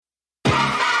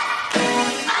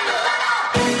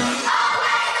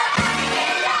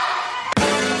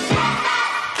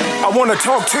I wanna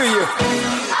talk to you.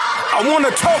 I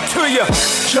wanna talk to you.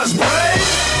 Just break.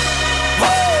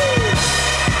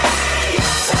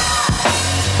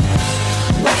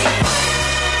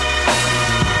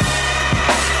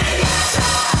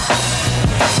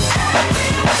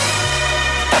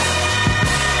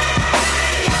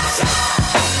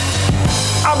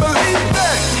 I believe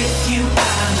that with you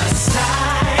by my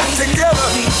side, together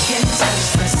we can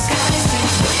touch the skies.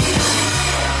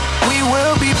 We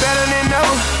will be better than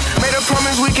ever. Made a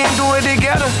promise we can do it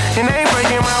together, and I ain't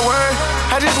breaking my word.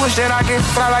 I just wish that I could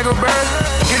fly like a bird,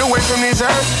 get away from this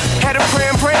earth. Had to pray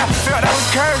and pray, I felt I was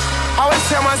cursed. Always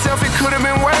tell myself it could have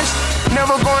been worse.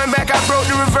 Never going back, I broke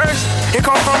the reverse. It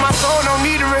come from my soul, no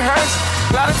need to rehearse.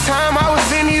 A lot of time I was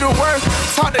in need of work.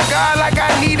 Talk to God like I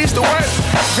needed to work.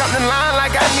 Jumped in line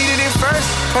like I needed it first.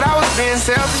 But I was being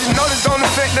selfish. You know this don't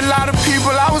affect a lot of people.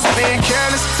 I was being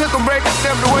careless. Took a break and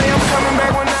stepped away. I'm coming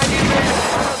back when I get ready.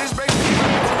 This break.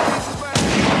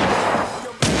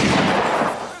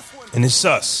 And it's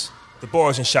us, the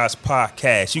Bars and Shots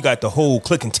podcast. You got the whole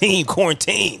clicking team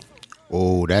quarantine.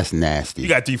 Oh, that's nasty. You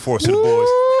got 3/4 of the boys.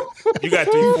 You got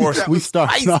 3/4.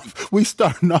 We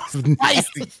starting off nice.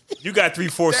 You got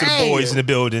 3/4 of the boys in the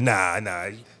building. Nah.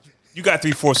 You got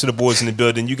 3/4 of the boys in the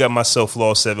building. You got myself,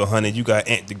 Law 700. You got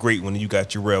Ant the Great One, and you got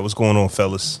Jarrell. What's going on,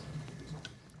 fellas?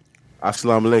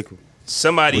 Assalamu alaikum.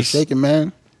 We're shaking,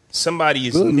 man. Somebody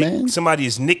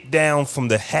is nicked down from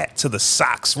the hat to the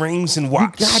socks, rings, and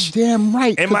watch. You goddamn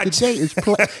right. Today is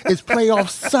it's playoff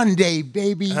Sunday,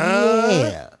 baby.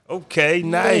 Yeah. Okay,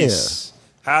 nice. Yeah.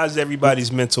 How's everybody's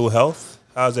mental health?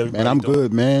 How's everybody? Man, I'm doing?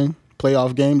 good, man.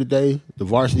 Playoff game today. The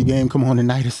varsity game come on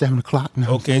tonight at 7:00.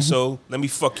 Okay, so let me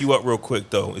fuck you up real quick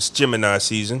though. It's Gemini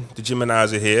season. The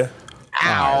Geminis are here.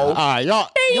 Ow! All right, y'all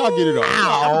get it on.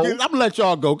 I'm gonna let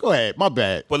y'all go. Go ahead. My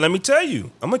bad. But let me tell you,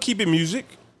 I'm gonna keep it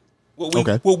music.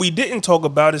 What we didn't talk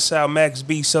about is how Max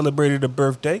B celebrated a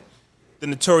birthday. The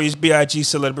Notorious B.I.G.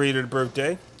 celebrated a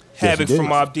birthday. Havoc from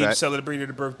Mobb Deep celebrated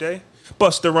a birthday.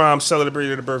 Busta Rhymes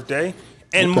celebrated a birthday.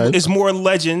 And it's more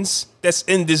legends that's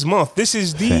in this month. This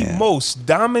is the most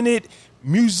dominant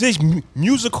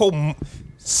musical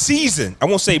season. I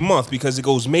won't say month because it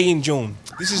goes May and June.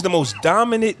 This is the most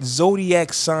dominant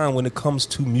zodiac sign when it comes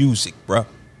to music, bruh.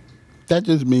 That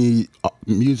just means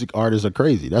music artists are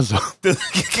crazy. That's all.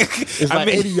 It's like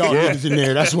 80 y'all niggas in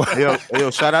there. That's why. Yo,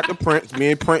 shout out to Prince.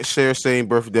 Me and Prince share same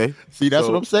birthday. See, that's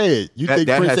what I'm saying. You think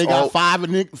Prince they got five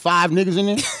niggas in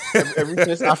there? Ever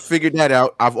since I figured that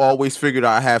out, I've always figured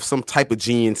I have some type of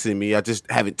genius in me. I just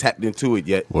haven't tapped into it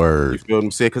yet. Word. You feel what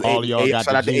I'm saying? Because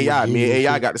shout out to AI. Me and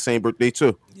AI got the same birthday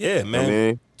too. Yeah,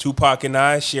 man. Tupac and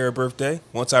I share a birthday.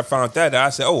 Once I found that,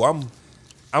 I said,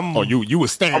 you were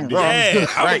standing. Yeah,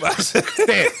 right.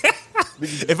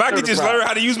 If I could just learn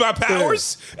how to use my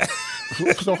powers.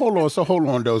 So hold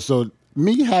on though. So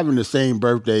me having the same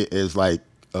birthday as like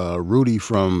Rudy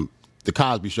from the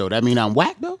Cosby Show. That mean I'm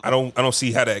whack though? I don't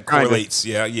see how that correlates.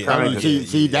 Yeah.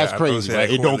 See, that's crazy. Right?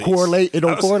 It don't correlate. It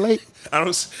don't correlate. I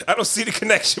don't see the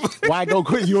connection. Why don't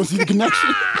you don't see the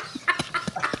connection?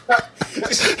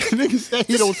 Niggas say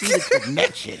he don't see the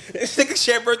connection. This nigga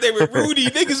shared birthday with Rudy.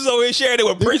 Niggas is over here sharing it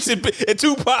with Prince and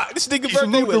Tupac. This nigga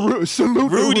birthday with salute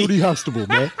Rudy. Rudy Huxtable,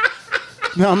 man.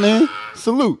 You know what I mean?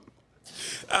 Salute.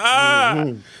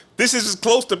 This is as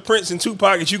close to Prince and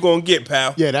Tupac as you gonna get,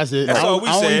 pal. Yeah, that's it. That's all we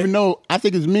said. I don't even know. I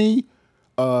think it's me,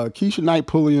 Keisha Knight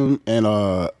Pulliam, and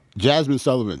Jasmine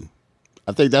Sullivan.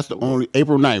 I think that's the only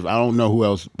April 9th. I don't know who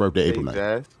else birthday April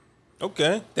 9th.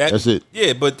 Okay, that's it.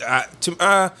 Yeah, but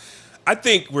I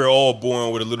think we're all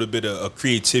born with a little bit of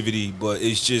creativity, but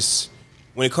it's just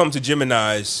when it comes to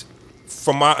Geminis,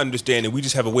 from my understanding, we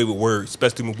just have a way with words,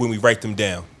 especially when we write them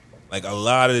down. Like a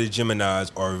lot of the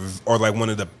Geminis are like one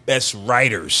of the best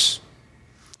writers.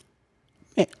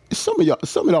 Man, some of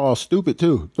y'all are stupid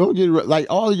too. Don't get it like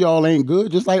all of y'all ain't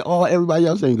good, just like everybody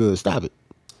else ain't good. Stop it.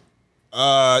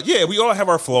 Yeah, we all have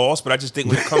our flaws, but I just think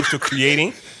when it comes to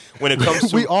creating. When it comes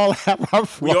to we all have our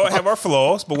flaws. We all have our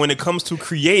flaws, but when it comes to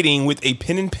creating with a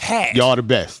pen and pad, y'all the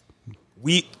best.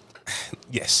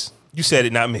 Yes, you said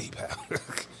it, not me, pal.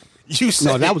 You said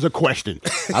no, that was a question.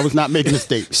 I was not making a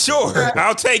statement. Sure,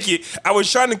 I'll take it. I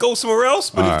was trying to go somewhere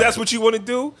else, but if that's what you want to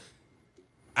do,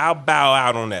 I'll bow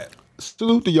out on that.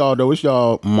 Salute to y'all though. It's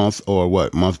y'all month or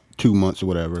what? Month, 2 months or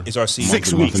whatever. It's our season.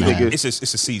 6 weeks, nigga. It's a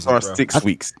season. Or bro. 6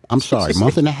 weeks. I'm sorry,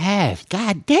 month and a half.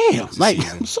 God damn. Like,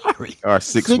 I'm sorry. Or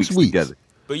 6 weeks together.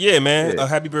 But yeah, man.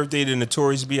 Happy birthday to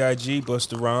Notorious B.I.G.,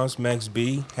 Busta Rhymes, Max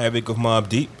B, Havoc of Mobb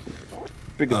Deep.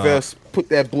 Big Vest put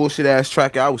that bullshit ass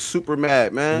track out. I was super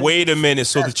mad, man. Wait a minute.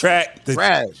 So the track, the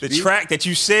track that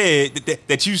you said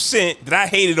that you sent that I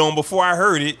hated on before I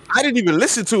heard it. I didn't even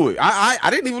listen to it. I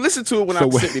didn't even listen to it when I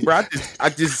sent it, bro. I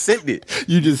just sent it.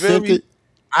 You just sent it.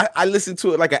 I listened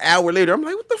to it like an hour later. I'm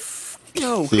like, what the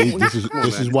yo? See, this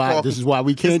is why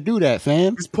we can't do that,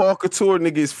 fam. This Paul Couture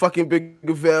nigga is fucking Big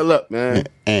Veil up, man.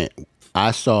 And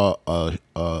I saw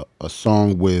a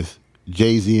song with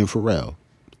Jay-Z and Pharrell.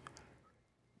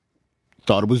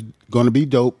 Thought it was going to be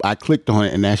dope. I clicked on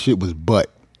it, and that shit was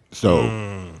butt.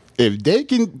 So if they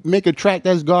can make a track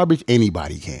that's garbage,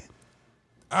 anybody can.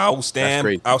 I'll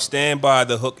stand by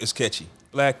the hook is catchy.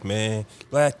 Black man,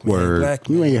 black man, Word. Black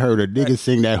man. You ain't heard a nigga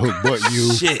sing that hook but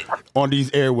you Shit. on these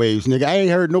airwaves, nigga. I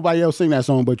ain't heard nobody else sing that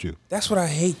song but you. That's what I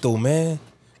hate, though, man.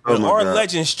 When our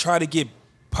legends try to get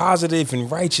positive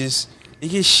and righteous, they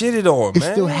get shitted on, man.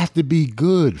 It still has to be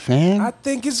good, fam. I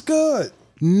think it's good.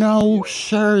 No,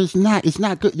 sir, it's not. It's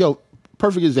not good. Yo,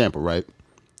 perfect example, right?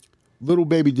 Little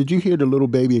Baby, did you hear the Little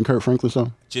Baby and Kurt Franklin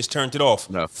song? Just turned it off.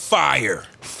 No. Fire.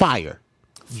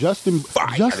 Justin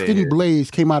Blaze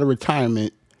came out of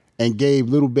retirement and gave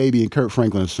Little Baby and Kurt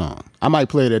Franklin a song. I might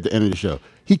play it at the end of the show.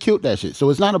 He killed that shit. So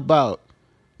it's not about,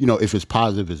 if it's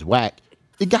positive, it's whack.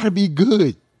 It got to be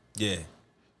good. Yeah.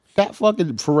 That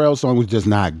fucking Pharrell song was just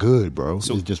not good, bro.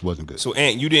 It just wasn't good. So,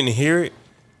 Ant, you didn't hear it?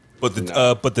 But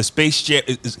the Space Jam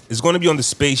is going to be on the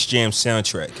Space Jam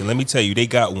soundtrack, and let me tell you, they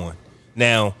got one.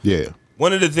 Now,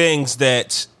 one of the things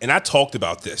that, and I talked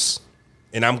about this,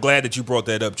 and I'm glad that you brought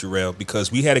that up, Jarrell,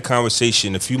 because we had a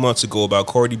conversation a few months ago about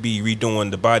Cardi B redoing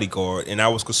The Bodyguard, and I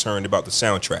was concerned about the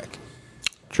soundtrack.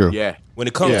 True. Yeah. When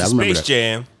it comes to Space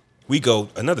Jam, we go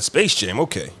another Space Jam.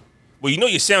 Okay. Well, your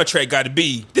soundtrack got to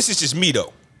be. This is just me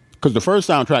though. Because the first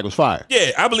soundtrack was fire.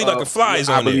 Yeah, I Believe I Can Fly is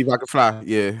on there. I Believe I Can Fly.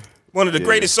 Yeah. One of the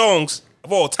greatest songs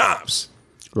of all times.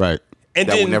 Right. And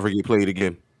that will never get played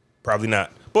again. Probably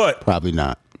not. But probably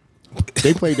not.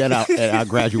 They played that out at our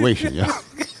graduation, yo.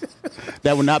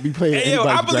 That would not be played at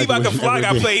I Believe I Can Fly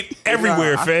got played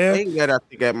everywhere, fam. I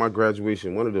think at my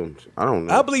graduation, one of them. I don't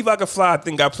know. I Believe I Can Fly, I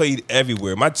think got played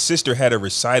everywhere. My sister had a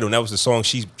recital, and that was the song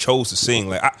she chose to sing.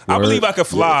 Like I Believe I Can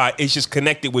Fly is just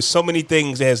connected with so many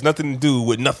things that has nothing to do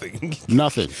with nothing.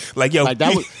 Nothing. Like, yo. Like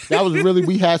that was really,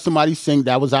 we had somebody sing,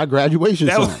 that was our graduation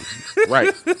song.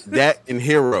 Right. That and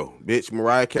Hero, bitch.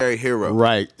 Mariah Carey, Hero.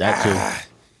 Right. That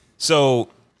too.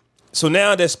 So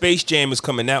now that Space Jam is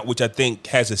coming out, which I think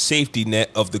has a safety net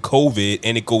of the COVID,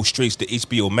 and it goes straight to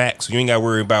HBO Max, so you ain't got to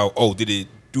worry about, did it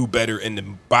do better in the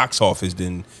box office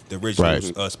than the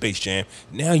original Space Jam?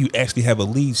 Now you actually have a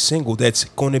lead single that's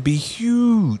going to be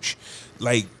huge.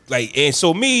 And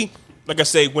so me, like I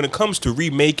say, when it comes to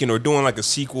remaking or doing like a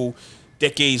sequel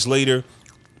decades later,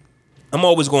 I'm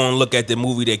always going to look at the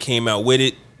movie that came out with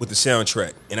it, with the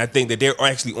soundtrack. And I think that they're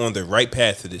actually on the right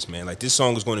path to this, man. Like, this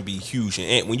song is going to be huge.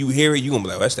 And when you hear it, you're going to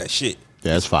be like, that's that shit.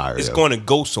 That's fire. It's going to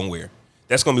go somewhere.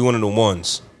 That's going to be one of the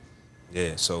ones.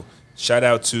 Yeah, so shout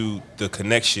out to The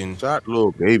Connection. Shout out to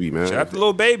Lil Baby, man. Shout out to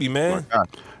Lil Baby, man. Oh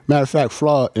matter of fact,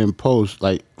 Flaw in post,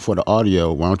 like, for the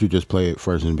audio, why don't you just play it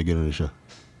first in the beginning of the show?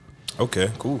 Okay,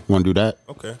 cool. Want to do that?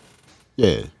 Okay.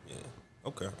 Yeah.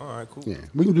 Okay. All right. Cool. Yeah,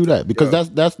 we can do that because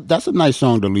that's a nice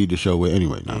song to lead the show with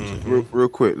anyway. Real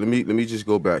quick, let me just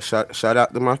go back. Shout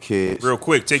out to my kids. Real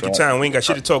quick, take your time. We ain't got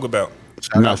shit to talk about.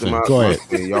 Shout out to go ahead.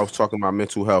 Y'all was talking about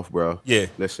mental health, bro. Yeah.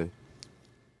 Listen.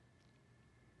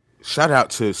 Shout out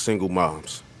to single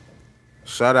moms.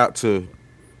 Shout out to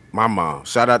my mom.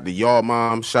 Shout out to y'all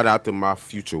moms. Shout out to my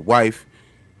future wife.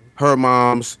 Her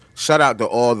moms. Shout out to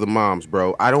all the moms,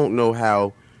 bro. I don't know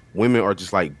how women are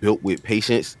just like built with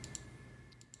patience.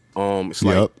 It's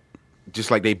like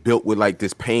just like they built with like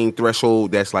this pain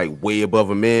threshold that's like way above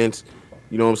a man's.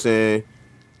 You know what I'm saying?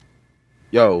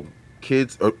 Yo,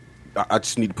 kids are. I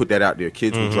just need to put that out there.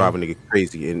 Kids will drive a nigga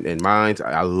crazy, and mine.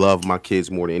 I love my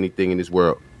kids more than anything in this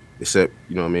world, except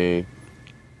the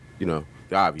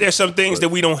obvious. There's some things that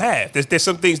we don't have. There's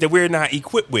some things that we're not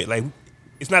equipped with. Like,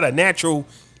 it's not a natural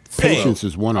thing. Patience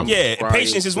is one of them. Yeah,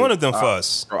 patience is one of them for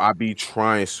us. Bro, I be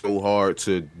trying so hard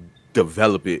to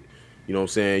develop it. You know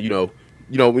what I'm saying?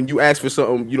 When you ask for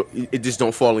something, it just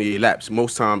don't fall in your laps.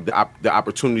 Most times, the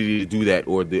opportunity to do that,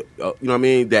 or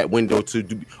that window to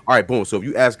do. All right, boom. So if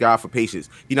you ask God for patience,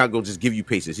 He's not gonna just give you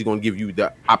patience. He's gonna give you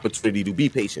the opportunity to be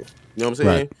patient. You know what I'm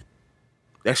saying? Right.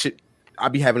 That shit, I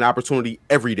be having the opportunity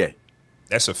every day.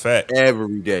 That's a fact.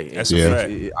 Every day. That's a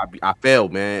fact. I fail,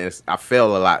 man. I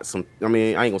fail a lot. I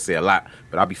ain't gonna say a lot,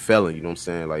 but I be failing. You know what I'm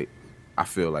saying? Like, I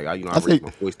feel like I raise my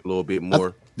voice a little bit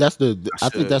more. I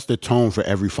think that's the tone for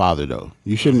every father, though.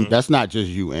 You shouldn't. That's not just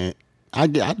you, Aunt. I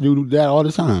do that all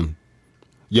the time,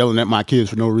 yelling at my kids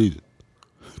for no reason.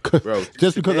 Bro,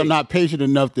 just because I'm not patient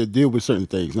enough to deal with certain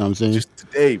things. You know what I'm saying? Just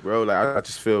today, bro. Like I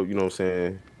just feel, you know what I'm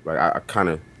saying? Like I kind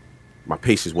of, my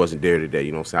patience wasn't there today.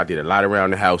 You know what I'm saying? I did a lot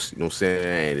around the house. You know what I'm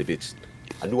saying? And if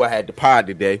I knew I had the pod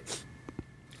today,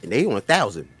 and they on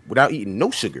 1,000 without eating no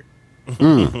sugar.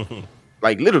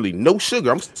 Like literally no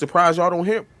sugar. I'm surprised y'all don't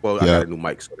hear. Well, I got a new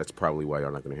mic, so that's probably why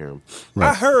y'all not gonna hear him.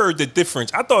 Right. I heard the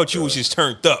difference. I thought you was just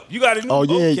turned up. You got a new.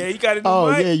 Okay, you got a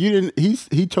new mic. Yeah, you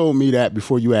didn't. He told me that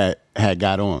before you had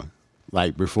got on,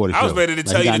 like before the show. I was ready to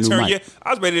tell you to turn your.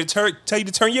 I was ready to tell you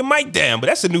to turn your mic down, but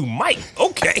that's a new mic.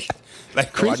 Okay.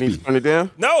 Like I need to turn it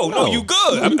down? No, you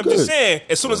good. I'm just saying.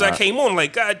 As soon as I came on,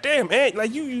 like, God damn, man,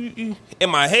 like you in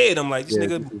my head, I'm like, this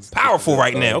nigga powerful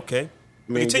right now. Okay,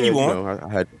 continue on. You know, I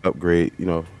had to upgrade. You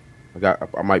know,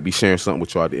 I might be sharing something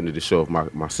with y'all at the end of the show if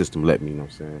my system let me. You know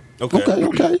what I'm saying?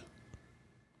 Okay.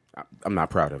 I'm not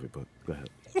proud of it, but go ahead.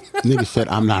 Nigga said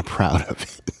I'm not proud of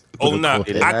it. Oh, nah,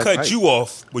 I cut you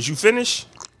off. Was you finished?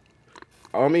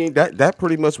 I mean, that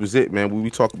pretty much was it, man. When we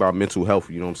talk about mental health,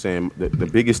 you know what I'm saying? The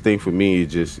biggest thing for me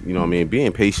is just, you know what I mean,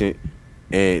 being patient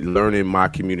and learning my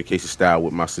communication style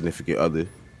with my significant other,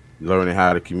 learning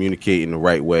how to communicate in the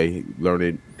right way,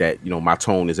 learning that, you know, my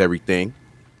tone is everything.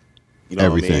 You know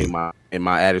everything. what I mean?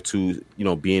 My attitude, you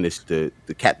know, being the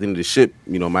captain of the ship,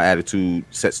 you know, my attitude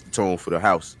sets the tone for the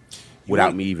house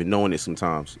without me even knowing it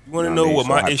sometimes. You want to know what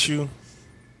my issue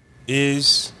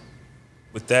is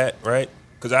with that, right?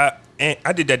 Because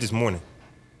I did that this morning.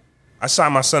 I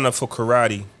signed my son up for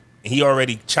karate, and he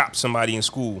already chopped somebody in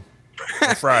school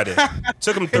on Friday.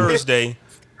 Took him Thursday.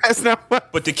 That's not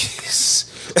what. But the kid.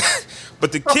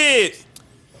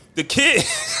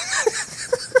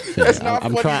 That's not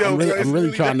I'm funny though. I'm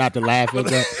really trying not to laugh at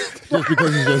that, just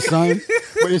because he's your son.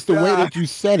 But it's the way that you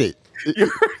said it.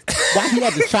 Why he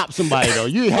had to chop somebody though?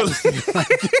 You had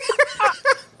to.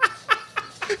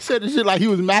 Said the shit like he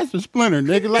was Master Splinter,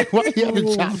 nigga. Like, why he had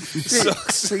to chop?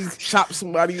 So chop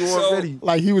somebody already.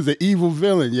 Like he was an evil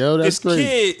villain, yo. That's crazy.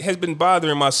 This kid has been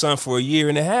bothering my son for 1.5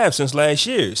 years since last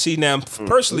year. See, now,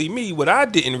 personally, me, what I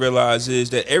didn't realize is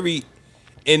that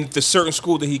in the certain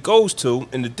school that he goes to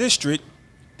in the district,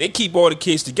 they keep all the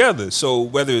kids together. So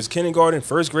whether it's kindergarten,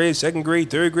 first grade, second grade,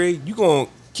 third grade, you're going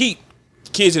to keep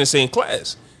kids in the same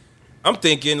class. I'm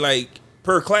thinking, like,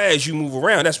 per class, you move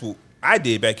around. That's what I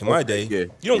did back in my day. Yeah.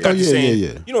 You don't got the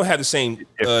same. You don't have the same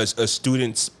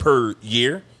students per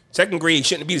year. Second grade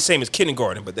shouldn't be the same as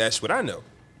kindergarten, but that's what I know.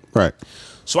 Right.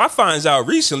 So I find out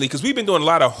recently because we've been doing a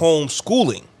lot of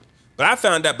homeschooling, but I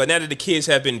found out. But now that the kids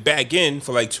have been back in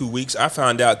for like 2 weeks, I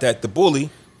found out that the bully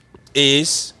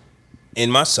is in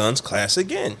my son's class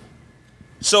again.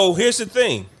 So here's the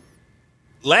thing.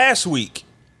 Last week,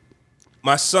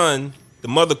 my son. The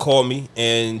mother called me,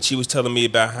 and she was telling me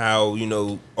about how, you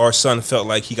know, our son felt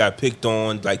like he got picked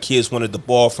on, like kids wanted the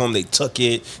ball from him, they took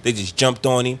it, they just jumped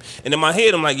on him. And in my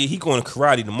head, I'm like, yeah, he going to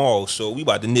karate tomorrow, so we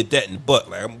about to nip that in the butt.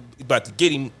 Like, I'm about to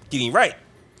get him right.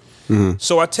 Mm-hmm.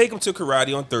 So I take him to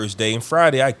karate on Thursday, and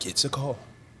Friday I get a call.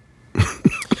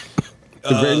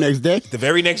 The very next day? The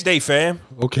very next day, fam.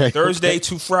 Okay. Thursday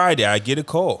to Friday, I get a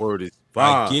call. Word is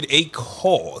I get a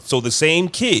call. So the same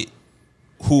kid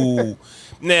who,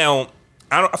 now...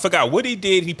 I forgot what he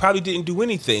did. He probably didn't do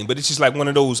anything, but it's just like one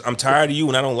of those, I'm tired of you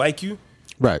and I don't like you.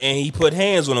 Right. And he put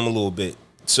hands on him a little bit.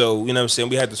 So, you know what I'm saying?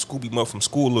 We had to scoop him up from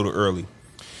school a little early.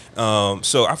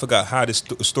 So I forgot how this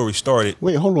story started.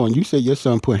 Wait, hold on. You said your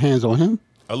son put hands on him?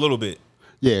 A little bit.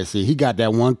 Yeah, see, he got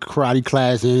that one karate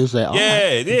class in. It's like,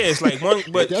 it's like one,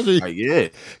 but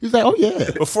he's like, oh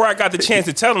yeah. Before I got the chance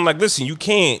to tell him, like, listen, you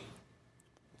can't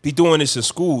be doing this in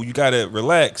school. You got to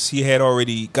relax. He had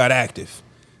already got active.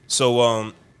 So,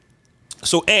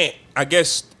 Aunt, I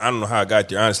guess, I don't know how I got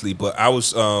there, honestly, but I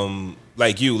was,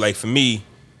 like you, like for me,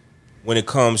 when it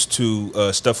comes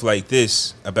to stuff like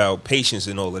this, about patience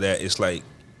and all of that, it's like,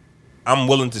 I'm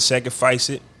willing to sacrifice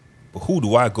it, but who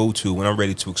do I go to when I'm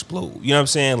ready to explode? You know what I'm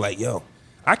saying? Like, yo,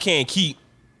 I can't keep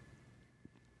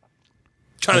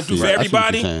trying to do for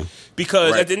everybody,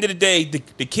 because at the end of the day,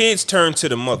 the kids turn to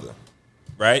the mother,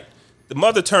 right? The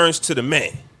mother turns to the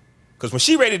man. Because when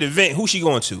she ready to vent, who she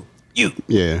going to? You.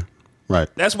 Yeah, right.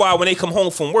 That's why when they come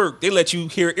home from work, they let you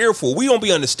hear earful. We don't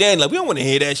be understanding. Like, we don't want to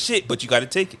hear that shit, but you got to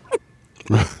take it.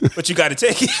 But you got to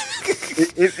take it.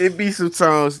 It be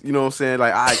sometimes, you know what I'm saying?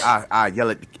 Like, I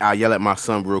yell at my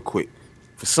son real quick.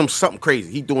 For something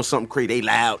crazy. He doing something crazy. They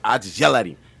loud. I just yell at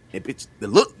him. And bitch, the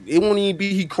look, it won't even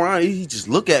be he crying. He just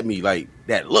look at me like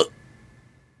that look.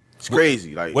 It's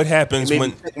crazy. Like, what happens it made when...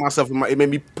 me check myself it made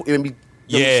me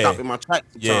stop in my tracks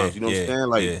sometimes, you know what I'm saying?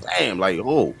 Like, damn, like,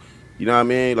 oh, you know what I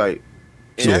mean? Like,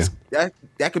 And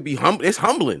that could be it's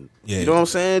humbling. Yeah. You know what I'm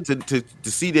saying? To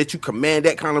see that you command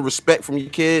that kind of respect from your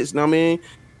kids, you know what I mean?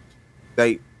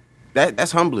 Like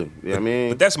that's humbling. You know what I mean?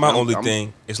 But that's my only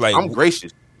thing. It's like I'm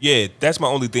gracious. Yeah, that's my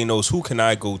only thing though, is who can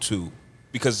I go to?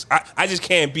 Because I just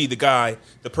can't be the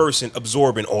person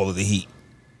absorbing all of the heat.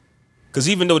 Because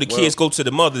even though the kids go to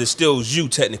the mother, it's still you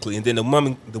technically, and then the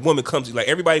woman comes, like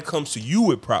everybody comes to you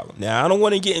with problems. Now I don't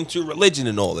want to get into religion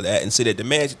and all of that and say that the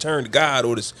man should turn to God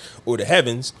or the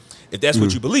heavens if that's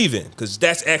what you believe in, because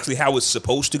that's actually how it's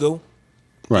supposed to go.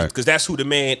 Right. Because that's who the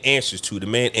man answers to. The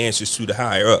man answers to the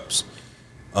higher ups.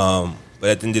 But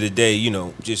at the end of the day,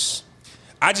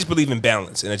 I just believe in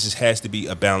balance, and it just has to be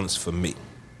a balance for me.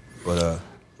 But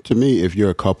to me, if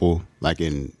you're a couple, like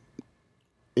in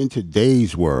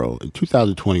today's world, in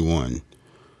 2021,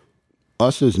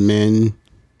 us as men,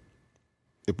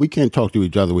 if we can't talk to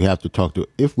each other, we have to talk to,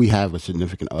 if we have a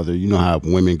significant other, you know how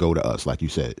women go to us, like you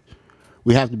said.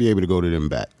 We have to be able to go to them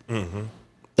back. Mm-hmm.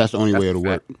 That's the only way it'll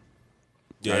work.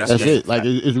 Yeah, that's it. Like,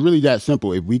 it's really that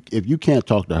simple. If you can't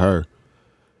talk to her,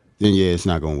 then yeah, it's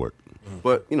not going to work.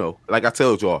 But, like I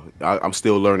told y'all, I'm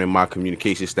still learning my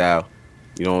communication style.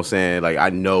 You know what I'm saying? Like, I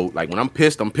know, like, when I'm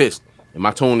pissed. And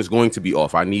my tone is going to be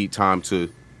off. I need time to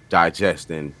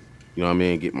digest and, you know what I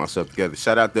mean, get myself together.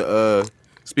 Shout out to,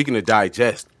 speaking of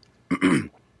digest,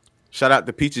 shout out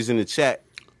to Peaches in the chat.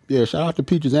 Yeah, shout out to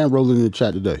Peaches and Rolling in the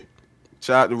chat today.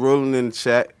 Shout out to Rolling in the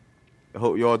chat. I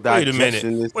hope y'all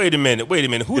digesting this. Wait a minute.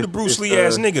 Who the Bruce Lee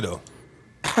ass nigga, though?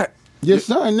 Your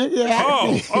son,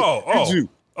 nigga.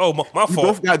 Oh, my fault. We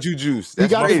both got jujus. He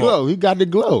got the glow. He got the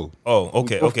glow. Oh,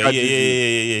 okay.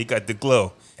 Yeah. He got the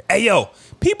glow. Hey, yo,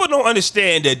 people don't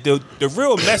understand that the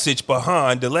real message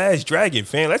behind The Last Dragon,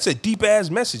 fam. That's a deep ass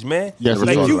message, man. Yes,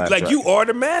 you are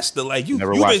the master. Like you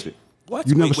never watched it. What?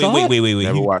 You never saw it? Wait.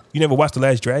 You never watched The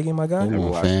Last Dragon, my guy?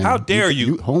 Hold on, fam. How dare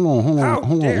you? Hold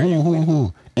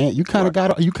on. And you kind of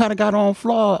got on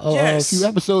Flaw a few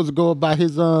episodes ago about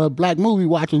his black movie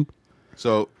watching.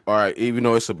 So, all right, even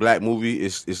though it's a black movie,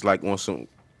 it's like on some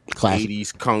classic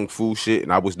 80s kung fu shit,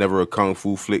 and I was never a kung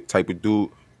fu flick type of dude.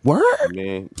 Word?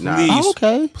 Man, nah. Please,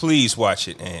 okay. Please watch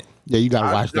it, Ant. Yeah, you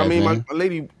gotta watch that. I mean, man. my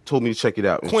lady told me to check it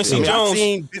out. Quincy Jones. I've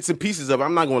seen bits and pieces of it.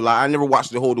 I'm not gonna lie. I never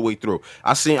watched it the whole way through.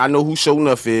 I know who Show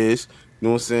Enough is. You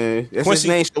know what I'm saying? That's his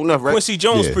name, Show Enough, right? Quincy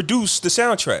Jones produced the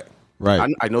soundtrack.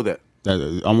 Right. I know that.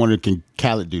 I wonder, can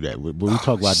Khaled do that? When we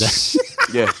talk about that.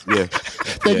 Yeah.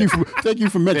 Thank you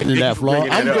for mentioning that, Flaw.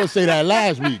 I was gonna say that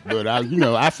last week, but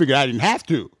I figured I didn't have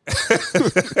to.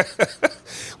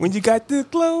 When you got the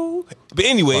glow. But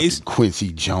anyways, fucking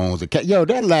Quincy Jones. Yo,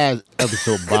 that last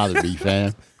episode bothered me,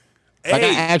 fam. Like,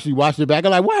 I actually watched it back.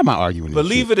 I'm like, why am I arguing this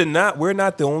Believe shit? it or not, we're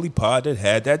not the only pod that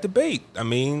had that debate. I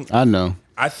mean, I know.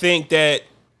 I think that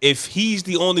if he's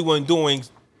the only one doing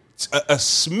a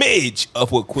smidge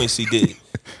of what Quincy did,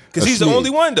 because he's the only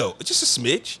one, though. Just a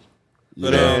smidge.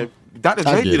 But Dr.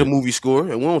 Dre did a movie score,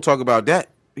 and we don't talk about that.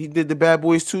 He did the Bad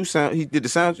Boys 2 sound. He did the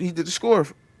sound. He did the score.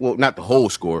 Well, not the whole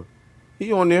score.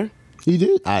 He on there. He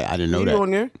did? I didn't know that. He on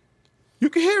there.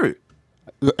 You can hear it.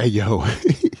 Hey, yo.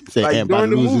 Say, like, about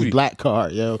to lose his black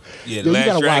card, yo. Yeah, you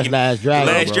gotta watch Last Dragon.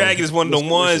 The Last Dragon is one of the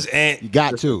ones, and you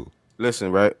got to.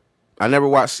 Listen, right? I never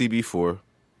watched CB4.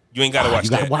 You ain't gotta watch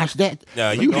that. You gotta watch that.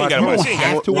 No, you ain't gotta watch it. You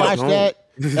have to watch that.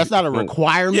 That's not a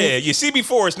requirement. Yeah,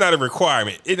 CB4 is not a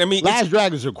requirement. Last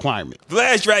Dragon is a requirement. The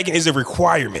Last Dragon is a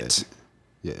requirement.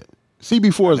 Yeah.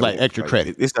 CB4 is like extra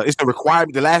credit. It's a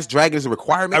requirement. The Last Dragon is a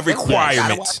requirement. A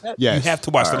requirement. Yes. You have to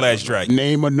watch The Last Dragon.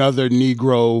 Name another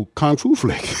Negro kung fu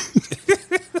flick.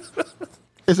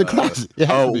 It's a classic.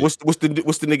 What's the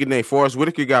nigga name? Forrest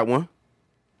Whitaker got one.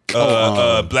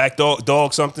 Black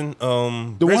Dog something.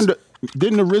 The one that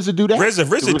didn't the RZA do that?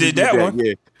 RZA did that one.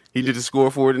 Yeah, he did the score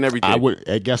for it and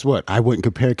everything. Guess what? I wouldn't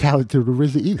compare Khaled to the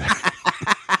RZA either.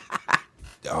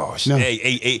 Oh shit! No.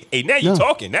 Hey! Now you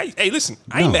talking? Now, listen,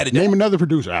 I ain't mad at that. Name another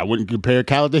producer. I wouldn't compare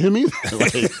Khaled to him either.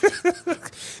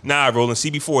 Nah, Roland.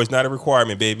 CB4 is not a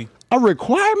requirement, baby. A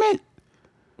requirement?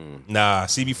 Nah,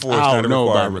 CB4 is not a requirement. I don't know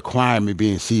about requirement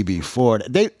being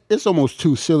CB4. It's almost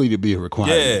too silly to be a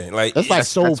requirement. Yeah, like that's like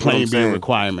Soul Plane being a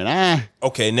requirement.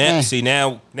 Okay, now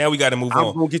we got to move on.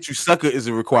 I'm gonna get you sucker is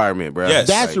a requirement, bro. Yes,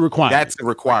 that's a requirement. That's a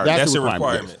requirement. That's a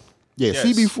requirement. Yeah, yes.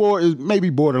 CB4 is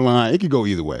maybe borderline. It could go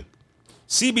either way.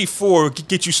 CB4 could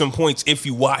get you some points if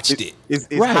you watched it. Is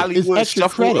right. Hollywood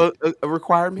Shuffle a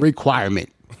requirement? Requirement.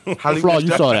 Flaw, you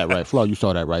saw that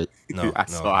right? No, I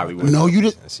saw Hollywood. No, you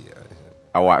didn't.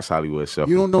 I watched Hollywood Shuffle.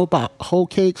 You don't know about whole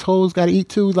cakes, hoes got to eat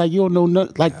too? Like, you don't know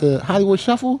nothing, like the Hollywood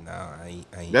Shuffle? No, I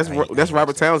ain't. That's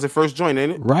Robert Townsend's first joint,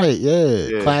 ain't it? Right,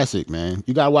 yeah. Classic, man.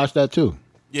 You got to watch that too.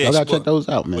 Yeah, y'all gotta check those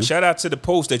out, man. Well, shout out to the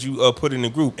post that you put in the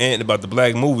group and about the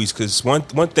black movies, because one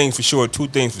thing for sure, two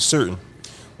things for certain.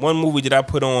 One movie that I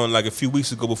put on like a few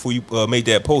weeks ago before you made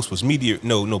that post was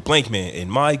Blank Man, and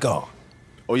my God.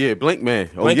 Oh yeah, Blank Man.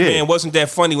 Blank Man wasn't that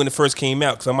funny when it first came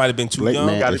out because I might have been too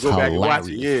young. Gotta go back and watch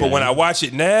it. Yeah. But when I watch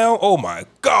it now, oh my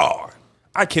God,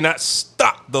 I cannot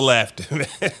stop the laughter.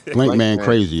 Blank Man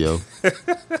crazy, yo.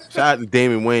 Shout out to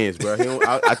Damon Wayans, bro.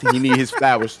 I think he need his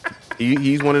flowers.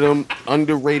 He's one of them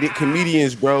underrated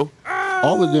comedians, bro.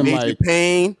 All of them, Major like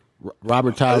Payne,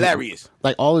 Robert Townsend, hilarious.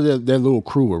 Like all of their little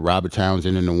crew with Robert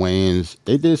Townsend and the Wayans.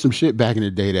 They did some shit back in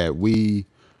the day that we,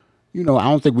 I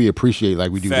don't think we appreciate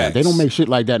like we do now. They don't make shit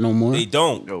like that no more. They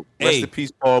don't. Yo, rest in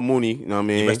peace, Paul Mooney. You know what I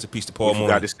mean? Rest in peace to Paul Mooney.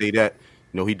 Got to say that.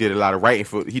 He did a lot of writing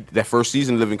for that first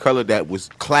season, Living Color. That was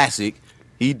classic.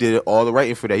 He did all the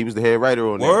writing for that. He was the head writer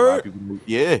on that. Word?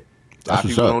 A lot of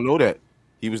people don't know that.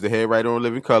 He was the head writer on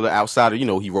Living Color. Outside of,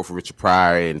 he wrote for Richard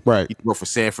Pryor and he wrote for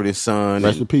Sanford and Son.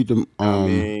 Rest in peace to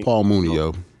Paul Mooney,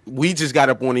 yo. We just got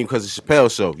up on him because of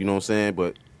Chappelle's show. You know what I'm saying?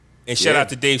 But and shout out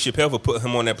to Dave Chappelle for putting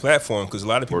him on that platform, because a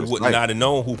lot of people would not have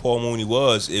known who Paul Mooney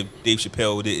was if Dave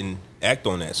Chappelle didn't act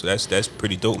on that. So that's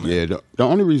pretty dope, man. Yeah, the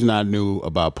only reason I knew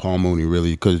about Paul Mooney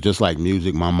really, because just like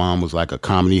music, my mom was like a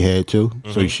comedy head too.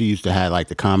 Mm-hmm. So she used to have like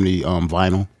the comedy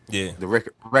vinyl. Yeah, the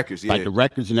records, yeah, like the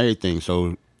records and everything.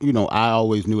 So I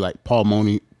always knew like Paul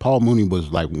Mooney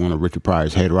was like one of Richard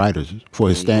Pryor's head writers for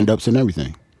his stand-ups and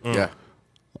everything. Yeah.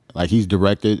 Like he's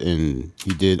directed and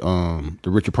he did the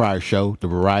Richard Pryor show, the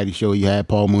variety show he had.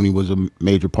 Paul Mooney was a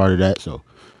major part of that, so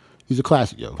he's a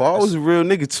classic, yo. Paul was a real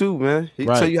nigga too, man. He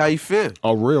tell you how he feel.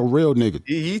 A real nigga.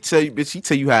 He tell you, bitch. He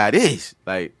tell you how it is.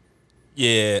 Like,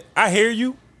 yeah, I hear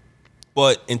you,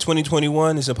 but in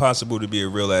 2021, it's impossible to be a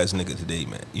real ass nigga today,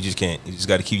 man. You just can't. You just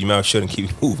got to keep your mouth shut and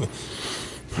keep moving.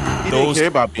 He didn't care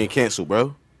about being canceled,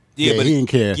 bro. Yeah, but he didn't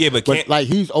care. Yeah, but like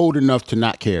he's old enough to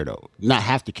not care though, not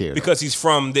have to care because he's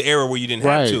from the era where you didn't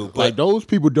have to. But like those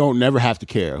people don't never have to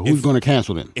care. Who's going to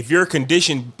cancel them? If you're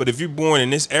conditioned, but if you're born in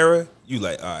this era, you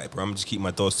like, all right, bro. I'm gonna just keep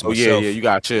my thoughts to myself. Yeah, you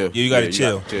gotta chill. Yeah, you gotta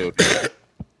chill.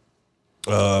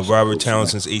 Robert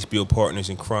Townsend's HBO Partners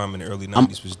in Crime in the early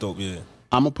 '90s was dope. Yeah,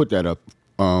 I'm gonna put that up.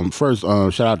 First,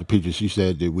 shout out to Peaches. She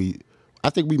said that I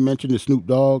think we mentioned the Snoop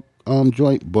Dogg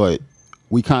joint, but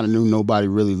we kind of knew nobody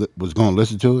really was going to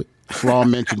listen to it. Flaw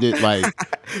mentioned it like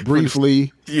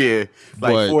briefly. Yeah,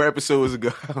 like 4 episodes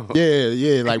ago.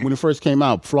 yeah. Like when it first came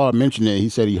out, Flaw mentioned it. He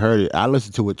said he heard it. I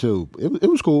listened to it too. It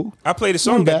was cool. I played a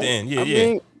song at the end. Yeah, I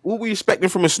mean, what we expecting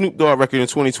from a Snoop Dogg record in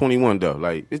 2021 though?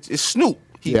 Like it's Snoop.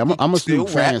 I'm a Snoop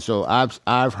fan, so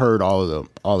I've heard all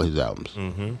of his albums,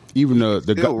 even the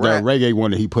reggae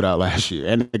one that he put out last year,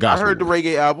 and the gospel. I heard the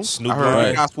reggae album. I heard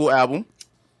the gospel album.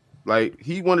 Like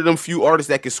he one of them few artists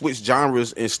that can switch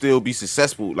genres and still be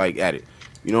successful. Like at it,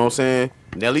 you know what I'm saying?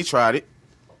 Nelly tried it,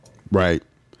 right?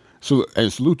 So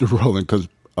and salute to Roland because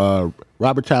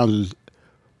Robert Townsend's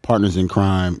Partners in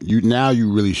Crime. You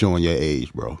really showing your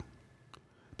age, bro.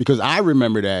 Because I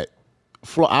remember that.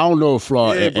 I don't know if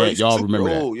Flaw and y'all remember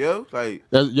old, that. Yo. Like,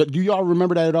 do y'all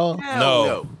remember that at all?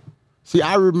 No. See,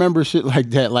 I remember shit like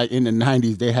that. Like in the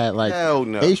 90s, they had like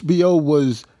HBO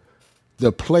was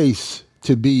the place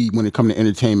to be when it come to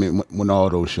entertainment. When all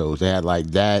those shows, they had like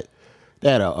that. They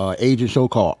had a agent show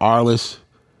called Arliss.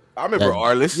 I remember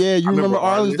Arliss. Yeah, you remember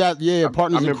Arliss?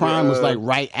 Partners in Crime was like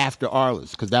right after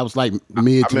Arliss because that was like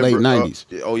mid to late 90s.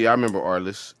 I remember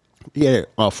Arliss. Yeah,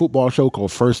 a football show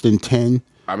called First and 10.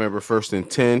 I remember First and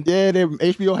 10. Yeah,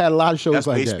 HBO had a lot of shows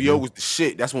like that. HBO was the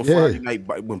shit. That's when Friday night,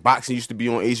 when boxing used to be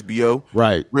on HBO.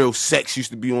 Right. Real Sex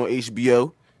used to be on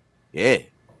HBO. Yeah.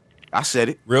 I said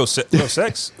it. Real sex?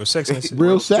 Or sex?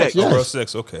 Real Sex, yes. Oh, Real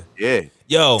Sex, okay. Yeah.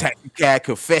 Yo.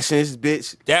 Tactical Confessions,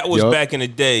 bitch. That was back in the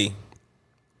day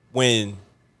when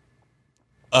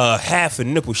half a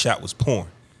nipple shot was porn.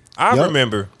 I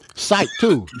remember. Psych,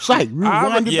 too. Psych.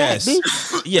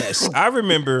 Yes. I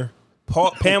remember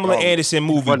Pamela Anderson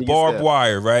movie Barbed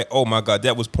Wire, right? Oh my God,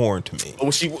 that was porn to me.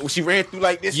 When she ran through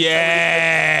like this.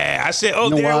 Yeah, I said,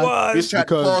 there it was. Bitch tried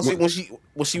to pause it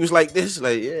when she was like this,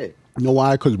 like You know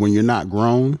why? Because when you're not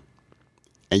grown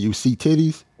and you see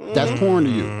titties, that's porn to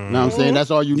you. You know what I'm saying? That's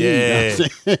all you need. Yeah. You know what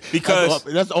I'm saying? Because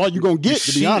that's all you're gonna get.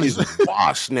 To be honest, is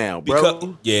washed now,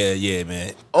 bro. Yeah,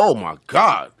 man. Oh my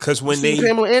God. Because when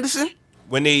Pamela Anderson.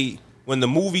 When the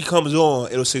movie comes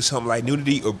on, it'll say something like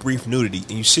nudity or brief nudity,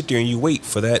 and you sit there and you wait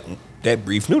for that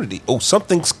brief nudity. Oh,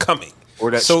 something's coming.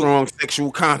 Or that strong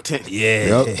sexual content.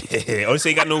 Yeah. Yep. Oh, this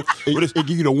ain't got no. It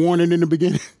give you the warning in the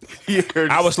beginning.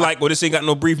 I was like, this ain't got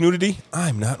no brief nudity.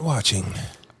 I'm not watching.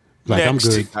 Like, next.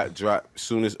 I'm good. Got dropped as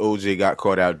soon as OJ got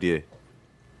caught out there.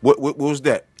 What was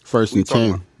that? First and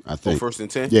 10. I think. First and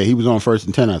 10? Yeah, he was on First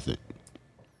and 10, I think.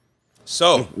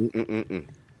 So,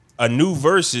 a new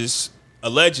Versus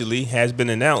allegedly has been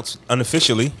announced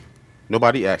unofficially.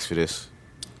 Nobody asked for this.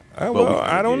 I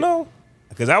don't know.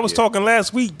 Because I was talking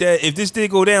last week that if this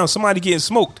did go down, somebody getting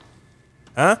smoked.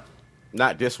 Huh?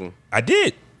 Not this one. I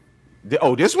did.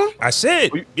 This one? I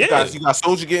said, You got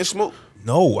Soulja getting smoked?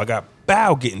 No, I got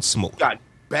Bow getting smoked. You got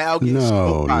Bow getting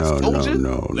smoked by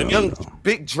Soulja? Young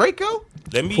Big Draco?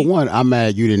 For one, I'm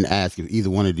mad you didn't ask if either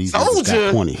one of these niggas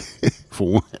got 20.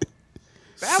 For one.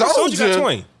 Soulja got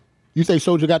 20. You say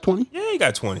Soulja got 20? Yeah, he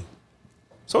got 20.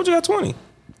 Soulja got 20.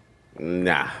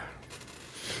 Nah.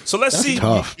 So let's see.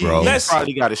 Tough, bro. He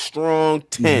probably got a strong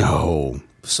 10. No.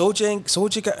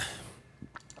 Soulja got...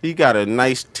 He got a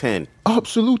nice 10.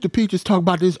 Salute to Peaches talk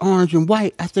about this orange and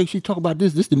white. I think she talk about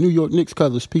this. This the New York Knicks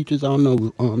colors, Peaches. I don't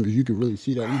know if you can really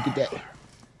see that. You get that.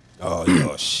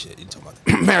 Oh shit. You talking about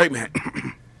that? Married man.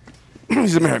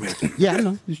 He's a married man. Yeah, I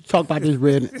know. You talk about this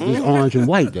red, this orange and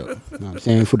white, though. You know what I'm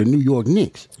saying? For the New York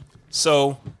Knicks.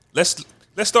 So let's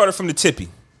start it from the tippy.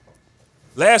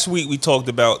 Last week we talked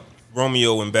about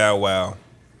Romeo and Bow Wow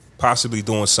possibly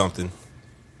doing something.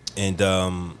 And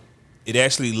it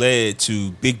actually led to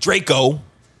Big Draco,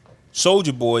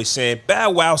 Soulja Boy, saying,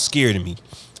 Bow Wow scared of me.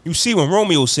 You see, when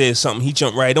Romeo says something, he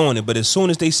jumped right on it. But as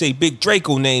soon as they say Big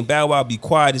Draco name, Bow Wow be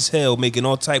quiet as hell, making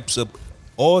all types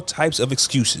of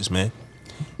excuses, man.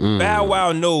 Bow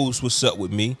Wow knows what's up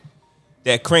with me.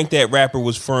 That Crank That rapper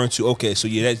was referring to. Okay, so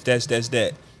yeah, that's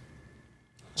that.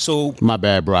 So my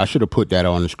bad, bro. I should have put that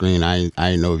on the screen. I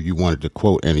didn't know if you wanted to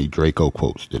quote any Draco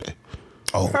quotes today.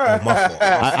 Oh, my fault.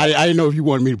 I didn't know if you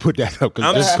wanted me to put that up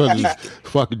because it's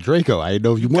fucking Draco. I didn't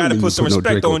know if you wanted me to put some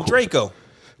respect on Draco. Quotes.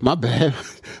 My bad,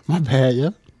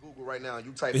 yeah. Google right now.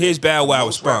 You type. Here's Bow Wow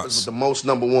response. With the most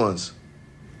number ones,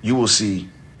 you will see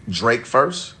Drake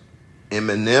first,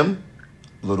 Eminem,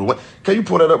 Lil Wayne. Can you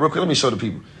pull that up real quick? Let me show the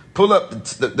people. Pull up.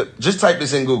 Just type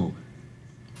this in Google.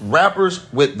 Rappers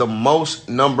with the most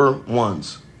number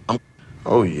ones.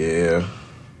 Oh yeah.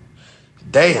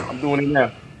 Damn. I'm doing it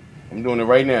now. I'm doing it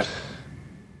right now.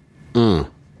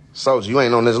 Soulja, you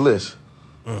ain't on this list.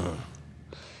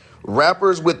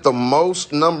 Rappers with the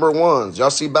most number ones. Y'all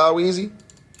see Bow Weezy?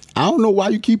 I don't know why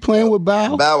you keep playing with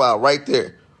Bow. Bow Wow right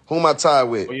there. Who am I tied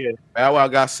with? Oh, yeah. Bow Wow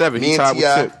got 7. Me and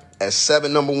T.I. at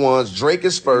 7 number ones. Drake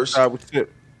is first.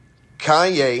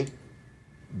 Kanye,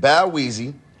 Bow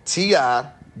Weezy,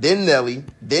 T.I., then Nelly,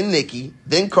 then Nicki,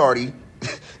 then Cardi.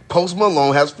 Post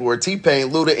Malone has 4. T-Pain,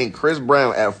 Luda, and Chris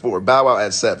Brown at 4. Bow Wow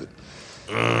at 7.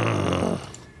 Bow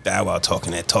Wow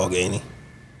talking that talk, ain't he?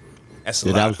 That's a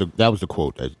lot. That was the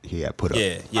quote that he had put up.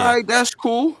 Yeah. All right, that's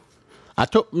cool.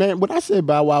 When I said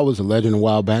Bow Wow was a legend a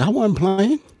while back, I wasn't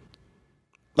playing.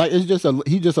 Like he's just a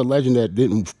legend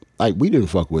that we didn't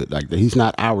fuck with. Like he's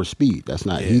not our speed.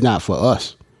 He's not for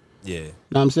us. Yeah. You know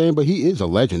what I'm saying? But he is a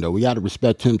legend though. We got to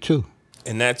respect him too.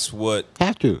 And that's what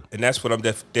have to. And that's what I'm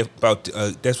about.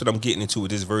 That's what I'm getting into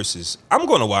with this Versus. I'm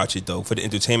going to watch it though for the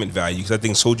entertainment value because I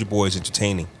think Soulja Boy is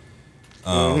entertaining.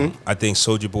 I think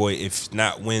Soulja Boy, if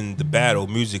not win the battle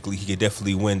musically, he could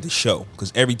definitely win the show.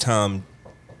 Because every time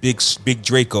Big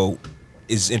Draco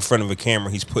is in front of a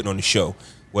camera, he's putting on the show.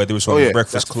 Whether it's on the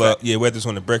Breakfast Club, whether it's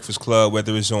on the Breakfast Club,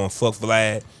 whether it's on Fuck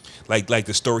Vlad, like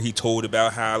the story he told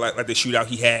about how like the shootout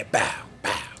he had, bow.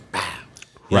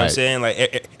 You know what I'm saying?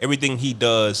 Like everything he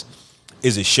does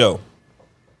is a show.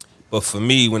 But for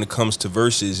me, when it comes to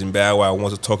Versus and Bow Wow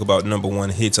wants to talk about number one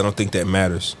hits, I don't think that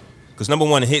matters. Because number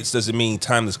one hits doesn't mean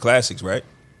timeless classics, right?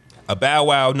 A Bow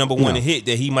Wow number one hit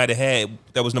that he might have had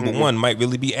that was number one might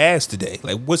really be ass today.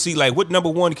 Like what's he like? What number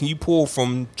one can you pull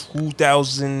from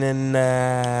 2000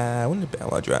 and when did Bow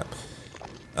Wow drop?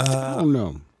 I don't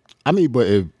know. I mean, but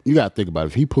if you got to think about it,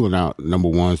 if he pulling out number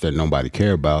ones that nobody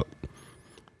care about,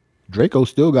 Draco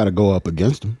still got to go up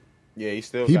against him. Yeah,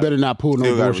 he better not pull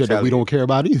no bullshit that we don't care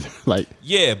about either. Like,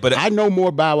 yeah, but I know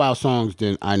more Bow Wow songs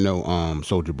than I know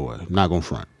Soulja Boy. I'm not gonna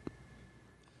front.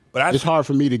 But it's hard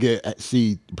for me to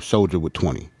see Soulja with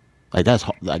 20. Like that's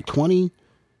like 20.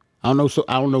 I don't know. So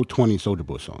I don't know 20 Soulja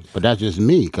Boy songs, but that's just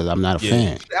me because I'm not a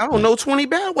fan. I don't know 20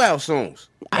 Bow Wow songs.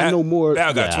 I know more.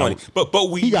 Bow got 20, but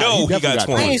we know he got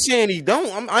 20. I ain't saying he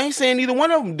don't. I ain't saying either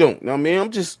one of them don't. I mean,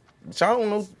 I'm just. I don't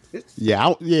know.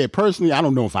 Personally, I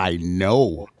don't know if I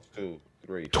know 2,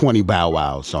 3, 20 Bow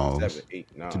Wow songs. 7,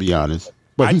 8, 9. To be honest,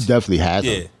 but he definitely has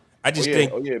them. I just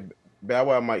think. Oh yeah, Bow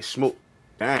Wow might smoke.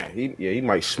 Damn, he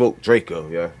might smoke Draco.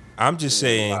 Yeah. I'm just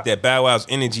saying that Bow Wow's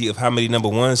energy of how many number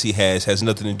ones he has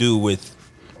nothing to do with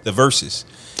the verses.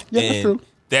 Yeah, that's true.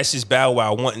 That's just Bow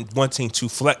Wow wanting to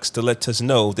flex to let us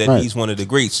know that he's one of the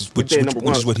greats, which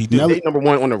is what he did. They number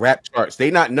one on the rap charts.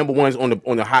 They not number ones on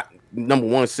the hot number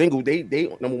one single. They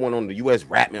number one on the U.S.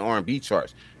 rap and R&B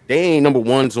charts. They ain't number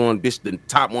ones on the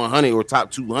top 100 or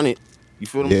top 200. You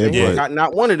feel what I'm saying?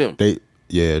 Not one of them.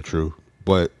 True.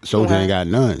 But Soulja ain't got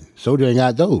none. Soulja ain't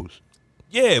got those.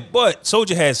 Yeah, but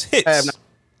Soulja has hits.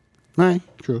 Right,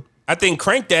 true. I think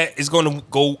Crank That is going to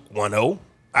go 1-0.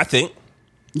 I think.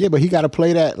 Yeah, but he got to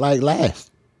play that like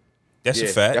last. That's a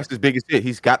fact. That's his biggest hit.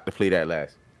 He's got to play that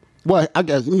last. Well, I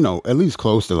guess, at least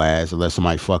close to last, unless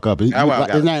somebody fuck up.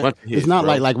 It's not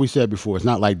like we said before. It's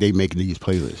not like they making these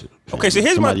playlists. Okay, so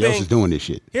here's my thing. Somebody else is doing this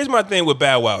shit. Here's my thing with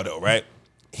Bow Wow, though, right?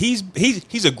 He's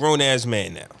a grown-ass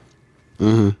man now.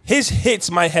 Mm-hmm. His hits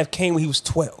might have came when he was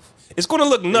 12. It's going to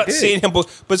look nuts seeing him, but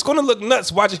it's going to look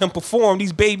nuts watching him perform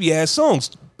these baby-ass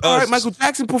songs. All right, Michael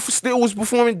Jackson still was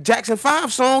performing Jackson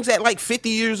 5 songs at like 50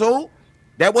 years old.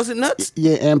 That wasn't nuts?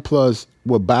 Yeah, and plus,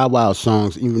 with Bow Wow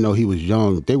songs, even though he was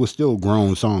young, they were still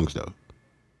grown songs, though.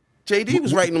 JD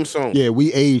was writing them songs. Yeah,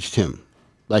 we aged him.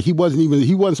 Like, he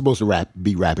wasn't supposed to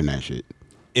be rapping that shit.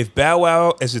 If Bow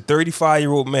Wow, as a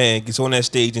 35-year-old man, gets on that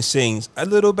stage and sings a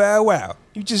little Bow Wow,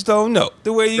 you just don't know.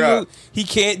 The way he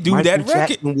can't do Michael that record.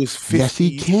 Jackson was 50 yes,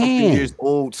 he can. years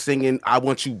old singing I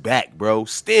Want You Back, bro.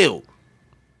 Still.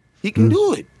 He can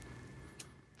do it.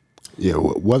 Yeah,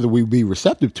 whether we be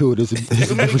receptive to it is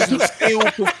still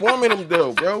performing them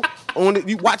though, bro.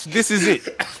 You watch This Is It.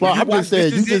 Well, I'm just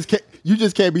saying you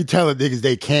just can't be telling niggas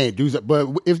they can't do something.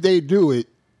 But if they do it,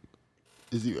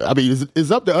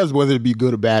 it's up to us whether it be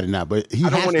good or bad or not. But I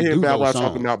don't want to hear Bow Wow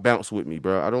talking about Bounce With Me,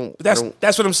 bro. That's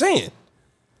what I'm saying.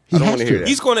 I don't want to hear that.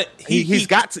 He's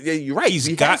got to. Yeah, you're right. He's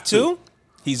got to.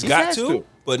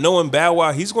 But knowing Bow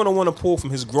Wow, he's going to want to pull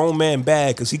from his grown man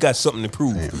bag because he got something to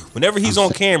prove. Damn. Whenever he's on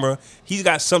camera, he's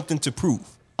got something to prove.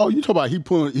 Oh, you talk about he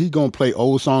going to play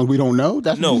old songs we don't know?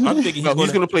 I'm thinking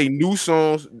he's going to play newer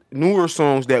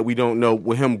songs that we don't know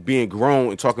with him being grown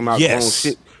and talking about grown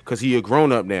shit because he a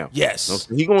grown up now. Yes.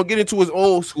 He's going to get into his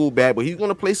old school bag, but he's going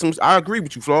to play some. I agree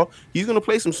with you, Flaw. He's going to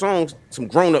play some songs, some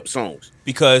grown up songs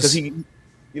because he.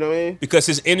 You know what I mean? Because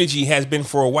his energy has been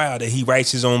for a while that he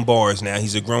writes his own bars now.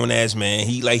 He's a grown ass man.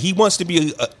 He wants to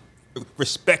be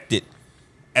respected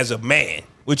as a man,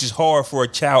 which is hard for a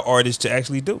child artist to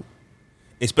actually do.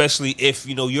 Especially if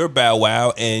you're Bow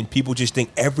Wow and people just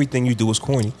think everything you do is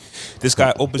corny. This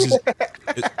guy opens his.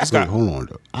 Wait, hold on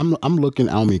though. I'm looking.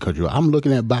 I don't mean to cut you off. I'm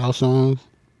looking at Bow songs.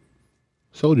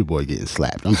 Soulja Boy getting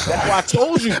slapped. I'm sorry. That's why I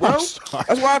told you, bro.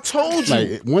 That's why I told you.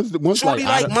 Like once Shorty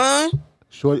like mine.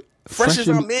 Shorty. Fresh as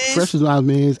my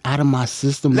man's, out of my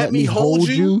system. Let me hold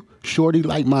you. Shorty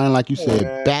like mine, like you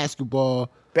said. Basketball.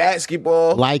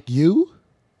 Like you?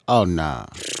 Oh, nah.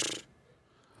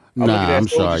 I'm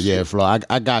sorry. Yeah, Flo,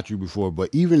 I got you before,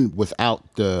 but even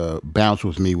without the Bounce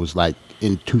With Me was like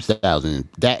in 2000.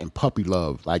 That and Puppy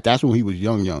Love. Like, that's when he was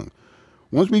young.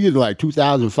 Once we get to like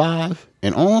 2005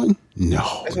 and on,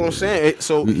 no. That's what I'm saying.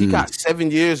 So he got 7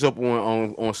 years up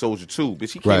on Soulja 2, but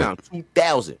he came out in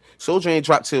 2000. Soulja ain't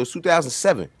dropped till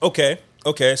 2007. Okay.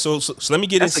 So let me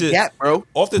get into a gap, bro.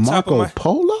 Off the Marco top of my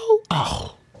Polo.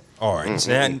 Oh, all right. Mm-hmm.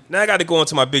 So now I got to go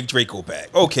into my big Draco bag.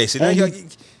 Okay, so now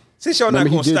since y'all not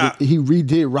gonna stop, he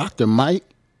redid Rock the Mic.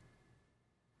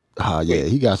 Yeah,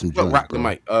 he got some joints. Rock the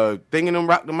Mic. Thinking them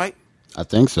Rock the Mic. I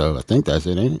think so. I think that's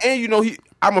it, ain't it? And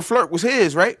I'm a Flirt was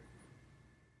his, right?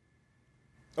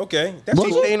 Okay. That's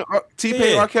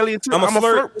T-Pain, R. Kelly, and I'm a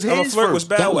Flirt was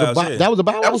Bow Wow's. That was a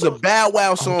Bow Wow. That was a Bow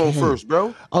Wow song first,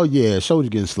 bro. Oh yeah, Soulja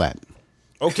getting slapped.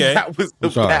 Okay. That was the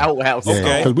Bow Wow song.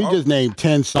 Okay. Because we just named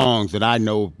 10 songs that I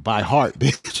know by heart,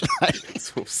 bitch.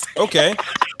 Okay.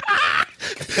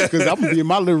 Because I'm gonna be in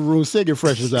my living room singing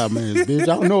Fresh as I Miss, bitch. I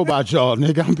don't know about y'all,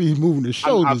 nigga. I'm be moving the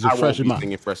shoulders of Fresh as I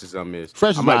Miss. Fresh as I Miss.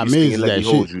 Fresh as I Miss is that shit.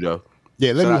 Hold you though.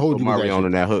 Yeah, let me hold you. Marion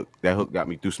on that hook. That hook got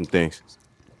me through some things.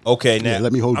 Okay, now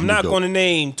let me hold I'm you. not going to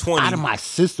name 20. Out of My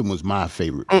System was my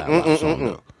favorite song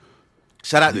though.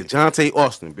 Shout out to Jonte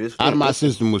Austin, bitch. Out of My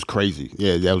System was crazy.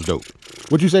 Yeah, that was dope.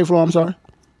 What'd you say, Flo? I'm sorry.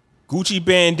 Gucci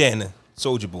bandana,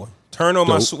 Soulja Boy. Turn on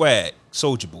my swag,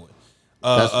 Soulja Boy.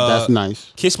 That's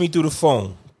nice. Kiss Me Through the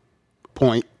Phone.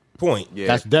 Point. Yeah.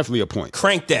 That's definitely a point.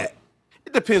 Crank That.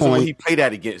 It depends on what he played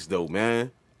that against, though,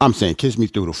 man. I'm saying Kiss Me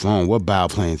Through the Phone. What Bow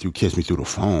playing through Kiss Me Through the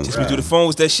Phone? Kiss Me Through the Phone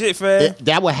was that shit, fam?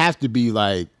 That would have to be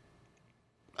like,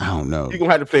 I don't know. You're going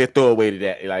to have to play a throwaway to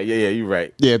that. Like, yeah, you're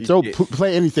right. Yeah,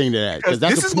 play anything to that. Because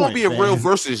this is going to be a real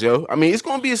versus, yo. I mean, it's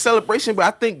going to be a celebration, but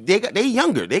I think they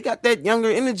younger. They got that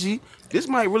younger energy. This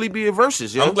might really be a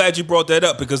versus, yo. I'm glad you brought that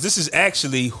up because this is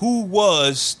actually who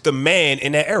was the man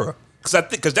in that era.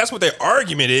 Because that's what their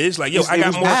argument is. Like, yo, I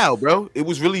got more. Bow, bro. It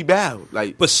was really Bow.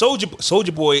 Like, but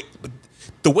Soulja Boy,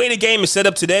 the way the game is set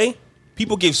up today,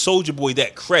 people give Soulja Boy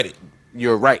that credit.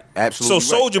 You're right. Absolutely.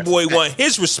 So Soulja Boy want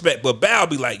his respect, but Bow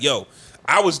be like, yo,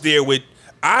 I was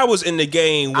in the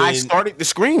game when I started the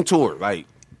Scream tour, like,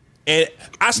 and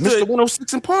I stood Mr.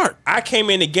 106 in Park. I came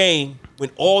in the game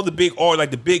when all the big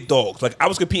the big dogs, like I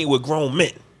was competing with grown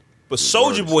men. But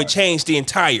Soulja Boy changed the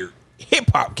entire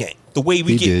hip hop game. The way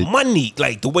we get money,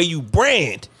 like the way you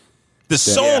brand, the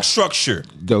song structure,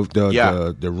 the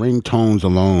ringtones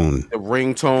alone. The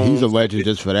ringtones. He's a legend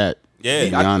just for that. Yeah, to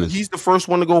be honest. He's the first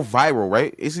one to go viral,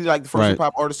 right? Is he like the first hip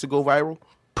hop artist to go viral?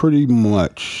 Pretty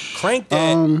much. Crank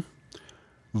that.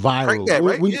 Viral. Crank that,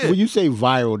 right? When you say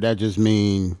viral, that just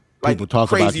means people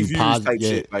talk about you positive.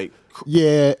 Shit, like,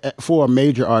 for a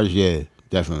major artist, yeah,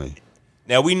 definitely.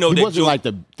 Now we know he that wasn't like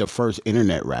the first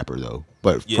internet rapper though,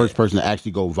 but first person to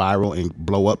actually go viral and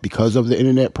blow up because of the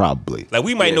internet, probably. Like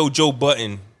we might know Joe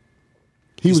Budden.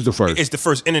 He was the first. It's the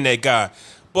first internet guy,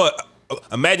 but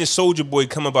imagine Soulja Boy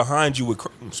coming behind you with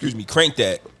Crank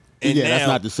That. And yeah, that's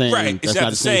not the same. Right, that's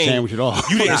not the same sandwich at all.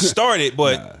 You didn't start it,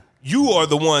 but you are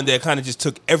the one that kind of just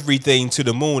took everything to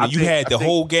the moon, and you had the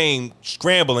whole game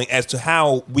scrambling as to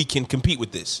how we can compete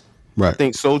with this. Right. I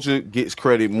think Soulja gets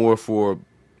credit more for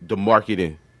the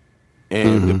marketing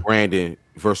and the branding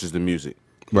versus the music.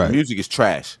 Right. The music is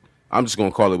trash. I'm just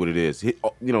gonna call it what it is.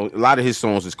 A lot of his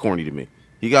songs is corny to me.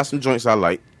 He got some joints I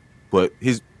like, but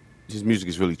his music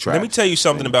is really trash. Let me tell you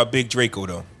something about Big Draco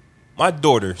though. My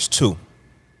daughter's 2,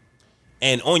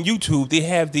 and on YouTube they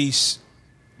have these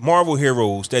Marvel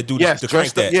heroes that do the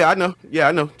Crank That. Yeah,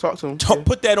 I know. Talk to him.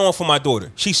 Put that on for my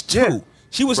daughter. She's 2. Yeah.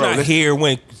 She was not here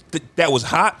when that was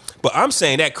hot, but I'm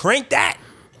saying that Crank That.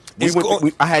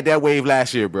 I had that wave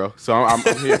last year, bro. So I'm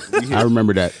here. I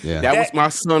remember that. Yeah, that was my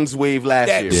son's wave last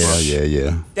year.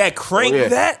 Yeah. That Crank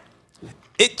That.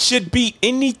 It should be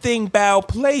anything Bow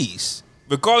plays,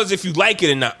 regardless if you like it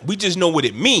or not. We just know what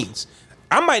it means.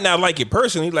 I might not like it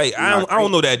personally. Like I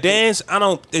don't know that dance.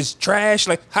 It's trash.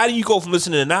 Like how do you go from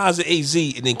listening to Nas and AZ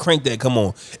and then Crank That come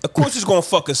on? Of course it's gonna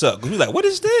fuck us up because we're like, what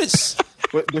is this?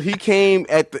 But he came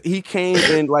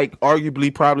in like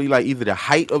arguably probably like either the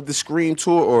height of the Scream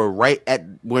tour or right at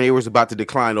when they was about to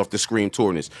decline off the Scream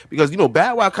tourness, because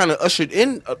Bow Wow kind of ushered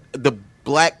in the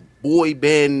black boy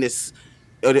band.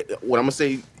 What I'm gonna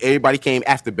say, everybody came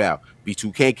after Bow.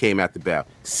 B2K came after Bow.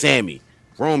 Sammy,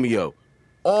 Romeo,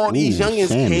 all these youngins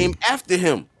came after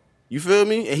him. You feel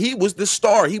me? And he was the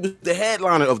star. He was the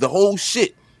headliner of the whole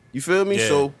shit. You feel me? Yeah.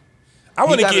 So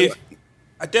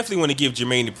I definitely want to give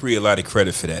Jermaine Dupri a lot of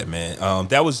credit for that, man.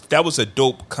 That was a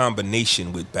dope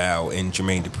combination with Bow and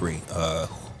Jermaine Dupri.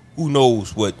 Who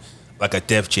knows what like a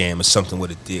Def Jam or something would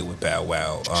have did with Bow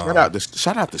Wow.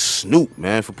 Shout out to Snoop,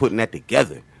 man, for putting that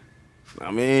together. I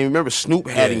mean, remember Snoop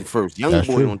had him first, Young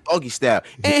Boy on Doggy Style,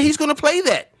 and he's gonna play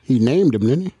that. He named him,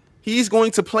 didn't he? He's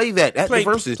going to play that at the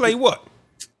verses. Play what?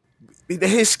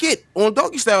 His skit on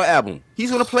Doggy Style album.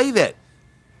 He's gonna play that.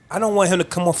 I don't want him to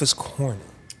come off as corny.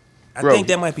 I think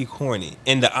that might be corny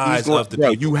in the eyes of the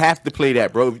people. You have to play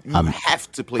that, bro. You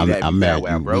have to play that. I'm mad.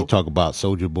 We talk about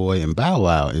Soulja Boy and Bow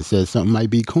Wow and says something might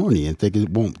be corny and think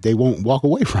they won't walk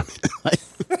away from it.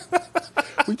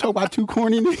 We talk about 2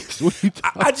 corny niggas.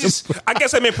 I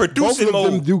guess I'm in producing mode. Both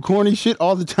of them do corny shit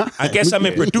all the time. I guess I'm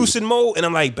in producing mode, and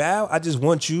I'm like, Bow, I just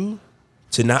want you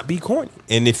to not be corny.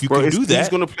 And if you can do that, he's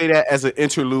gonna play that as an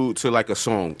interlude to like a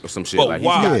song or some shit. But like,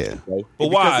 why? But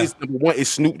why? Because number one is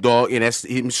Snoop Dogg, and that's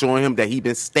him showing him that he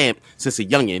been stamped since a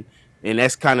youngin, and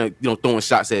that's kind of throwing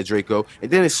shots at Draco.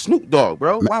 And then it's Snoop Dogg,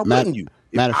 bro. Why wouldn't you?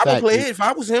 I would play it if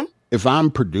I was him. If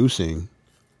I'm producing,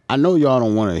 I know y'all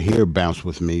don't want to hear Bounce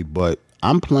With Me, but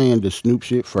I'm playing the Snoop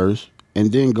shit first,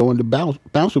 and then going to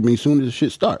bounce with me as soon as the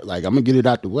shit start. Like I'm gonna get it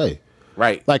out the way.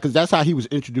 Right. Like, because that's how he was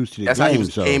introduced to the game. That's how he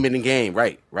was came in the game.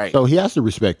 Right. So he has to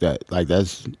respect that. Like,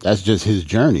 that's just his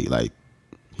journey. Like,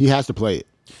 he has to play it.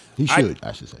 He should,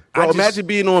 I should say. Bro, imagine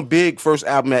being on Big first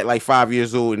album at like 5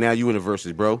 years old, and now you in the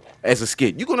verses, bro, as a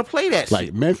skit. You're going to play that like,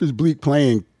 shit. Like, Memphis Bleek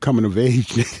playing Coming of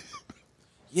Age.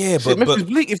 Yeah, but Memphis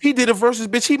Bleek, if he did a versus,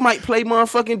 bitch, he might play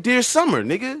motherfucking Dear Summer,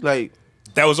 nigga. Like,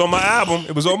 that was on my album.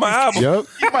 It was on my album. Yep.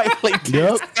 He might play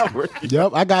Dear Summer.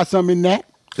 Yep, I got something in that.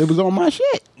 It was on my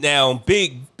shit. Now,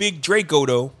 Big Draco,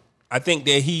 though, I think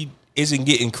that he isn't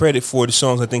getting credit for the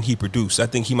songs I think he produced. I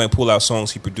think he might pull out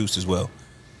songs he produced as well.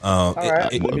 All right.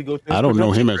 I don't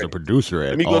know him as a producer at all.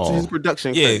 Let me go to his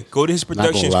production credit. Yeah, go to his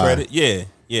production credit.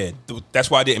 Yeah. That's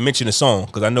why I didn't mention the song,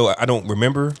 because I don't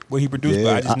remember what he produced,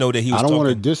 but I just know that he was talking. I don't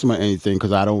want to diss him or anything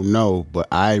because I don't know, but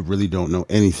I really don't know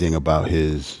anything about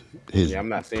his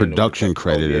production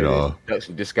credit at all.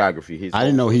 Production discography. I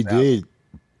didn't know he did.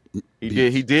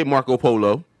 He did Marco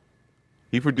Polo.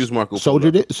 He produced Marco Polo.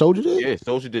 Soulja did? Yeah,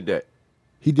 Soulja did that.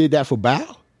 He did that for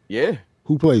Bow? Yeah.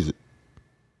 Who plays it?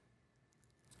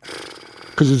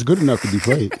 Because it's good enough to be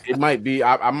played. It might be.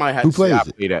 I might have to say I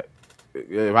play that.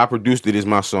 If I produced it, it's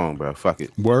my song, bro. Fuck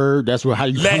it. Word. That's what. How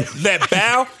you let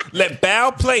Bow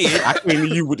play it. I came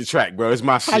to you with the track, bro. It's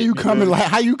my shit. How you coming? Like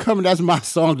how you coming? That's my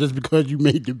song just because you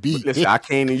made the beat. Listen, I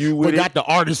came to you with it. But got the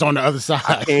artist on the other side.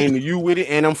 I came to you with it,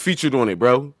 and I'm featured on it,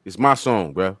 bro. It's my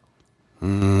song, bro.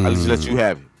 I'll just let you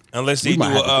have it. Unless they we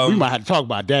might have to talk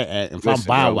about that. If I'm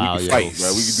Bow Wow, we can fight,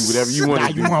 bro. We can do whatever you want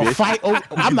to do. You want to fight? Oh,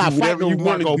 I'm not fighting no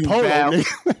Marco Polo.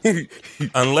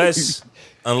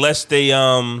 Unless they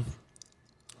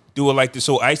do it like this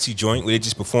whole Icy joint where they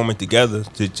just perform it together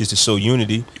just to show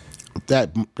unity.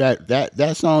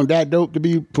 That song that dope to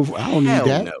be. I don't need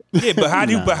that. No. Yeah, but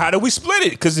how do we split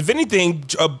it? Because if anything,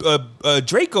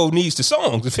 Draco needs the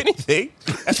songs. If anything,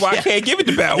 that's why I can't give it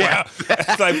to Bow Wow.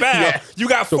 It's like Bow, you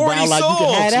got 40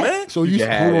 songs, man. So you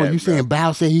hold on, you saying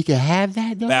Bow said he can have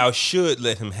that? Though? Bow should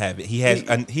let him have it. He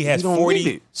has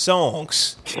 40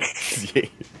 songs.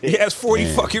 He has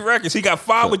 40 fucking records. He got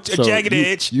 5 with a Jagged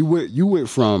Edge. You went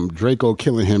from Draco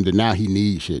killing him to now he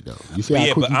needs shit though. You see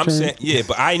how quick you changed?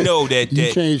 But I know that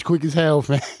you changed quick as hell,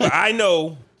 fam. But I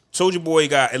know Soulja Boy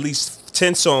got at least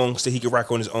 10 songs that he could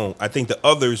rock on his own. I think the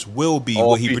others will be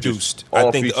what he produced.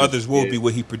 I think the others will be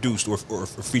what he produced or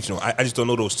featured on. I just don't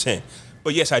know those 10.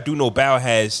 But yes, I do know Bow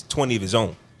has 20 of his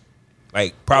own.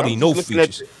 Like probably no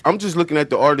features. I'm just looking at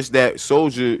the artists that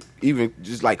Soulja even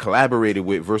just like collaborated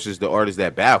with versus the artists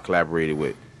that Bow collaborated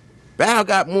with. Bow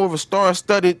got more of a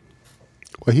star-studded.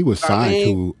 Well, he was signed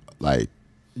to like.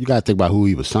 You got to think about who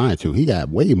he was signed to. He got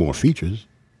way more features,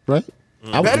 right?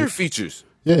 Better features.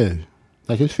 Yeah,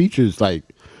 like his features. Like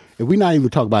if we not even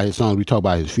talk about his songs, we talk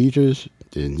about his features.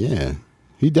 Then yeah,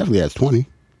 he definitely has 20.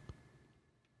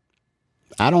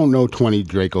 I don't know 20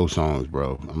 Draco songs,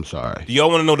 bro. I'm sorry. Do y'all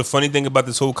want to know the funny thing about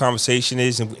this whole conversation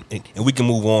is, and we can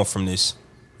move on from this.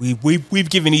 We've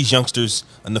given these youngsters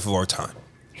enough of our time,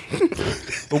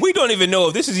 but we don't even know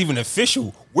if this is even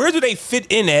official. Where do they fit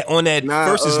in at on that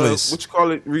versus list? What you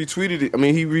call it? Retweeted it. I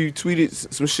mean, he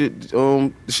retweeted some shit.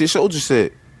 The shit Soulja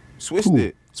said. Swiss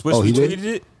did. Swiss retweeted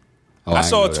it. Oh, I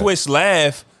saw Twist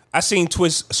laugh. I seen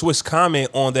Swiss comment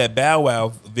on that Bow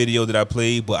Wow video that I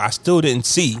played, but I still didn't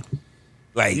see.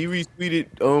 Like he retweeted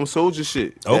Soulja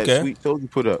shit. Okay, that tweet Soulja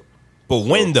put up. But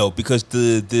when though? Because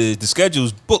the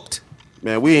schedule's booked.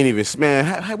 Man, we ain't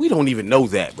even we don't even know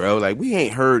that, bro. Like we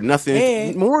ain't heard nothing.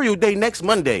 Man, Memorial Day next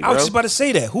Monday, bro. I was just about to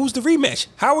say that. Who's the rematch?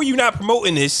 How are you not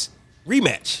promoting this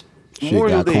rematch?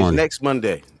 Memorial Day is next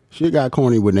Monday. Shit got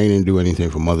corny when they didn't do anything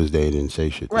for Mother's Day. Didn't say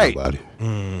shit to nobody.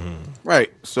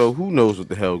 Right. So who knows what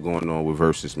the hell going on with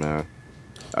Versus, man?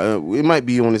 It might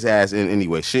be on his ass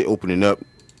anyway. Shit opening up.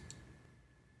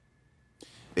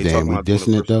 They Damn, we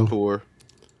dissing it though. Tour.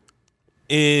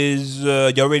 Is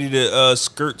y'all ready to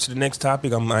skirt to the next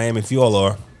topic? I am if y'all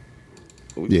are.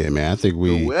 Yeah, man. I think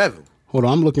we. Hold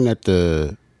on. I'm looking at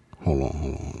the. Hold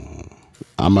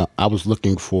on. I was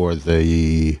looking for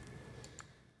the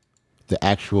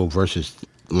actual versus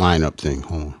lineup thing.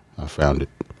 Hold on. I found it.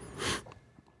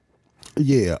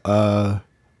 Yeah.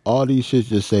 All these shits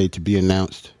just say to be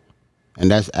announced, and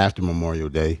that's after Memorial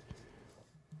Day.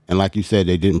 And like you said,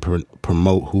 they didn't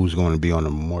promote who's going to be on the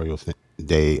Memorial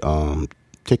Day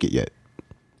ticket yet.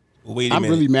 Well, wait a I'm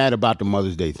minute. really mad about the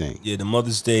Mother's Day thing. Yeah, the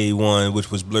Mother's Day one,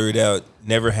 which was blurred out,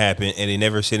 never happened, and they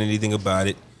never said anything about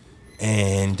it.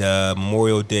 And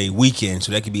Memorial Day weekend,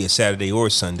 so that could be a Saturday or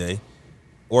a Sunday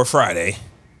or a Friday,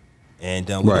 and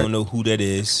we don't know who that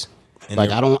is. And like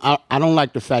I don't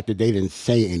like the fact that they didn't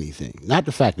say anything. Not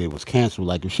the fact that it was canceled.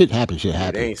 Like if shit happened, shit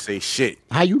happened. They ain't say shit.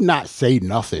 How you not say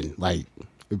nothing? Like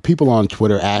if people on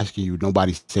Twitter asking you,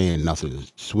 nobody's saying nothing.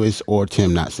 Swiss or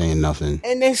Tim not saying nothing,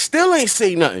 and they still ain't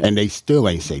say nothing.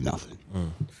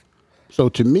 So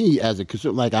to me, as a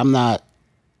consumer, like I'm not.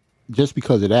 Just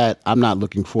because of that, I'm not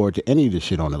looking forward to any of this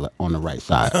shit on the right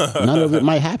side. None of it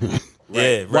might happen.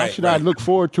 Yeah, right. Why should I look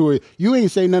forward to it? You ain't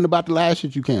say nothing about the last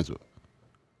shit you canceled.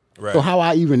 Right. So how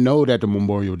I even know that the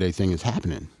Memorial Day thing is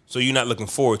happening? So you're not looking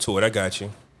forward to it. I got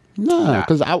you. Nah,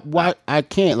 because I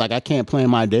can't plan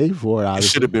my day for it. It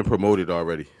should have been promoted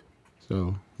already.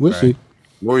 So we'll see.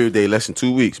 Memorial Day less than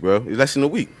 2 weeks, bro. It's less than a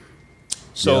week.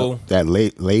 So that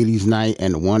ladies' night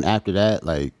and the one after that,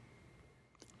 like,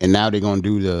 and now they're gonna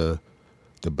do the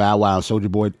Bow Wow and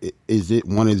Soulja Boy. Is it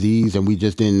one of these, and we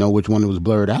just didn't know which one was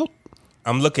blurred out?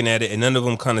 I'm looking at it, and none of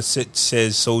them kind of says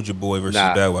Soulja Boy versus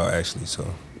Bow Wow, actually. So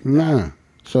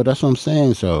so that's what I'm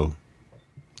saying. So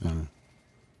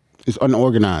it's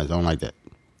unorganized. I don't like that.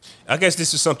 I guess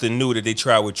this is something new that they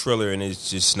tried with Triller, and it's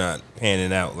just not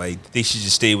panning out. Like they should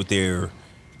just stay with their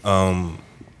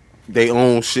they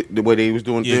own shit the way they was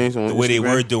doing things on the way Instagram. they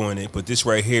were doing it. But this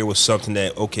right here was something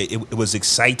that it was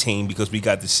exciting because we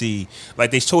got to see,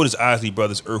 like they told us Isley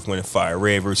Brothers, Earth, Wind and Fire,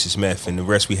 Red versus Meth, and the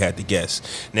rest we had to guess.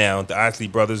 Now the Isley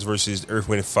Brothers versus Earth,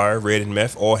 Wind and Fire, Red and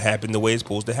Meth all happened the way it's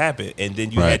supposed to happen, and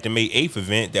then you had the May 8th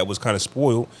event that was kind of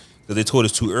spoiled because they told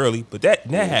us too early. But that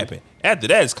happened. After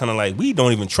that, it's kind of like we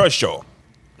don't even trust y'all.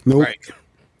 Nope. Right.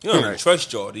 You don't even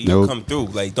trust y'all to even come through.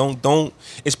 Like, don't,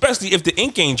 especially if the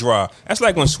ink ain't dry. That's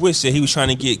like when Swiss said he was trying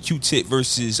to get Q-Tip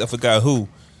versus I forgot who.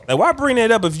 Like, why bring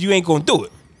that up if you ain't gonna do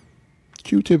it?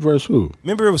 Q-Tip versus who?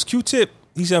 Remember, it was Q-Tip.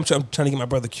 He said, I'm trying to get my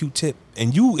brother Q-Tip,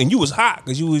 and you was hot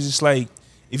because you was just like,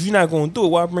 if you're not gonna do it,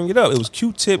 why bring it up? It was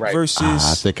Q-Tip versus.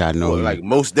 I think I know. Like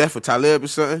Mos Def or Talib or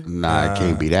something. Nah, it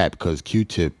can't be that because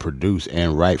Q-Tip produced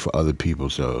and write for other people,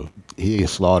 so he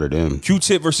slaughtered them.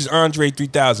 Q-Tip versus Andre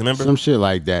 3000. Remember some shit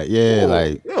like that? Yeah,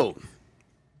 like yo.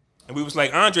 And we was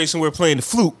like Andre somewhere playing the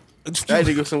flute. That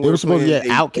nigga somewhere it was supposed to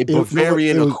be a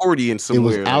Bavarian accordion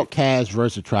somewhere. It was Outkast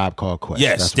versus Tribe Called Quest.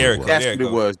 Yes, that's what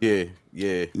it was. Yeah.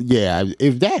 Yeah,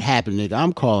 if that happened, nigga,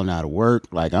 I'm calling out of work.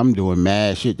 Like, I'm doing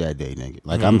mad shit that day, nigga.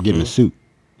 Like, I'm getting a suit.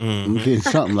 I'm getting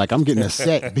something. Like, I'm getting a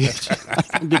set, bitch.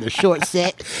 I'm getting a short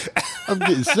set. I'm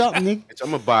getting something, nigga. Bitch,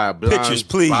 I'm going to buy a blind pictures,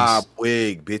 please. Bob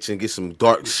wig, bitch, and get some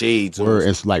dark shades. Where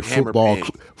it's like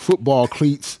football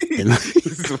cleats. And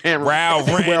Wow,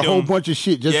 random. Wear a whole bunch of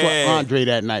shit just for Andre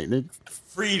that night, nigga.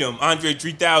 Freedom, Andre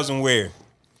 3000 wear.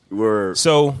 Word.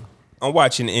 So, I'm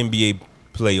watching the NBA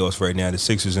playoffs right now. The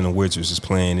Sixers and the Wizards is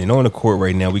playing, and on the court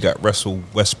right now we got Russell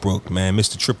Westbrook, man,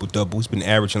 Mr. Triple Double. He's been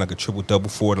averaging like a triple double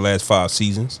for the last 5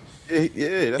 seasons. Yeah,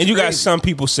 that's and you got crazy. some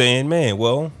people saying, man,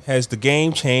 well, has the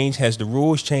game changed? Has the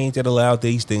rules changed that allow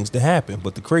these things to happen?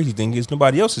 But the crazy thing is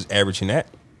nobody else is averaging that.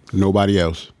 Nobody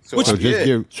else. So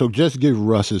just give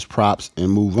Russ his props and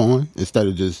move on instead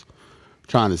of just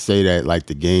trying to say that like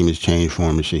the game has changed for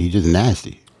him and shit. He's just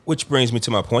nasty. Which brings me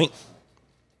to my point.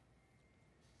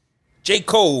 J.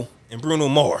 Cole and Bruno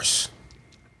Mars.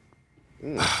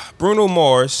 Bruno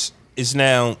Mars is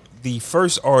now the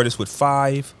first artist with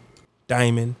 5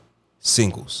 diamond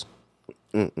singles.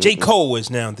 J. Cole is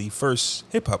now the first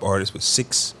hip-hop artist with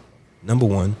 6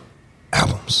 #1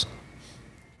 albums.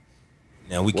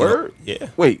 Now we can... Yeah.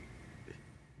 Wait.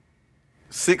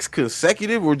 6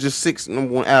 consecutive or just 6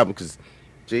 #1 albums? Because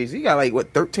Jay-Z got like,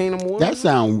 what, 13 #1? That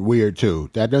sounds weird,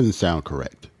 too. That doesn't sound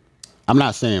correct. I'm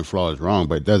not saying Flaw is wrong,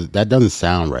 but that doesn't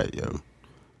sound right, yo.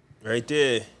 Right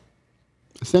there.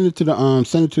 Send it to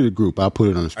the group. I'll put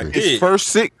it on the screen. His first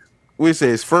 6. What it say?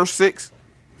 His first 6?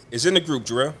 It's in the group,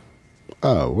 Jarrell.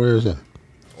 Oh, where is that?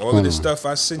 All of this stuff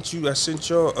I sent y'all.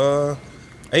 I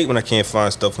hate when I can't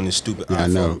find stuff on this stupid iPhone. I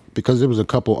know because there was a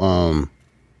couple.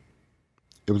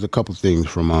 Things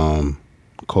from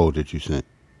Cole that you sent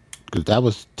because that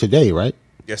was today, right?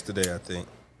 Yesterday, I think.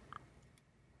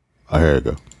 Oh, here it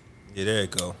go. Yeah, there you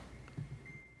go.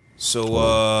 So,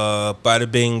 bada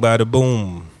bing, bada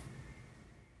boom.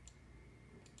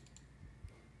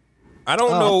 I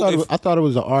don't know. I thought it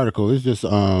was an article. It's just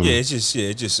it's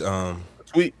just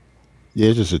tweet. Yeah,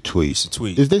 it's just a tweet. It's a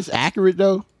tweet. Is this accurate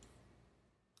though?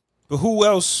 But who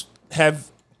else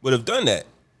would have done that?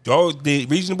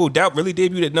 Did Reasonable Doubt really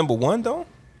debut at #1 though?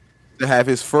 To have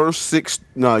his first 6.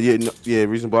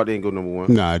 Reasonable Doubt didn't go #1.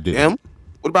 No, I didn't. M.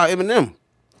 What about Eminem?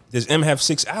 Does M have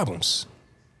 6 albums?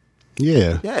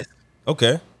 Yeah. Yes.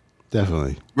 Okay.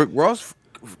 Definitely. Rick Ross.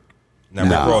 Rick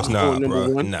Ross, bro.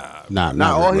 Not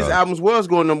all Rick his Ross. albums was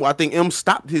going #1. I think M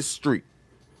stopped his streak.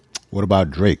 What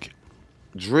about Drake?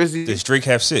 Drizzy. Does Drake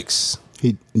have 6?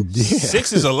 Yeah.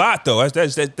 6 is a lot though.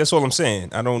 That's all I'm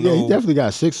saying. I don't know. Yeah, he definitely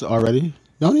got 6 already.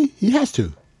 Don't he? He has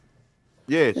to.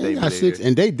 Yeah, he got 6,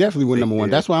 and they definitely went #1.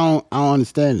 That's why I don't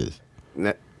understand this.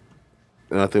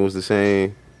 Nothing was the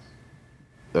same.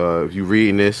 If you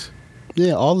reading this,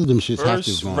 yeah, all of them shits have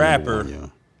First to go rapper,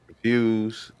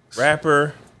 Views,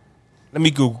 rapper. Let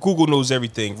me Google. Google knows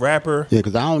everything. Rapper. Yeah,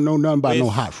 because I don't know nothing about no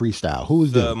hot freestyle.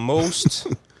 Who's the most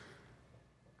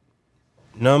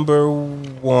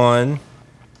 #1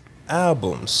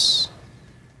 albums?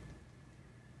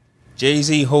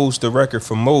 Jay-Z holds the record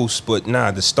for most, but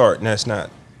the start. That's not.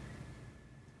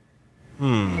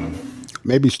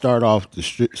 Maybe start off the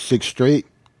 6 straight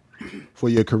for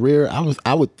your career.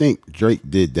 I would think Drake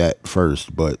did that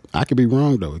first, but I could be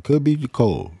wrong though. It could be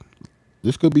Cole.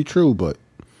 This could be true, but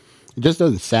it just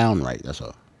doesn't sound right. That's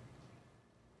all.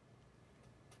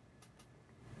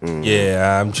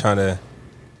 Yeah, I'm trying to.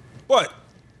 What?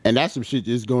 And that's some shit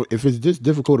that's going. If it's this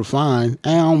difficult to find,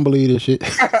 I don't believe this shit.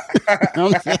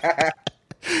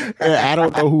 I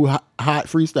don't know who hot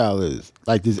freestyle is.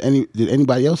 Like, did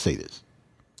anybody else say this?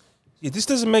 Yeah, this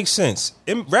doesn't make sense.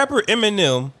 Rapper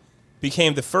Eminem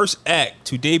became the first act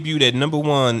to debut at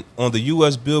 #1 on the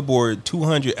U.S. Billboard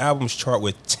 200 albums chart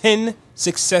with 10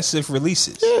 successive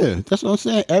releases. Yeah, that's what I'm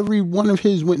saying. Every one of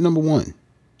his went #1.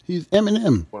 He's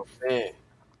Eminem.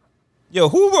 Yo,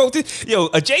 who wrote this? Yo,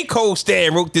 a J. Cole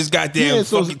stan wrote this goddamn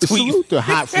fucking tweet. Salute the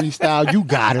hot freestyle. You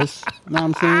got us. You know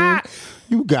what I'm saying?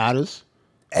 You got us.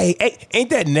 Hey, ain't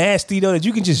that nasty though that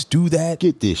you can just do that?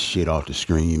 Get this shit off the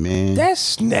screen, man.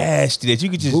 That's nasty that you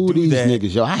can just do these that.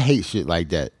 Niggas, yo. I hate shit like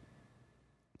that.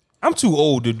 I'm too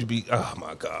old to be. Oh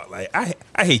my god, like I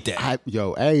hate that. I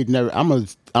ain't never. I'm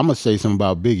gonna say something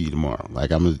about Biggie tomorrow.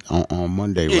 Like on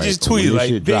Monday. Yeah, right? just tweet it like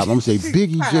shit drop, I'm gonna say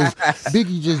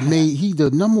Biggie just made. He the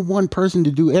 #1 person to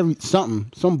do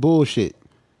some bullshit,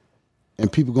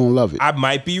 and people gonna love it. I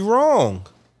might be wrong.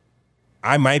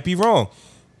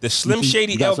 The Slim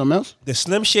Shady something else? The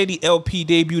Slim Shady LP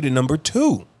debuted at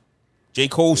 #2. J.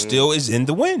 Cole still is in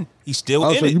the win. He's still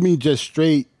in so it. You mean just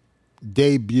straight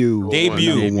debut?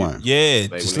 #1. Yeah,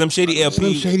 the Slim Shady LP.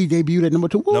 Slim Shady debuted at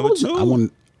 #2. #2.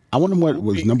 I wonder what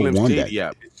was #1 that. Yeah,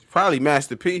 it's probably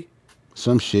Master P.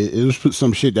 Some shit. It was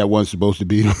some shit that wasn't supposed to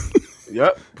be.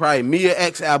 Yep, probably Mia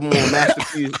X album on Master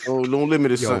P on No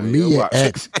Limit or something. Mia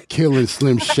X killing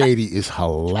Slim Shady is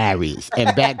hilarious,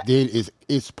 and back then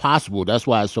it's possible. That's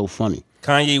why it's so funny.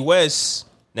 Kanye West.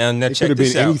 Now it check could have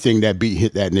this been out. anything that beat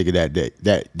hit that nigga that day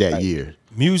that year.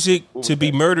 Music to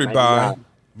be murdered by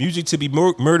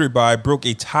broke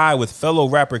a tie with fellow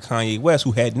rapper Kanye West,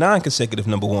 who had 9 consecutive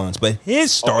 #1s, but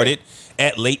his started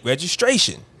at late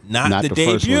registration, not the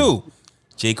debut.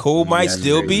 J. Cole might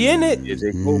still be in it. Yeah,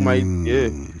 J. Cole might. Yeah.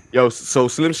 Yo, so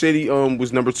Slim Shady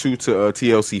was #2 to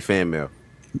TLC fan mail.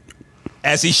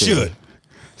 As he should.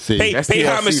 See, pay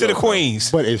homage to the Queens.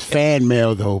 But it's fan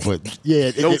mail though. But yeah,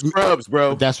 no scrubs,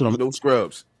 bro. That's what I'm. No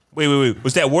scrubs. Wait.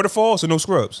 Was that Waterfalls or no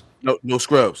scrubs? No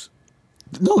scrubs.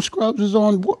 No scrubs is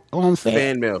on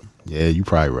fan mail. Yeah, you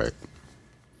probably right.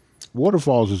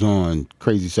 Waterfalls is on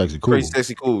Crazy Sexy Cool. Crazy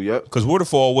Sexy Cool, yep. Because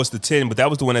Waterfall was the 10, but that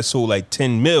was the one that sold like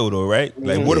 10 mil though, right?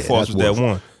 Like Waterfalls was that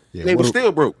one. Yeah, they were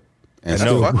still broke. And I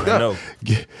know.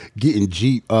 Getting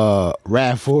Jeep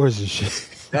RAV4s and shit.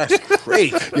 That's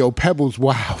crazy. Yo, Pebbles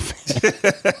wild.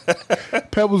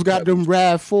 Pebbles got them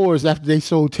RAV4s after they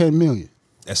sold 10 million.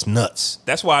 That's nuts.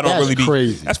 That's why I don't really be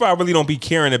crazy. That's why I really don't be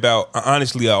caring about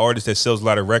honestly an artist that sells a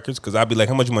lot of records, because I'd be like,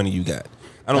 how much money you got?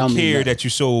 I don't care that you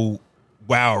sold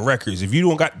wow records. If you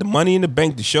don't got the money in the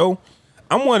bank to show,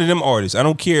 I'm one of them artists. I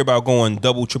don't care about going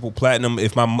double, triple platinum.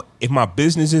 If my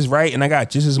business is right and I got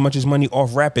just as much as money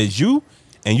off rap as you,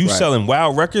 and you selling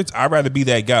wow records, I'd rather be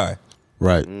that guy.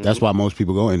 Right. That's why most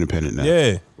people go independent now.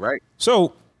 Yeah. Right.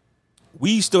 So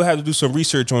we still have to do some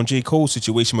research on J. Cole's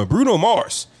situation, but Bruno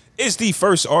Mars is the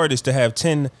first artist to have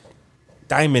 10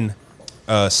 diamond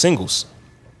singles.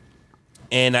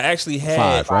 And I actually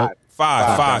had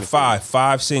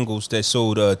five singles that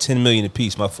sold 10 million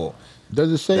apiece. My fault.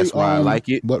 Does it say that's why I like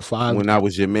it? What 5? When I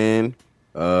Was Your Man,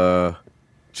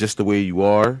 Just the Way You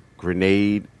Are,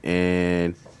 Grenade,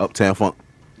 and Uptown Funk.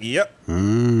 Yep.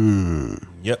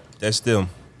 Yep, that's them.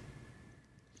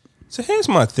 So here's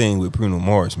my thing with Bruno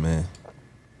Mars, man.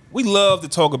 We love to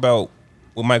talk about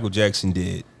what Michael Jackson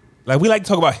did. Like, we like to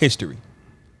talk about history.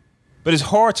 But it's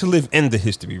hard to live in the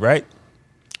history, right?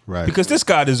 Right. Because this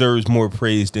guy deserves more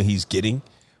praise than he's getting.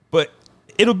 But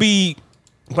it'll be,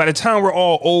 by the time we're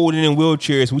all old and in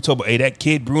wheelchairs, we talk about, hey, that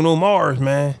kid Bruno Mars,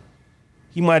 man,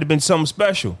 he might have been something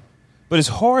special. But it's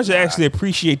hard to actually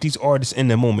appreciate these artists in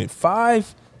the moment.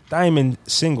 5 diamond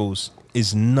singles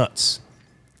is nuts.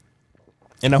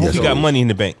 And I hope he got money in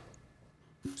the bank.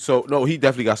 So, no, he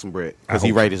definitely got some bread. Because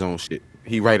he write his own shit.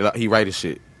 He write his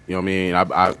shit. You know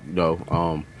what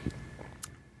I mean?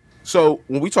 So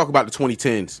when we talk about the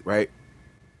 2010s, right?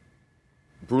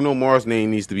 Bruno Mars'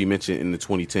 name needs to be mentioned in the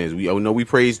 2010s. We know we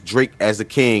praised Drake as the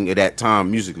king at that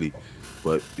time musically,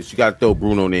 but you got to throw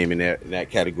Bruno name in that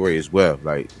category as well.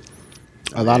 Like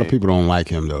a lot of people don't like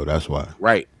him though. That's why.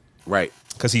 Right.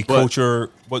 Because he culture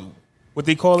what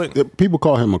they call it? People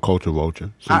call him a culture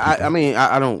vulture. I mean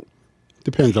I don't.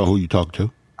 Depends on who you talk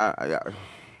to.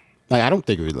 I don't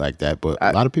think of it like that, but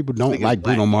a lot of people don't like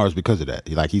Bruno Mars because of that.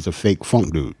 He's a fake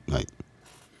funk dude, like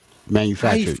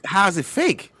manufactured. How is it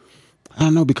fake? I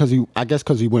don't know, because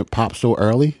because he went pop so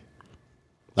early.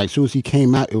 Like, as soon as he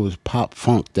came out, it was pop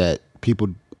funk that people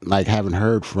like haven't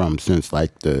heard from since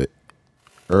like the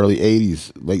early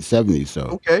 '80s, late '70s. So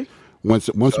okay, once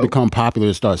it become popular,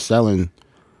 it starts selling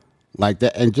like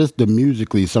that, and just the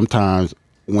musically sometimes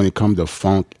when it comes to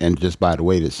funk and just by the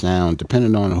way it sounds,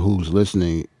 depending on who's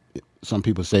listening. Some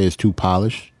people say it's too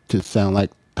polished to sound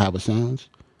like how it sounds.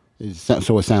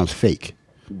 So it sounds fake.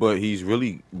 But he's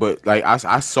really, but like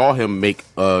I saw him make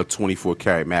 24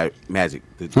 Karat Magic,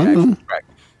 the actual track.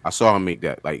 I saw him make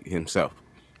that like himself.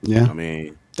 Yeah, I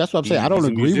mean, that's what I'm saying. I don't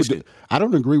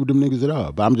agree with them niggas at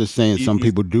all. But I'm just saying some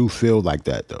people do feel like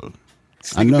that though.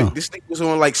 I know this nigga was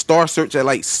on like Star Search at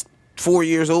like 4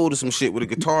 years old or some shit with a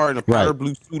guitar and a powder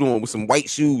blue suit on with some white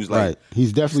shoes. Like, right,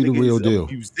 he's definitely the real deal.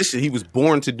 He was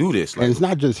born to do this. Like, and it's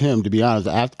not just him. To be honest,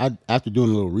 after doing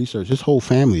a little research, his whole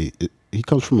family. He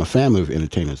comes from a family of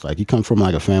entertainers. Like he comes from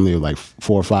like a family of like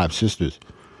 4 or 5 sisters,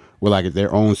 with like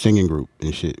their own singing group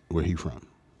and shit. Where he from?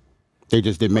 They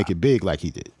just didn't make it big like he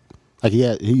did. Like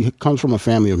he comes from a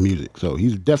family of music, so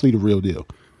he's definitely the real deal.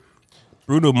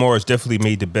 Bruno Mars definitely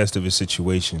made the best of his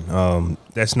situation.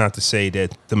 That's not to say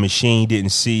that the machine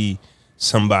didn't see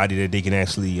somebody that they can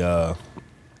actually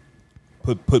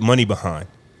put money behind.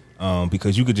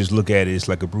 Because you could just look at it, it's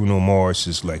like a Bruno Mars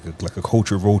is like a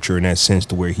culture vulture in that sense,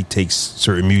 to where he takes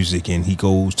certain music and he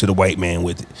goes to the white man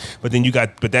with it. But then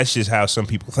but that's just how some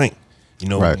people think. You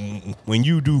know, when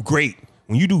you do great,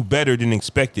 when you do better than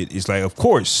expected, it's like, of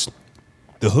course,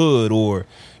 the hood or,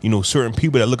 you know, certain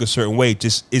people that look a certain way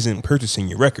just isn't purchasing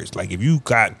your records. Like if you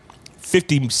got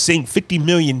 50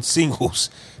 million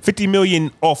singles, 50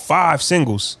 million off 5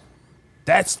 singles,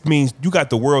 that means you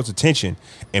got the world's attention,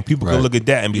 and people can look at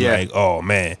that and be like, oh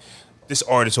man, this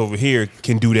artist over here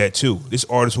can do that too. This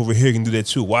artist over here can do that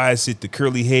too. Why is it the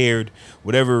curly haired,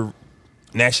 whatever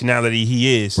nationality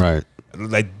he is? Right.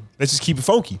 Like, let's just keep it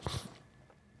funky.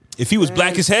 If he was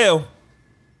black as hell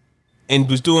and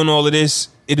was doing all of this,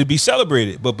 it'd be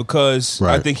celebrated. But because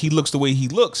I think he looks the way he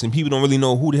looks, and people don't really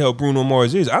know who the hell Bruno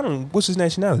Mars is. What's his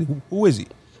nationality? Who is he?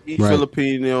 He's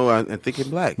Filipino and thinking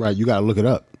black. Right. You got to look it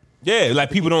up. Yeah, like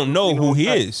people don't know who he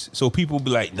is, so people be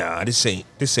like, "Nah, this ain't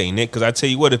it." Because I tell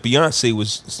you what, if Beyonce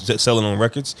was selling on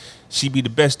records, she'd be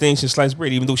the best thing since sliced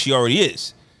bread, even though she already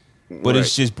is. But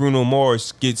it's just Bruno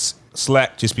Mars gets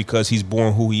slack just because he's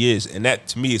born who he is, and that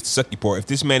to me is the sucky part. If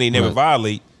this man ain't never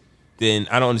violate, then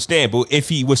I don't understand. But if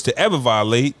he was to ever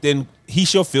violate, then he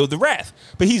shall feel the wrath.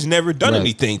 But he's never done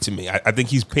anything to me. I think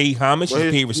he's paid homage,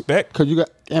 he's paid respect. Because you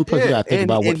got, and plus you got to think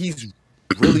about what he's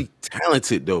really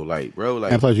talented though, like bro,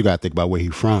 like, and plus you got to think about where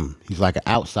he's from. He's like an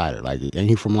outsider, like, and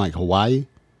he's from like Hawaii.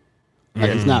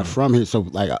 Like he's not from here, so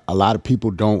like a lot of people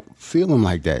don't feel him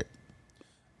like that.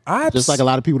 Just like a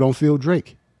lot of people don't feel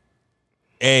Drake.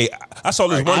 Hey, I saw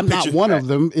this one I'm picture. not one of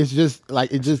them. It's just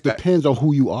like, it just depends on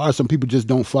who you are. Some people just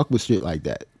don't fuck with shit like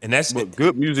that. And that's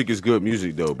good music is good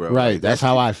music though, bro. Right. Like, that's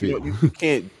how I feel. You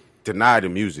can't deny the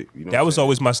music. You know that was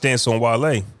always my stance on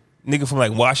Wale. Nigga from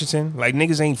like Washington. Like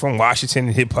niggas ain't from Washington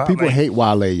and hip hop. People hate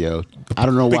Wale, yo. I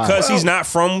don't know why. Because he's not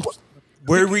from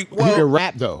where we. He can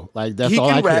rap though. Like that's all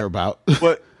I care about.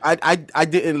 But I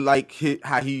didn't like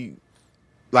how he,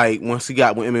 like, once he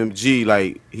got with MMG,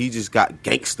 like he just got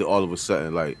gangster all of a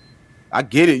sudden. Like, I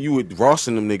get it, you with Ross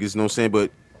and them niggas, you know what I'm saying?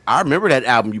 But I remember that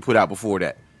album you put out before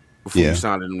that. Before you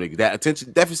signed them niggas. That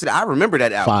Attention Deficit, I remember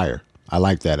that album. Fire. I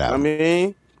like that album. I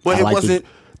mean, but it wasn't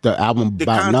the album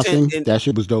about nothing. That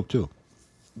shit was dope too.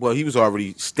 Well, he was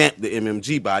already stamped the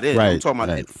MMG by then. I'm talking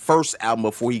about the first album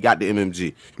before he got the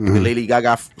MMG. The Lady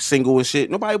Gaga single and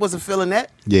shit. Nobody wasn't feeling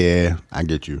that. Yeah, I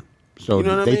get you. So you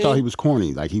know they thought he was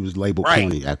corny. Like he was labeled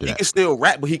corny after that. He could still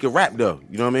rap, but he could rap though.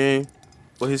 You know what I mean?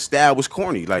 But his style was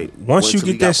corny. Like once you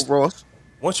get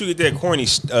that corny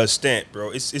stamp,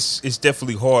 bro, it's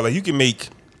definitely hard. Like you can make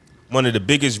one of the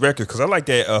biggest records, because I like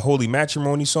that Holy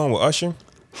Matrimony song with Usher.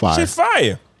 Fire. Shit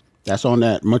fire. That's on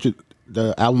that much of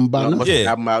the album about nothing.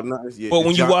 Yeah. But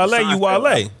when you Wale, you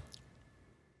Wale.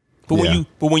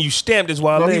 But when you stamped as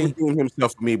Wale, he was doing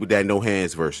himself for me with that No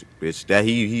Hands verse, bitch. That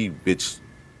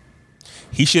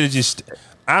he should have just.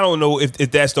 I don't know if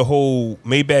that's the whole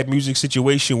Maybach Music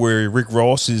situation where Rick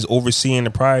Ross is overseeing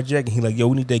the project and he like, yo,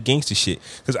 we need that gangster shit.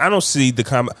 Because I don't see the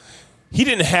comment. He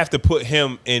didn't have to put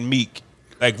him and Meek.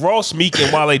 Like Ross, Meek,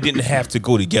 and Wale didn't have to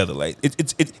go together. Like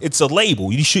it's a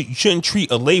label. You shouldn't treat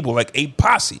a label like a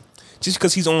posse. Just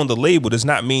because he's on the label does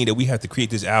not mean that we have to create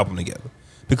this album together.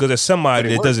 Because there's somebody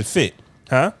that doesn't fit,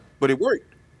 huh? But it worked.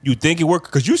 You think it worked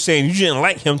because you're saying you didn't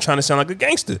like him trying to sound like a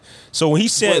gangster. So when he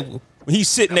said when he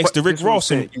sit next to Rick Ross,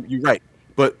 and you're right.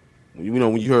 But you know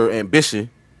when you heard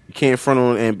Ambition, you can't front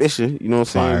on Ambition. You know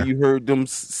what I'm saying? Fire. You heard them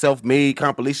self-made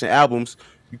compilation albums.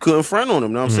 You couldn't front on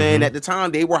them. You know what I'm saying? At the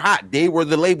time, they were hot. They were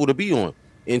the label to be on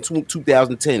in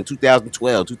 2010,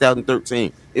 2012,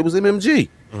 2013. It was MMG.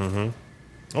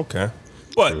 Okay,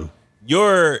 but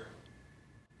your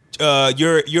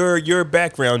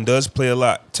background does play a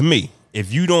lot to me.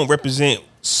 If you don't represent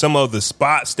some of the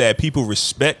spots that people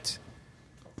respect,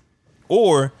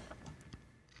 or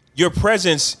your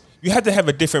presence, you have to have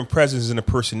a different presence and a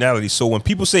personality. So when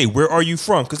people say, "Where are you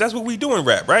from?" Because that's what we do in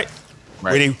rap, right?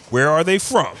 Where are they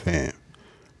from? Man,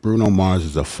 Bruno Mars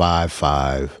is a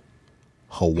 5'5"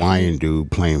 Hawaiian dude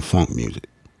playing funk music.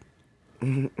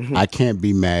 I can't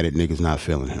be mad at niggas not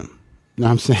feeling him. You know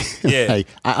what I'm saying? Yeah. Like,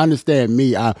 I understand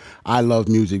me. I love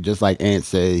music just like Ant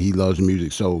said he loves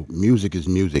music. So music is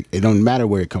music. It don't matter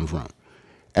where it comes from.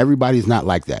 Everybody's not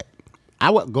like that. I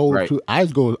would go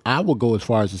as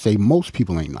far as to say most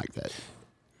people ain't like that.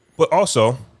 But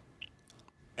also,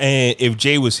 and if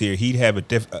Jay was here, he'd have a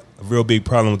real big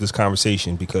problem with this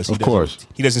conversation because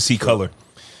he doesn't see color.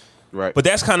 Right. But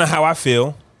that's kind of how I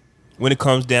feel when it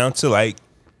comes down to like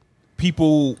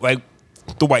people like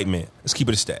the white man. Let's keep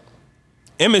it a stat.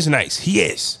 M is nice. He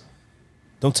is.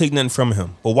 Don't take nothing from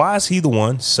him. But why is he the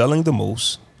one selling the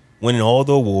most, winning all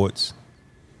the awards,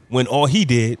 when all he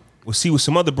did was see what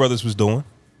some other brothers was doing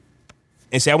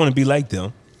and say, I want to be like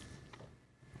them,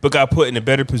 but got put in a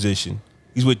better position?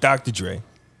 He's with Dr. Dre.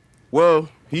 Well,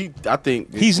 I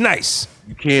think he's nice.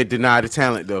 You can't deny the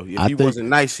talent, though. If he wasn't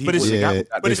nice, he wouldn't have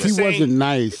got. But if he wasn't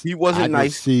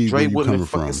nice, Dre wouldn't have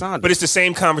fucking signed him. But it's the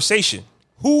same conversation.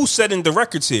 Who's setting the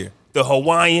records here? The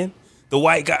Hawaiian, the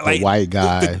white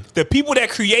guy, the people that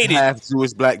created half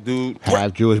Jewish black dude,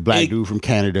 dude from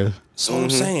Canada. That's what I'm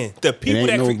saying. The people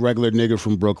that no regular nigga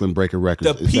from Brooklyn breaking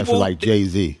records, except for like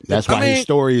Jay-Z. That's why his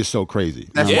story is so crazy.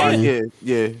 That's why,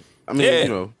 yeah. I mean, you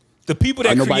know, the people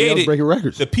that created breaking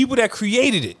records. The people that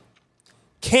created it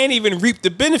can't even reap the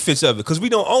benefits of it because we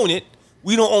don't own it.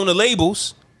 We don't own the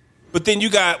labels. But then you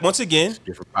got, once again,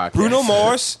 Bruno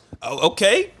Mars.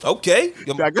 Okay. Go ahead.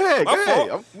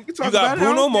 We can talk you got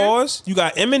Bruno Mars. You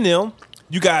got Eminem.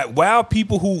 You got wild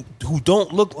people who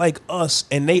don't look like us,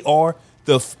 and they are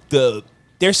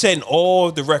they're setting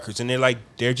all the records, and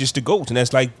they're just the GOATs. And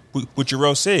that's like what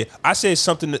Jarrell said. I said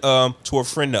something to a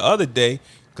friend the other day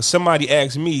because somebody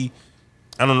asked me,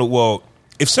 I don't know. Well,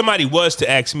 if somebody was to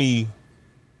ask me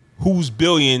whose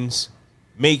billions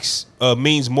means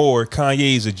more,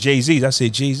 Kanye's or Jay-Z's, I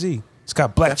said Jay-Z. It's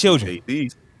got black children.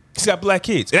 He's got black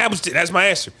kids. And that's my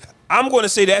answer. I'm going to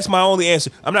say that's my only answer.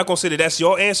 I'm not going to say that's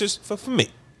your answers for me.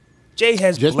 Jay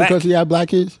has just because he had black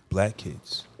kids? Black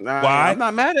kids. Nah, why? I'm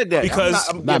not mad at that. Because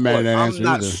I'm not mad at that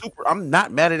answer I'm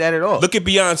not mad at that at all. Look at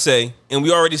Beyonce, and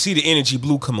we already see the energy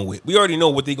Blue coming with. We already know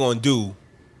what they're going to do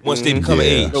once they become an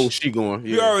age. Oh, she going.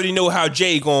 Yeah. We already know how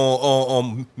Jay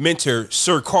going to mentor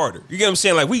Sir Carter. You get what I'm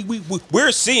saying? Like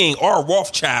we're seeing our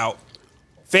Rothschild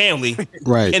family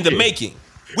in the making.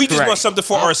 We just want something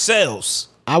for ourselves.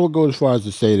 I would go as far as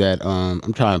to say that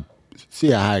I'm trying to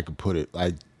see how I could put it.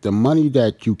 Like the money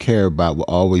that you care about will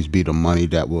always be the money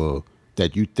that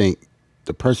you think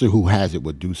the person who has it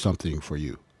would do something for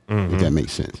you. If that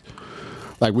makes sense.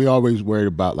 Like we always worried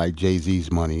about like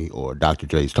Jay-Z's money or Dr.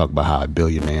 Dre's talk about how a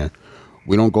billionaire.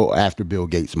 We don't go after Bill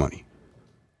Gates' money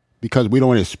because we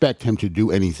don't expect him to do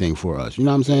anything for us. You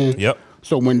know what I'm saying? Yep.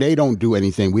 So when they don't do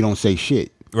anything, we don't say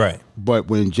shit. Right. But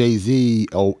when Jay-Z,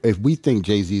 or if we think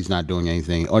Jay-Z is not doing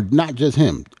anything, or not just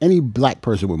him, any black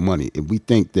person with money, if we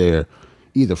think they're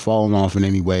either falling off in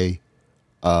any way,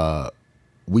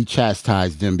 we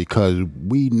chastise them because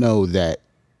we know that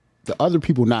the other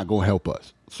people not gonna help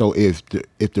us. So if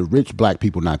the rich black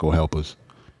people not gonna help us,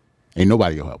 ain't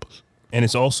nobody gonna help us. And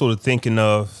it's also the thinking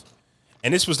of,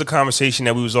 and this was the conversation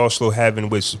that we was also having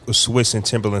with Swiss and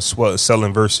Timbaland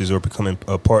selling verses or becoming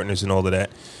partners and all of that,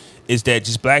 is that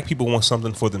just black people want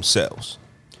something for themselves.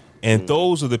 And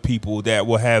those are the people that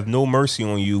will have no mercy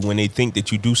on you when they think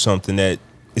that you do something that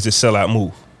is a sellout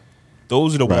move.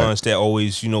 Those are the ones that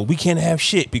always, we can't have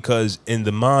shit because in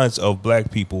the minds of black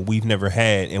people, we've never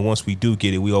had. And once we do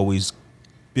get it, we always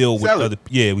build with other.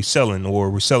 Yeah, we selling or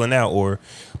we're selling out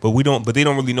but they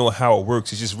don't really know how it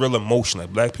works. It's just real emotional.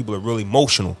 Like black people are really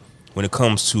emotional when it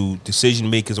comes to decision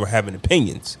makers or having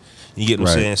opinions. You get what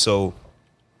I'm saying? So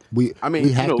we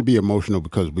have to be emotional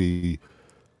because we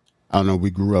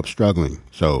grew up struggling.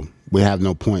 So we have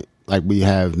no point. Like we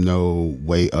have no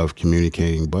way of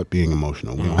communicating but being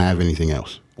emotional. We don't have anything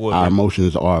else. Our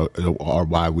emotions are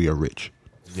why we are rich.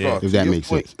 Yeah, if that makes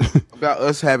sense. About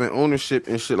us having ownership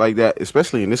and shit like that,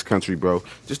 especially in this country, bro.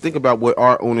 Just think about what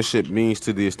our ownership means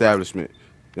to the establishment. You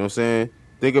know what I'm saying?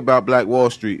 Think about Black Wall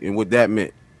Street and what that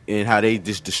meant and how they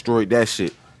just destroyed that shit.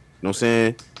 You know what I'm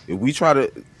saying? If we try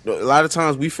to, a lot of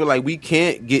times we feel like we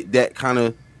can't get that kind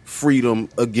of freedom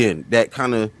again, that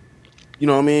kind of,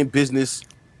 business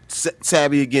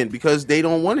savvy again because they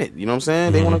don't want it. You know what I'm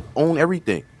saying? They want to own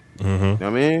everything. You know what I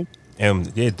mean?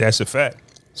 And yeah, that's a fact.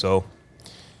 So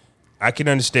I can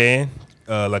understand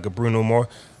like a Bruno Mars.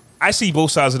 I see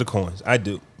both sides of the coins. I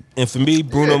do. And for me,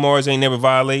 Bruno Mars ain't never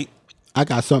violate. I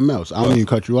got something else. I don't even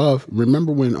cut you off.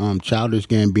 Remember when Childish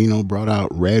Gambino brought out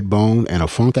Redbone and a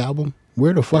funk album?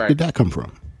 Where the fuck did that come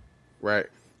from? Right.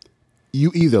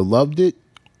 You either loved it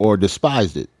or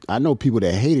despised it. I know people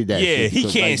that hated that shit. Yeah,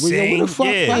 he can't sing.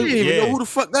 I didn't even know who the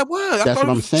fuck that was. That's what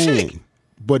I'm saying. Chick.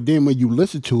 But then when you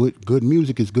listen to it, good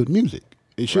music is good music.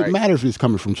 It shouldn't matter if it's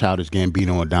coming from Childish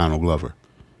Gambino or Donald Glover.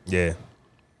 Yeah.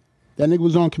 That nigga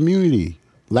was on Community,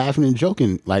 laughing and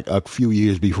joking like a few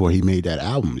years before he made that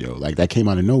album, yo. Like that came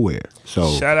out of nowhere.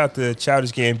 So shout out to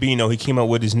Childish Gambino. He came up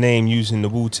with his name using the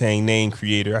Wu-Tang name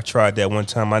creator. I tried that one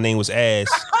time. My name was Ass.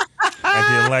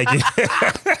 I didn't like it.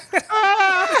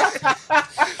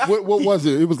 What was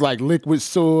it? It was like Liquid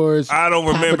Swords. I don't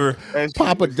remember.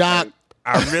 Papa Doc.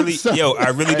 I really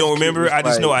don't remember. I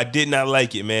just know I did not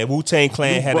like it, man. Wu-Tang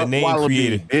Clan had a name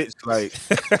creator. It's like,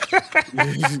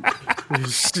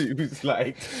 she was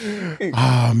like,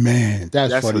 oh man,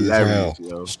 that's funny as hell.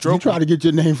 You try to get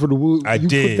your name for the Wu. I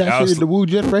did. Put that shit in the Wu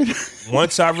generator.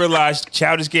 Once I realized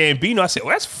Childish Gambino, I said,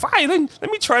 "Well, that's fine.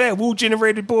 Let me try that Wu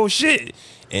generated bullshit."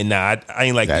 And nah, I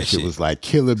ain't like that shit. That shit was like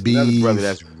Killer Bees, brother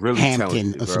that's really Hampton,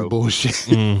 talented, or bro. some bullshit.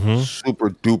 Mm-hmm. Super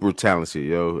duper talented,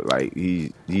 yo. Like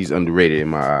he's underrated in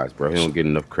my eyes, bro. He don't get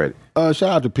enough credit. Shout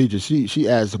out to Peaches. She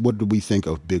asked, "What do we think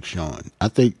of Big Sean?" I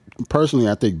think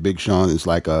Big Sean is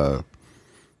like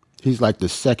he's like the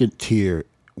second tier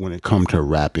when it comes to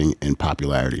rapping and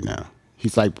popularity now.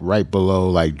 He's like right below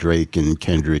like Drake and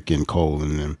Kendrick and Cole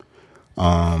and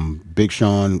them. Big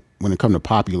Sean, when it comes to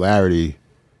popularity,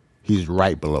 he's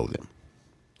right below them.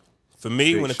 For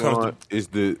me, Big when it Sean comes to is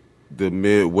the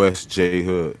Midwest J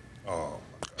Hood.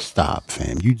 Stop,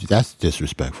 fam. That's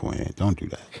disrespectful, man. Don't do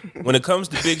that. When it comes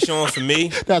to Big Sean, for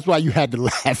me, that's why you had to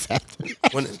laugh at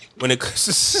when it when it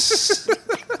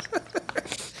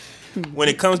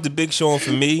comes to Big Sean,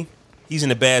 for me, he's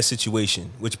in a bad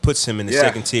situation, which puts him in the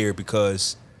second tier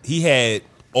because he had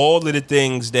all of the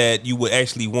things that you would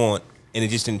actually want, and it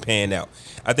just didn't pan out.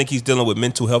 I think he's dealing with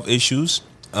mental health issues.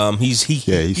 He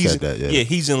said that. Yeah,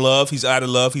 he's in love. He's out of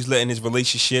love. He's letting his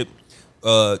relationship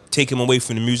take him away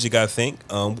from the music, I think.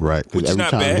 Right. Which is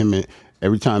not bad.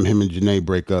 Every time him and Janae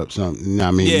break up,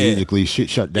 musically shit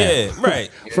shut down. Yeah, right.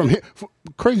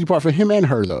 Crazy part for him and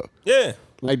her though. Yeah.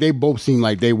 Like they both seem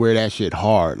like they wear that shit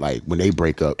hard. Like when they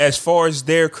break up. As far as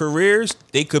their careers,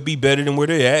 they could be better than where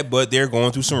they're at, but they're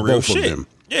going through some real shit. Them.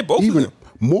 Yeah, both Even of them.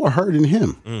 More her than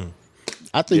him.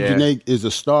 I think Janae is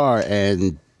a star,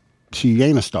 and she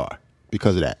ain't a star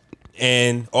because of that.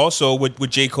 And also with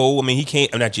J. Cole, I mean, he came.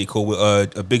 Not J. Cole,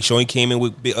 with Big Sean. He came in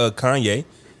with Kanye.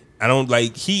 I don't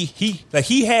like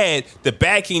he had the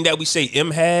backing that we say M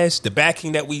has, the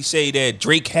backing that we say that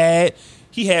Drake had.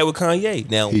 He had with Kanye.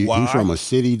 Now, why? He's from a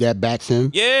city that backs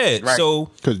him. Yeah, right. So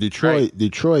because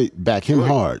Detroit back him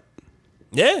hard.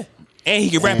 Yeah, and he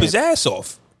can rap his ass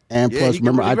off. And plus,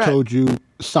 remember, I told you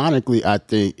sonically, I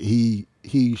think he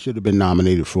should have been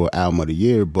nominated for Album of the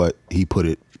Year, but he put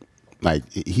it like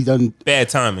he doesn't. Bad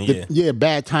timing,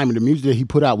 bad timing. The music that he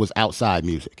put out was outside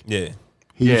music. Yeah.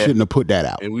 He shouldn't have put that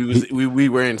out. And we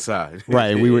were inside.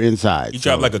 Right, we were inside. He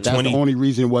dropped like a 20. That's the only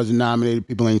reason it wasn't nominated.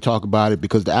 People ain't talk about it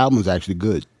because the album's actually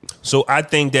good. So I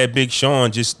think that Big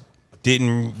Sean just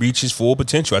didn't reach his full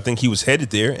potential. I think he was headed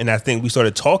there, and I think we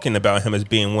started talking about him as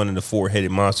being one of the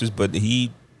four-headed monsters, but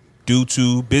he, due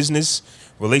to business,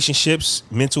 relationships,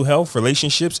 mental health,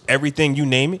 relationships, everything, you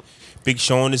name it, Big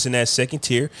Sean is in that second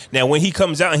tier. Now, when he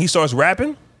comes out and he starts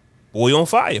rapping, boy on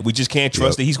fire. We just can't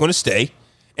trust that he's going to stay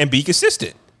and be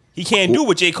consistent. He can't do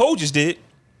what J. Cole just did.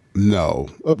 No.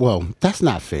 Well, that's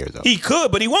not fair, though. He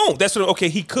could, but he won't. That's what. Okay,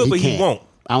 he could, but he won't.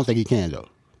 I don't think he can, though,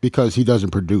 because he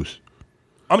doesn't produce.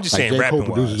 I'm just saying, rapping-wise. J.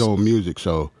 Cole produces his own music,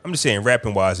 so. I'm just saying,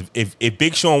 rapping-wise, if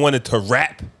Big Sean wanted to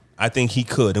rap, I think he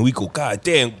could. And we go, God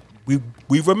damn, we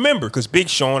remember, because Big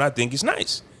Sean, I think, is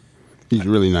nice. He's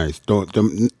really nice.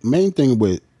 The main thing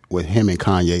with him and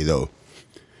Kanye, though,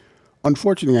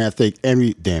 unfortunately, I think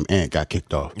every damn ant got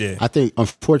kicked off. Yeah. I think,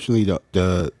 unfortunately,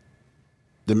 the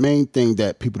main thing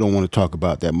that people don't want to talk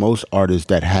about, that most artists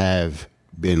that have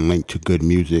been linked to good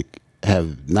music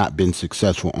have not been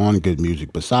successful on good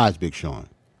music besides Big Sean.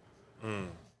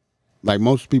 Like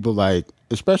most people, like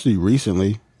especially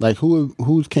recently, like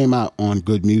who's came out on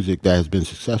good music that has been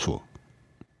successful?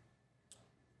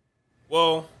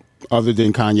 Well, other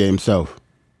than Kanye himself.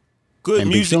 Good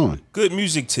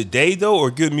music today though, or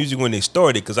good music when they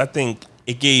started? Because I think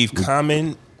it gave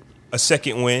Common a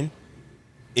second win.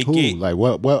 Like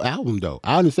what album though?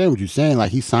 I understand what you're saying.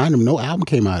 Like he signed him, no album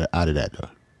came out of that though.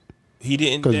 He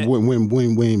didn't, because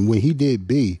when he did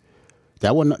B,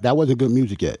 that wasn't good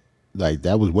music yet. Like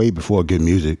that was way before good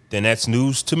music. Then that's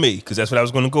news to me because that's what I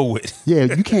was going to go with. Yeah,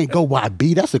 you can't go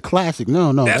YB. That's a classic.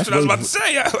 No, that's what I was about to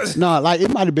say. No, like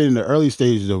it might have been in the early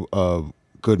stages of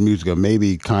good music, or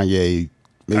maybe Kanye.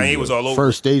 Kanye was all over.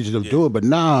 First stages of doing, but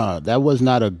nah, that was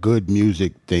not a good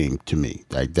music thing to me.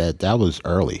 Like that was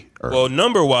early. Well,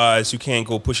 number wise, you can't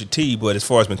go Pusha T, but as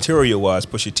far as material wise,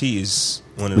 Pusha T is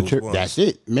one of those ones. That's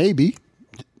it, maybe.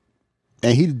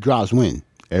 And he drops when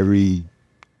every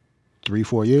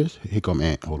 3-4 years. Here come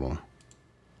Ant. Hold on.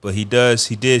 But he did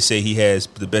say he has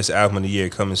the best album of the year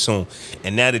coming soon.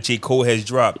 And now that J. Cole has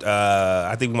dropped,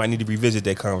 I think we might need to revisit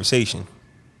that conversation.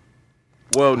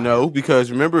 Well, no, because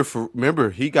remember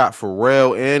he got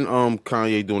Pharrell and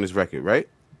Kanye doing his record, right?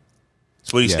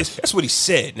 That's what he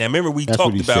said. Now remember we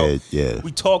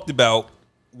talked about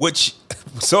which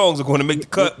songs are going to make the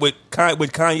cut with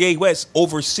Kanye West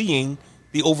overseeing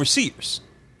the overseers.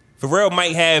 Pharrell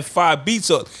might have 5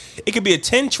 beats up. It could be a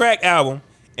 10-track album,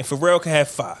 and Pharrell could have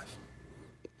 5.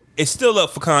 It's still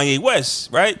up for Kanye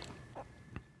West, right?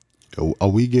 Are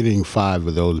we getting 5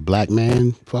 of those black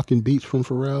man fucking beats from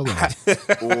Pharrell?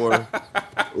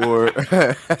 or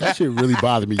that shit really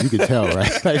bothered me. You can tell,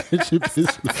 right? Like,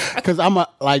 because I'm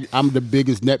the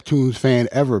biggest Neptunes fan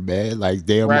ever, man. Like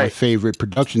they are my favorite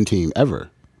production team ever,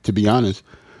 to be honest.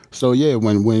 So yeah,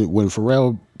 when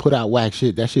Pharrell put out whack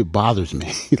shit, that shit bothers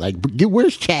me. Like,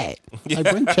 where's Chad?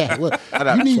 Like, bring Chad. Look,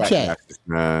 you need Chad.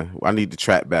 Man, I need the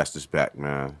Track Masters back,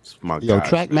 man. It's my guy.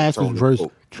 Track Masters verse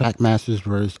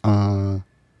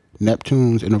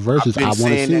Neptunes in the verses. I want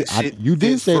to see. You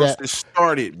did say that.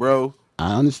 Started, bro.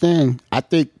 I understand. I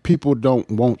think people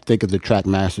won't think of the Track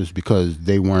Masters because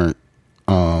they weren't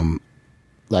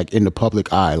like in the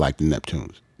public eye like the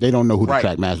Neptunes. They don't know who the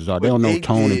Track Masters are. They don't know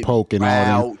Tone and Poke and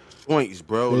all them. Points,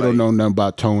 bro. They don't know nothing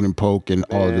about Tone and Poke and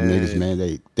all the niggas, man.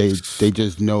 They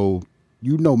just know.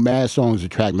 You know, mad songs the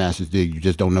Track Masters did. You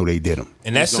just don't know they did them.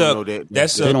 And they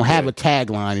don't have a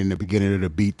tagline in the beginning of the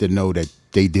beat to know that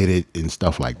they did it and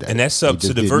stuff like that. And that's up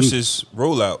to the Versus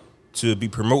rollout to be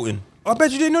promoting. Oh, I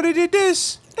bet you didn't know they did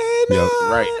this. And,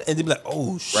 right. And they'd be like,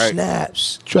 oh,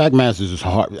 snaps. Track Masters is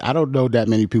hard. I don't know that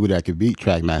many people that could beat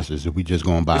Track Masters if we just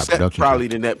going by production. Probably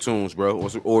the Neptunes, bro.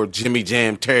 Or Jimmy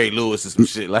Jam, Terry Lewis, or some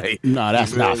shit like. No,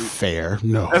 that's not fair.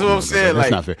 No. That's what I'm saying. That's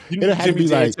not fair. It'd have to be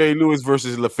like Terry Lewis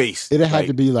versus LaFace. It'd have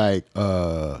to be like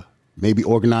maybe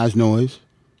Organized Noise.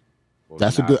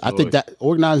 That's a good. I think that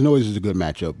Organized Noise is a good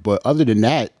matchup. But other than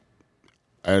that,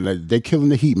 they killing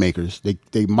the Heat Makers.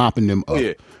 They mopping them up.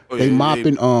 They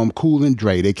mopping Cool and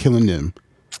Dre. They killing them.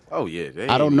 Oh yeah.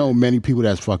 I don't know many people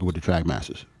that's fucking with the Track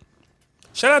Masters.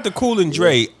 Shout out to Cool and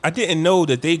Dre. I didn't know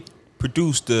that they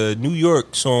produced the New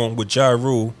York song with Ja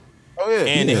Rule. Oh yeah.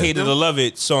 And the Hate It or Love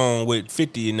It song with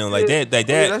 50 and them like that.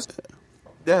 That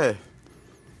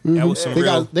was some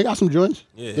they got some joints.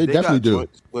 Yeah, they definitely do.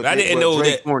 But I didn't know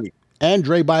that. Corny. And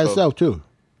Dre by himself too.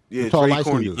 Yeah, Dre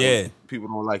corny. Yeah, people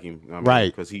don't like him,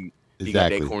 right? Because he got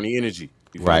that corny energy.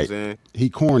 You know what I'm saying? He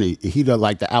corny. He does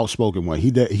like the outspoken one.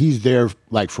 He's there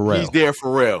like Pharrell. He's there for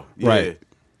real. Yeah. Right.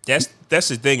 That's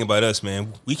the thing about us,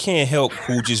 man. We can't help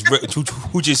whose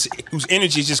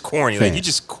energy is just corny. Like you're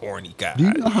just corny guy. Do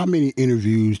you know how many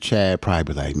interviews Chad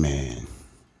probably be like, man,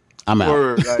 I'm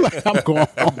out. Like, I'm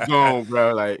gone,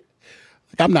 bro. Like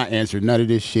I'm not answering none of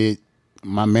this shit.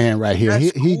 My man right here,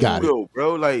 he got it,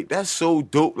 bro. Like that's so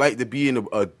dope. Like to be in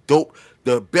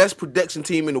the best production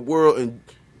team in the world, and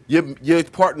your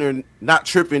partner not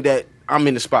tripping that I'm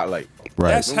in the spotlight. Right.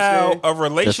 That's how a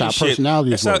relationship. That's how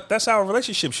personalities work. That's how a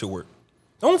relationship should work.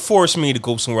 Don't force me to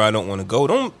go somewhere I don't want to go.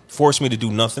 Don't force me to do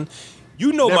nothing.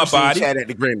 You know my body. Chad at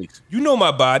the Grammys. You know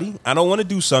my body. I don't want to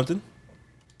do something.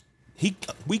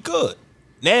 We good.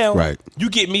 Now you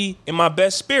get me in my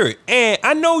best spirit, and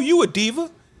I know you a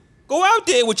diva. Go out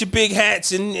there with your big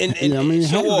hats and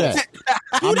show off.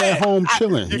 I'm at home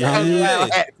chilling. You know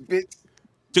what I mean?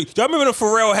 Y'all remember the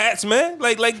Pharrell hats, man?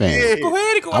 Like, go ahead and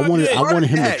go out there. I wanted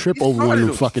him to trip over one of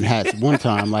them fucking hats one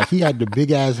time. Like, he had the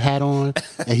big ass hat on,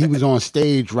 and he was on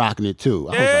stage rocking it too.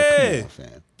 I was like, come on,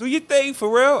 fam. Do your thing,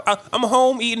 Pharrell. I'm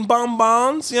home eating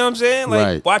bonbons. You know what I'm saying?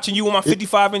 Like watching you on my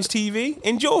 55-inch TV.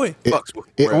 Enjoy.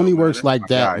 It only works like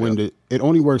that when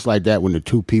the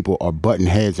two people are butting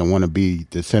heads and want to be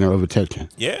the center of attention.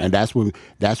 Yeah, and that's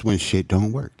when shit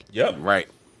don't work. Yep, right.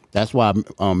 That's why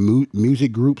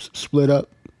music groups split up,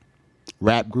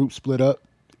 rap groups split up.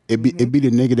 It be the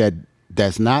nigga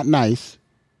that's not nice,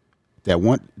 that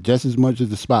want just as much of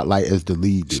the spotlight as the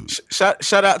lead dude.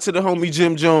 Shout out to the homie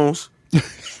Jim Jones.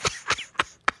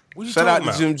 Shout out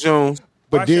to Jim Jones.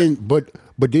 But then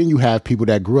you have people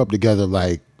that grew up together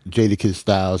like Jadakiss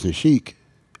Styles and Sheik.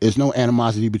 There's no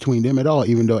animosity between them at all,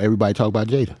 even though everybody talk about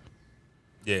Jada.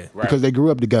 Yeah, because they grew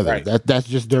up together. That's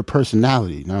just their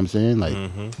personality. You know what I'm saying? Like,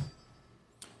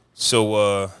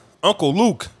 So Uncle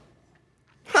Luke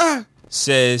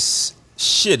says,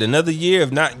 "Shit, another year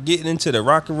of not getting into the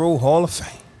Rock and Roll Hall of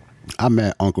Fame." I'm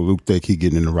mad Uncle Luke think he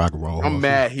getting in the Rock and Roll Hall I'm of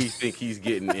mad Fame. he think he's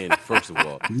getting in, first of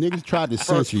all. Niggas tried to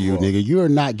censor you, nigga. You're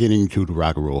not getting into the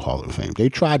Rock and Roll Hall of Fame. They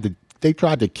tried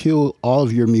to kill all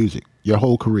of your music, your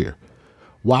whole career.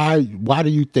 Why do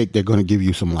you think they're going to give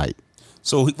you some light?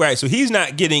 So he's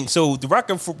not getting. So the Rock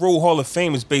and Roll Hall of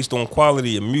Fame is based on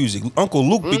quality of music. Uncle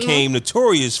Luke became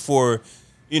notorious for,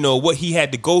 what he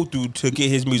had to go through to get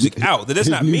his music out. That does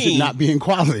not mean not being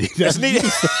quality. That's needed.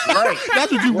 Right.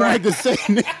 That's what you wanted to say,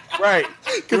 nigga. Right.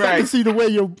 Because I can see the way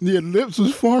your lips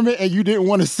was forming, and you didn't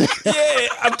want to say that.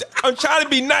 Yeah, I'm trying to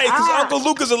be nice because Uncle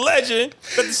Luke is a legend.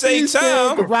 But at the same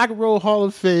time, the Rock and Roll Hall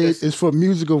of Fame is for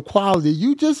musical quality.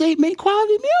 You just ain't make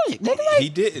quality music, nigga. Like, he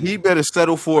didn't. He better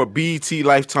settle for a BET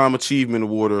Lifetime Achievement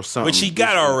Award or something. Which he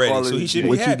got already, so he should be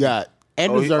what happy. you got?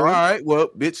 And all deserved. right, well,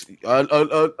 bitch,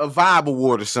 a vibe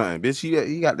award or something, bitch.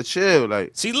 He got to chill,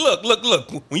 like. See, look.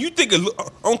 When you think of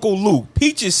Uncle Luke,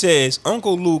 Peaches says,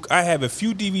 "Uncle Luke, I have a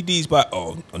few DVDs by."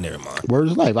 Oh, never mind. Word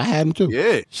is life. I had him too.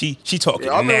 Yeah, She talking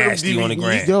Yeah, I remember them nasty on the DVDs.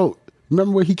 ground. Yo,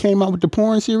 remember when he came out with the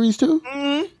porn series too?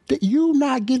 You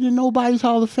not getting nobody's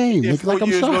Hall of Fame. yeah. Nigga, 4 like, I'm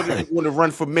years ago, sorry. they want to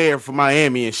run for mayor for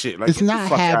Miami and shit. Like, It's get the not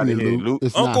fuck outta happening, here, Luke.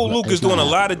 It's Uncle not- Luke it's is doing not a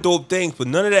lot happening. of dope things, but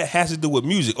none of that has to do with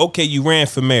music. Okay, you ran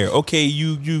for mayor. Okay,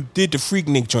 you did the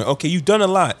Freaknik joint. Okay, you've done a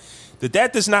lot.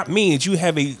 That does not mean that you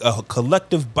have a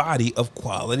collective body of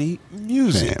quality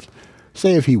music. Fam,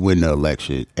 say if he win the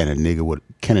election and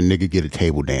can a nigga get a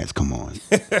table dance? Come on.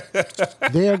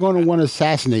 They're gonna want to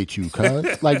assassinate you,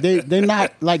 cuz. Like they're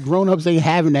not like grown ups ain't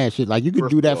having that shit. Like you could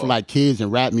do that for like kids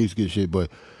and rap music and shit, but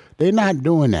they're not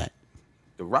doing that.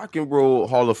 The Rock and Roll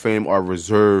Hall of Fame are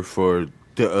reserved for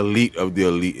the elite of the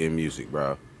elite in music,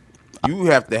 bro. You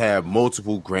have to have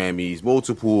multiple Grammys,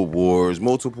 multiple awards,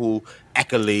 multiple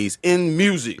accolades in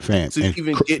music Fam, to and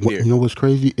even get there. You know what's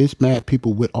crazy? It's mad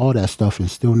people with all that stuff and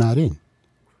still not in.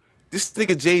 This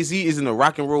nigga Jay-Z is in the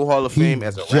Rock and Roll Hall of Fame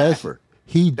as a rapper.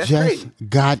 He That's just crazy.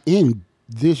 got in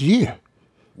this year.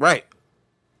 Right.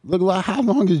 Look, like, how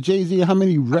long is Jay-Z? How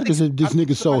many records has this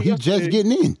nigga sold? He just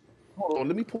getting in. Hold on,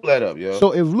 let me pull that up, yo.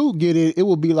 So if Luke get in, it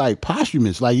will be like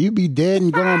posthumous. Like you be dead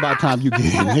and gone by the time you get in.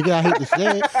 Nigga, I hate to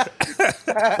say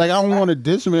it. Like I don't want to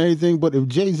diss him or anything, but if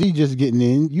Jay-Z just getting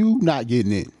in, you not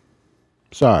getting in.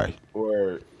 Sorry.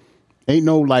 Word. Ain't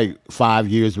no like 5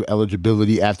 years of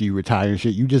eligibility after you retire and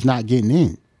shit. You just not getting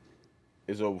in.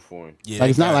 It's over for him. Yeah,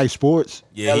 Like it's not like sports.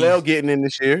 yeah, LL getting in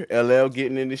this year. LL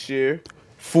getting in this year.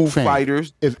 Foo Fam,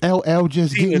 Fighters. If LL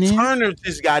just Tina getting in, Turner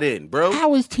just got in, bro.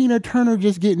 how is Tina Turner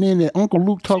just getting in and Uncle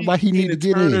Luke talk about he need to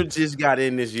get Turner in? just got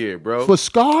in this year, bro. For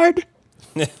Scarred?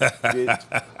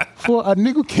 Bitch. For a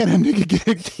nigga, can a nigga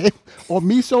get in? Or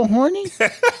me so horny?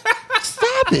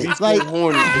 Stop it. so Like,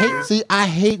 horny, I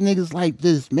hate niggas like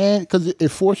this, man, because it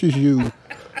forces you.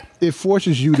 It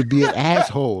forces you to be an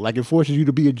asshole. Like it forces you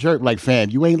to be a jerk. Like, fam,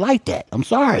 you ain't like that. I'm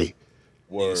sorry.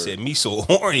 He said me so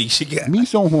horny. She got Me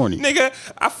so horny. nigga.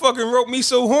 I fucking wrote me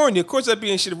so horny. Of course, I'd be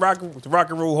in shit the Rock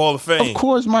and Roll Hall of Fame. Of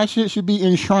course, my shit should be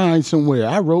enshrined somewhere.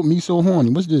 I wrote me so horny.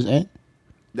 What's this, Ant?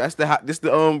 This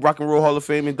the Rock and Roll Hall of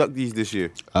Fame inductees this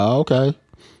year. Oh, okay.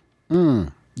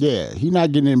 Yeah, he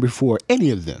not getting in before any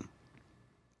of them.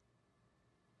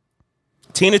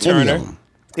 Tina Any of Turner, them.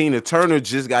 Tina Turner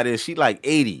just got in. She like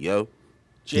 80, yo.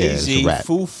 Jay it's Z, a wrap.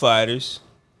 Foo Fighters.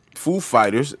 Foo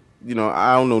Fighters. You know,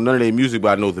 I don't know none of their music,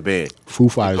 but I know the band. Foo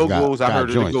Fighters Go-Go's, got I heard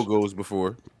joints. of the Go-Go's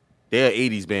before. They're an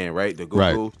 80s band, right? The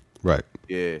Right, Go-Go's. right.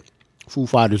 Yeah. Foo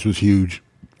Fighters was huge.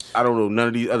 I don't know none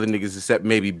of these other niggas except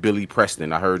maybe Billy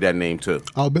Preston. I heard that name too.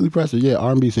 Oh, Billy Preston, yeah,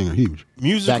 R&B singer, huge.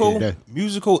 Back in the day.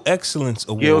 Musical Excellence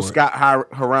Award. Gil Scott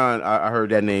Heron, I heard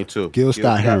that name too. Gil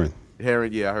Scott Heron.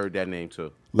 Heron, yeah, I heard that name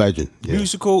too. Legend. Yeah.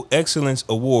 Musical Excellence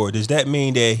Award. Does that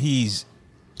mean that he's?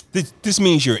 This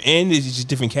means you're in. Is it just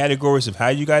different categories of how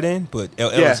you got in? But LL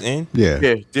is in. Yeah.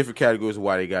 Yeah, different categories of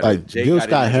why they got Like in. Jay Gil got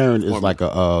Scott in Heron as a is like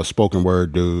a spoken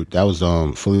word dude. That was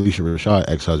Felicia Rashad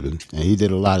ex-husband, and he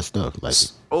did a lot of stuff. Like,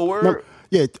 Oh, word? remember-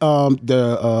 yeah,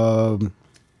 the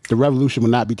revolution will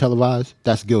not be televised.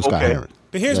 That's Gil Scott Okay. Heron.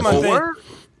 But here's That's my it. thing. Word?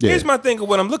 Yeah. Here's my thing of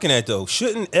what I'm looking at though.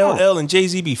 Shouldn't LL and Jay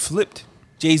Z be flipped?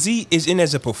 Jay Z is in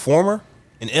as a performer,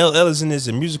 and LL is in as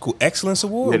a musical excellence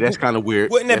award. Yeah, that's kind of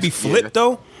weird. Wouldn't that be That's- yeah, flipped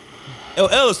though?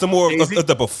 LL is the more Jay-Z? of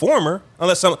the performer,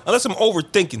 unless I'm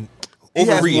overthinking, He has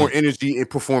overreading. more energy in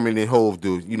performing than Hove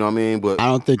do. You know what I mean? But I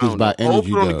don't think it's about Hov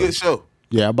energy, put on a though. good show.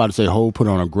 Yeah, I'm about to say Hov put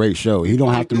on a great show. He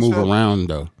don't have to good move show. around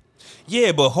though.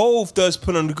 Yeah, but Hove does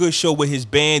put on a good show with his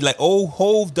band. Like,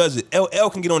 Hove does it. LL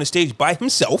can get on the stage by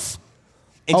himself.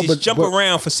 and just jump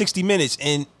around for 60 minutes,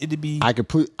 and it'd be. I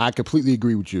completely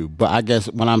agree with you, but I guess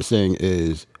what I'm saying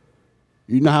is,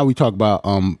 you know how we talk about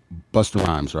Busta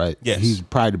Rhymes, right? Yes. He's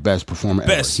probably the best performer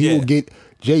ever. He will get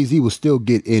Jay-Z will still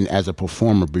get in as a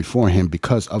performer before him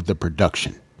because of the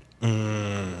production.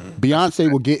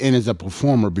 Beyonce will get in as a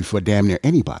performer before damn near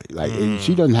anybody. Like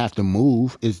she doesn't have to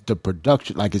move. It's the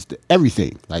production, like it's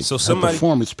everything. Like so somebody,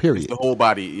 performance, period. It's the whole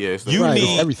body. Yeah,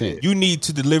 need everything. You need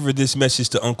to deliver this message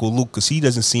to Uncle Luke because he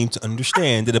doesn't seem to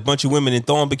understand that a bunch of women in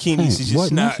thong bikinis is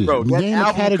just not. Bro, name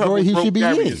a category he should be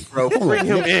in. Bro, bring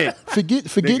him in.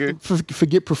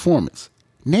 Forget performance.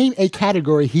 Name a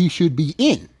category he should be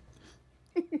in.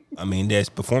 I mean, that's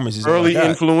performances. Early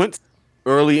influence.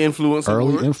 Early influence.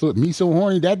 Me so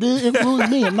horny. That did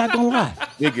influence me. I'm not gonna lie.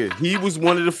 Nigga, he was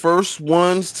one of the first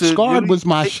ones to. Scarred was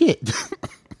my shit.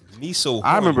 Me so horny.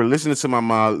 I remember listening to my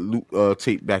mom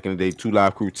tape back in the day, 2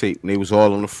 Live Crew tape, and they was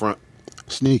all on the front.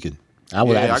 Sneaking. I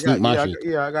would have to sneak my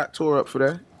shit. I got tore up for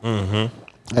that.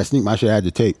 Mm-hmm. I sneak my shit. I had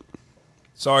to tape.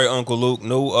 Sorry, Uncle Luke.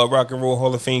 No Rock and Roll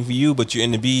Hall of Fame for you, but you're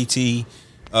in the BET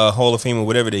Hall of Fame or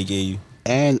whatever they gave you.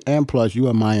 And plus, you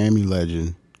a Miami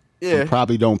legend. Yeah. You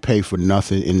probably don't pay for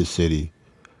nothing in the city.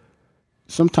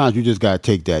 Sometimes you just gotta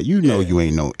take that. You know you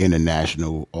ain't no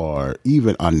international or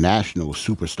even a national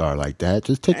superstar like that.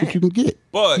 Just take what you can get.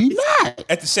 But you not.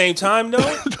 At the same time,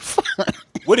 though,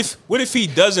 what if he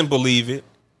doesn't believe it?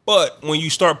 But when you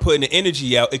start putting the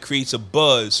energy out, it creates a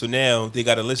buzz. So now they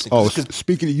gotta listen. Oh,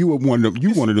 speaking of you, one of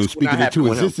them speaking of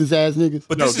two existence ass niggas.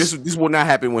 But this will not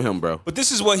happen with him, bro. But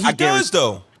this is what he does,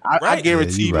 though. I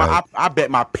guarantee you, right. I bet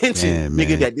my pension,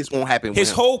 nigga, that this won't happen with his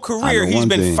him. whole career, he's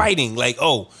been fighting. Like,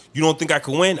 oh, you don't think I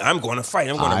can win? I'm going to fight.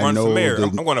 I'm going to run for mayor.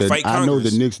 I'm going to fight Congress. I know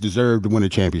the Knicks deserve to win a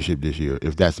championship this year,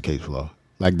 if that's the case, Flaw.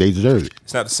 Like, they deserve it.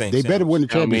 It's not the same. They better win the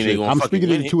championship. I'm speaking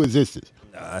into existence.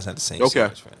 Nah, it's not the same. Okay.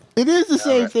 It is the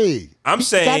same thing. I'm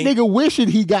saying that nigga wishing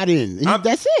he got in.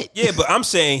 That's it. Yeah, but I'm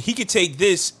saying he could take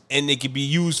this and it could be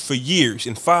used for years.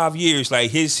 In 5 years,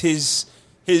 like his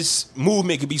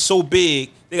movement could be so big,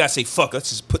 they gotta say, fuck, let's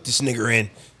just put this nigga in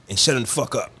and shut him the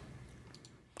fuck up.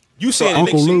 You saying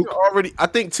Uncle Luke already? I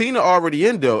think Tina already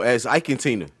in though as Ike and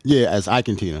Tina. Yeah, as Ike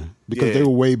and Tina, because they were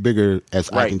way bigger as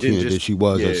Ike and Tina than she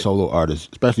was as solo artist,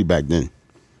 especially back then.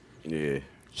 Yeah.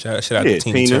 Shout out to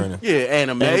Tina Turner. Yeah,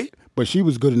 anime. But she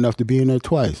was good enough to be in there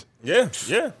twice. Yeah.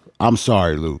 I'm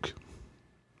sorry, Luke.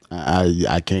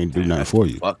 I can't do nothing for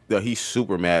you. Fuck, he's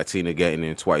super mad Tina getting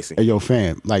in twice. Hey, yo,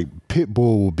 fam, like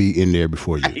Pitbull will be in there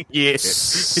before you. Yeah.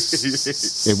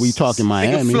 If we talking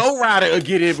Miami, Flo Rida will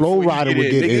get in. Flo Rida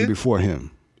will get in before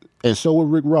him, and so will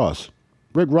Rick Ross.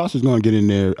 Rick Ross is going to get in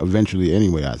there eventually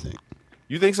anyway. I think.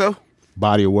 You think so?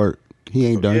 Body of work. He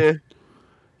ain't done. Yeah.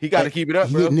 He got to keep it up,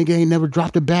 bro. Nigga ain't never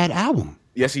dropped a bad album.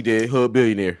 Yes, he did. Hood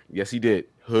Billionaire. Yes, he did.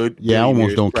 Hood. Yeah, I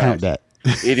almost don't count that.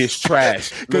 It is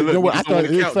trash. You know what? I thought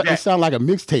it sounded like a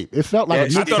mixtape. It felt like a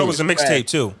mixtape. I thought it was a mixtape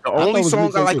too. The only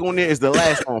song I like on there is the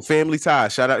last one, Family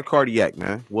Ties. Shout out to Cardiac,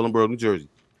 man. Willenboro, New Jersey.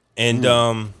 And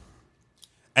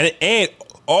and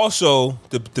also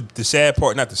the sad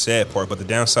part, not the sad part, but the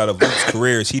downside of Luke's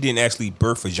career is he didn't actually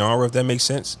birth a genre, if that makes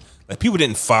sense. Like people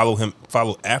didn't follow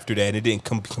after that, and it didn't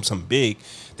become something big.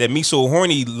 That Me So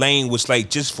Horny lane was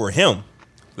like just for him.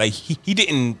 Like he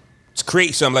didn't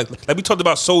create something like we talked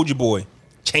about Soulja Boy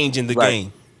changing the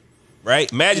game,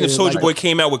 right? Imagine if Soulja Boy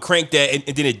came out with Crank That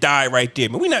and then it died right there.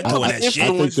 But we're not doing that shit.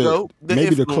 I think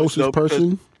maybe the closest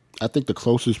person. I think the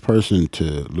closest person to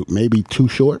Luke, maybe Too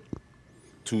Short.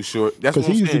 Too Short. That's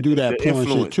because he used to do that porn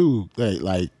shit too,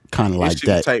 like kind of like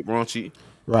that type raunchy.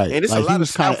 Right. And it's like a lot of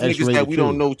South niggas that we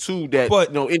don't know too. That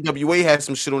NWA has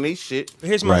some shit on their shit. But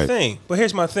here's my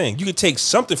thing. You can take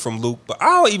something from Luke, but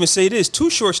I'll even say this: Too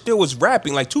Short still was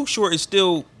rapping. Like Too Short is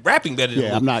still rapping better than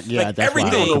Luke. I'm not. Yeah, like, that's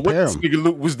everything. Why I don't compare what this nigga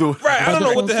Luke was doing. Right. I don't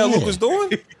know what the hell Luke was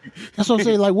doing. That's what I'm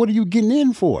saying. Like, what are you getting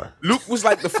in for? Luke was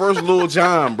like the first Lil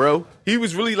Jon, bro. He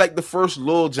was really like the first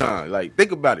Lil Jon. Like,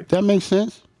 think about it. That makes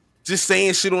sense. Just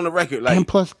saying shit on the record, like. And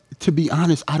plus, to be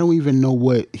honest, I don't even know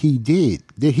what he did.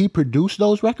 Did he produce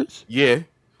those records? Yeah.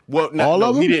 Well, all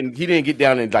of them? He didn't get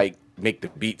down and like make the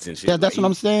beats and shit. Yeah, that's what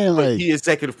I'm saying. Like he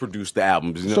executive produced the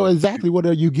albums. You know? So exactly what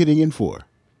are you getting in for?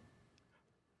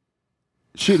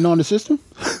 Shitting on the system?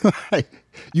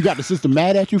 You got the system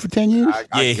mad at you for 10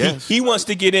 years? He wants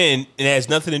to get in, and it has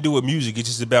nothing to do with music. It's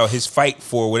just about his fight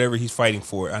for whatever he's fighting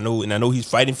for. I know he's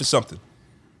fighting for something.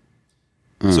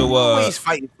 So he's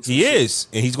fighting. He is,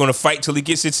 and he's going to fight till he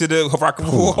gets into the Rock and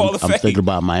Roll Hall of Fame. I'm thinking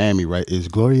about Miami, right? Is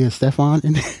Gloria Estefan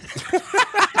in there?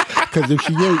 Because if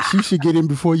she ain't, she should get in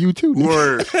before you too.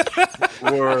 Word.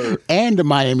 And the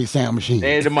Miami Sound Machine.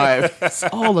 And the Miami.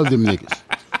 All of them niggas.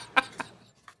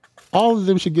 All of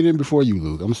them should get in before you,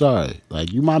 Luke. I'm sorry.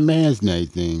 Like, you my man's and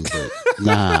everything, but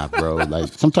nah, bro.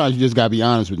 Like, sometimes you just gotta be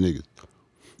honest with niggas.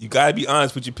 You gotta be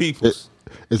honest with your people.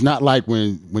 It's not like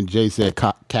when Jay said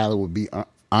Khaled would be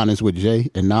honest with Jay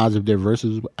and Nas if their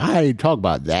verses. I ain't talk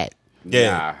about that.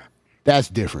 Yeah. Nah. That's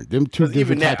different. Them two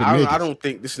different type of niggas. I don't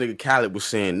think this nigga Khaled was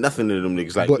saying nothing to them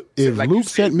niggas. Like, but if like Luke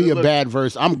sent me a bad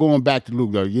verse, I'm going back to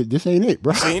Luke. Though this ain't it,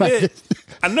 bro. This ain't it.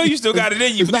 I know you still got it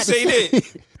in you, but this ain't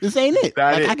it. This ain't it.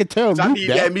 Like, I can tell Luke I need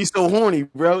that me so horny,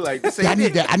 bro. Like, this ain't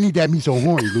it. I need that me so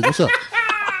horny, Luke. What's up?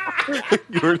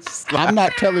 I'm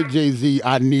not telling Jay-Z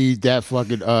I need that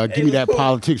fucking give me that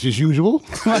politics as usual.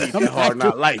 I'm hard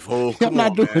not life, ho. I'm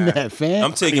not doing that, fam.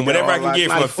 I'm taking whatever I can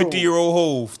get from a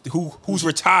 50-year-old who's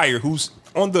retired, who's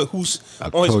on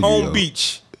his own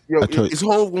beach. Yo, is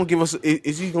Hov gonna give us?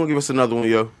 Is he gonna give us another one,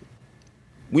 yo?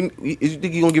 You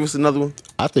think he gonna give us another one?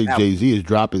 I think Jay-Z is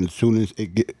dropping as soon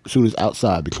as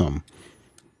Outside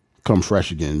come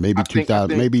fresh again. Maybe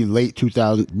 2000, maybe late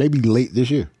 2000, maybe late this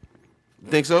year.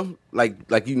 Think so?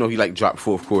 Like he dropped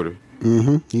fourth quarter.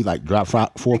 Mm-hmm. He dropped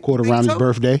fourth quarter around his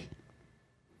birthday.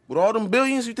 With all them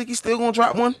billions, you think he's still gonna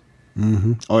drop one?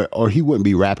 Mm-hmm. Or he wouldn't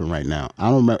be rapping right now. I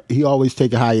don't remember. He always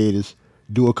take a hiatus,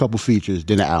 do a couple features,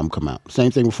 then the album come out.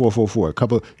 Same thing with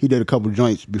 444. He did a couple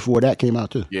joints before that came out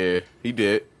too. Yeah, he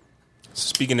did.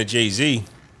 Speaking of Jay-Z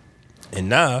and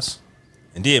Nas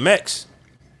and DMX,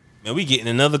 man, we getting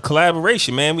another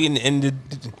collaboration, man. And the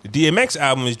DMX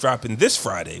album is dropping this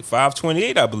Friday,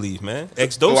 5/28, I believe, man.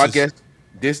 X Doses. So I guess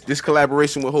this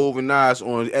collaboration with Hov and Nas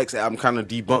on the X album kind of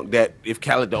debunked that if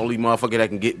Khaled the only motherfucker that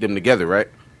can get them together, right?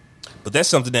 But that's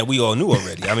something that we all knew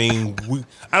already. I mean,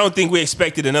 I don't think we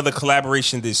expected another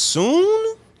collaboration this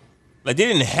soon. Like, they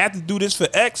didn't have to do this for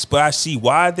X, but I see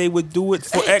why they would do it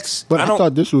for X. But I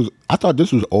thought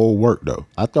this was old work though.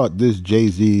 I thought this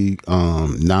Jay-Z,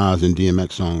 Nas, and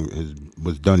DMX song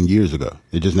was done years ago.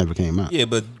 It just never came out. Yeah,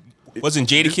 but wasn't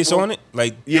Jadakiss on it?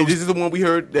 Like, yeah, this is the one we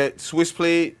heard that Swiss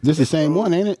played. This is the same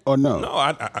one, ain't it? Or no? No,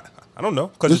 I don't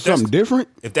know. This is something different?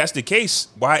 If that's the case,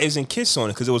 why isn't Kiss on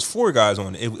it? Because it was 4 guys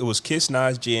on it. It was Kiss,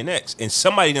 Nas, J, and X. And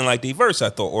somebody didn't like their verse, I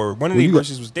thought. Or one of their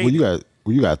verses was dated.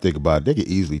 Well, you got to think about it. They could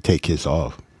easily take Kiss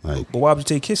off. Like, but why would you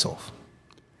take Kiss off?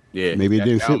 Yeah, maybe it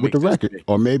didn't fit with the record.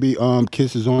 Or maybe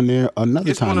Kiss is on there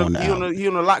another time on the album. He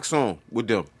on a lock song with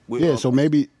them. So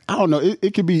maybe, I don't know.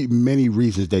 It could be many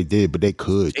reasons they did, but they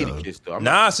could.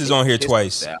 Nas is on here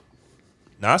twice.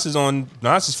 Nas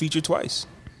is featured twice.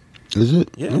 Is it?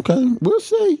 Yeah. Okay, we'll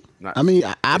see. I mean,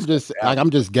 I'm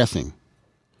just guessing.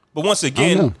 But once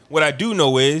again, what I do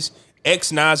know is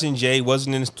X, Nas, and Jay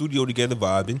wasn't in the studio together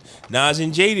vibing. Nas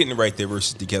and Jay didn't write their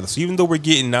verses together. So even though we're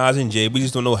getting Nas and Jay, we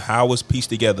just don't know how it was pieced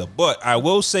together. But I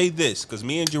will say this, because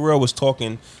me and Jarrell was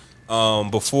talking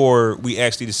before we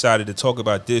actually decided to talk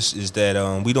about this, is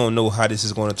that we don't know how this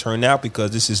is going to turn out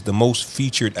because this is the most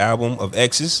featured album of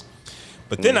X's.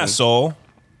 But then I saw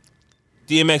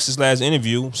DMX's last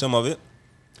interview, some of it,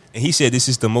 and he said this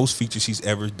is the most features he's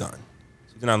ever done.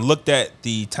 So then I looked at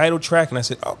the title track and I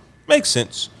said, oh, makes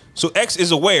sense. So X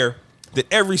is aware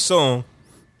that every song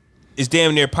is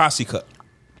damn near posse cut.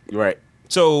 Right.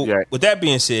 So with that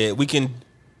being said, we can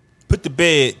put to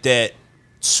bed that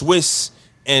Swiss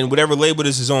and whatever label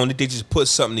this is on, that they just put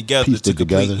something together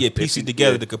piece it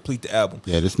together to complete the album.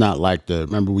 Yeah, it's not like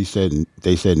remember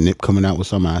they said Nip coming out with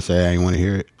something. I said I ain't want to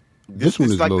hear it. This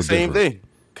one is like a little the same different. Thing.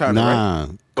 Kinda, right?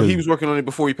 But he was working on it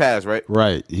before he passed, right?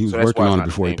 Right. He was working on it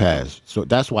before he passed. So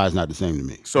that's why it's not the same to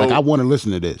me. So I want to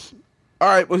listen to this. All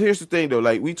right, well, here's the thing, though.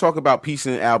 Like, we talk about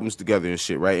piecing albums together and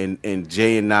shit, right? And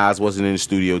Jay and Nas wasn't in the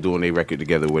studio doing their record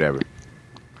together, whatever.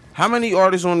 How many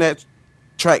artists on that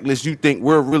track list you think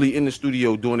were really in the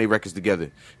studio doing their records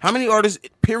together? How many artists,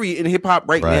 period, in hip-hop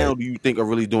right now do you think are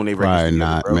really doing their records together,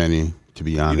 not bro? many, to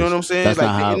be honest. You know what I'm saying? That's like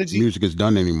not how energy, music is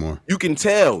done anymore. You can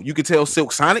tell. You could tell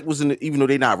Silk Sonic was in the, even though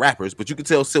they're not rappers, but you could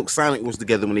tell Silk Sonic was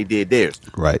together when they did theirs.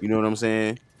 Right. You know what I'm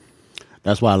saying?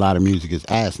 That's why a lot of music is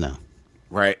ass now.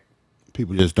 Right.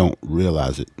 People just don't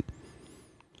realize it.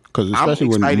 Because especially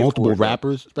with multiple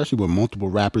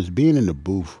rappers, being in the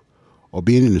booth or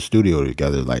being in the studio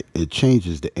together, like, it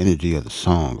changes the energy of the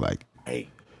song. Like, hey,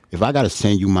 if I got to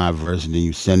send you my verse and then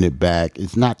you send it back,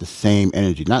 it's not the same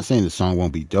energy. Not saying the song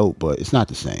won't be dope, but it's not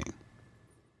the same.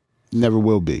 Never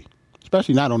will be.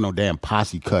 Especially not on no damn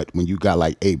posse cut when you got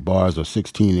like 8 bars or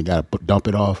 16 and got to dump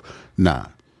it off. Nah.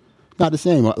 Not the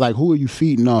same. Like, who are you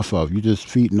feeding off of? You're just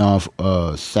feeding off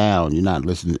sound. You're not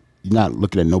listening. You're not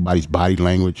looking at nobody's body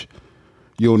language.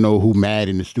 You don't know who mad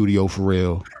in the studio for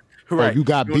real. Right. Oh, you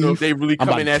got beef. They really I'm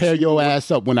about to tear your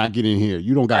ass up when I get in here.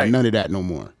 You don't got none of that no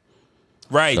more.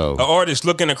 Right. So, an artist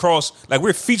looking across, like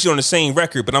we're featured on the same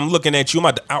record, but I'm looking at you. I'm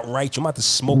about to outright you. I'm about to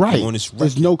smoke you on this record.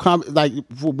 There's no like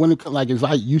when it, like if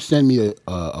you send me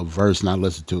a verse and I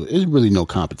listen to it, there's really no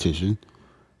competition.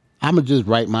 I'm gonna just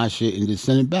write my shit and just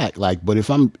send it back. Like, but if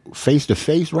I'm face to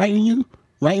face writing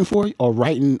for you, or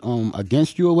writing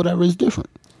against you or whatever, it's different.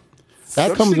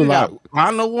 That comes a lot.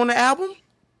 Bono on the album.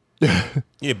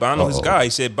 Yeah, Bono, his guy. He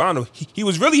said Bono. He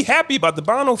was really happy about the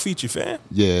Bono feature, fam.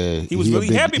 Yeah, he was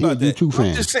really happy about that.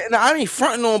 I'm just saying, I ain't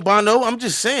fronting on Bono. I'm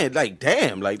just saying, like,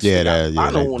 damn, like,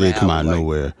 Bono did come out of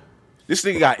nowhere. This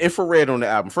nigga got Infrared on the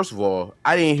album. First of all,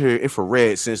 I didn't hear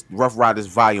Infrared since Rough Riders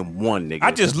Volume 1, nigga.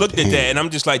 I just looked at that and I'm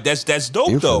just like, that's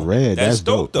dope though. That's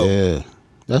dope though. Yeah,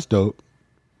 that's dope.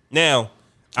 Now,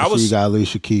 you got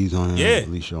Alicia Keys on here. Yeah,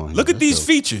 Alicia on here. Look at these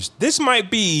features. This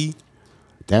might be.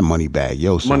 That Moneybagg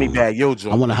Yo song. Moneybagg Yo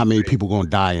joint. I wonder how many people gonna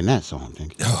die in that song.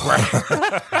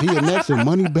 DMX and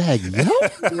Moneybagg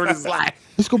Yo. Word is life.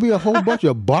 It's gonna be a whole bunch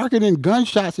of barking and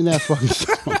gunshots in that fucking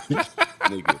song.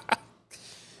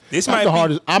 This might be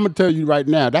hardest. I'm gonna tell you right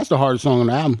now. That's the hardest song on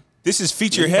the album. This is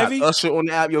feature heavy. Usher on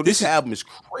the album. Yo, this album is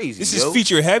crazy. This is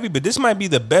feature heavy, but this might be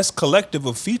the best collective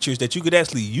of features that you could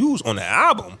actually use on the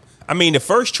album. I mean, the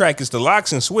first track is the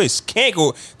Lox and Swiss.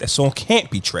 That song can't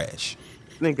be trash.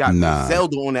 Then got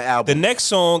Zelda on the album. The next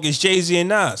song is Jay-Z and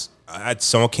Nas. That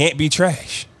song can't be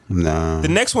trash. Nah. The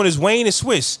next one is Wayne and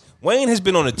Swiss. Wayne has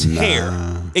been on a tear.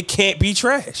 It can't be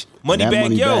trash.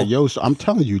 Moneybagg Yo. So I'm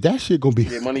telling you, that shit gonna be.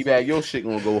 Yeah, Moneybagg Yo shit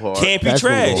gonna go hard. Can't be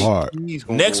trash.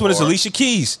 Next one is Alicia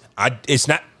Keys. It's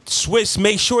not. Swiss,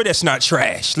 make sure that's not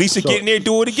trash. Lisa, get in there,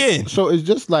 do it again. So it's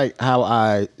just like how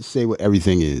I say what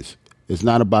everything is. It's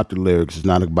not about the lyrics. It's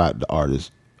not about the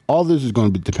artist. All this is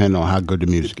going to depend on how good the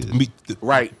music is.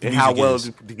 Right. And how well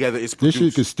together it's produced. This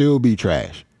shit could still be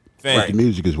trash. But the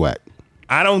music is whack.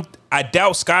 I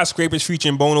doubt Skyscrapers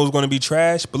featuring Bono is going to be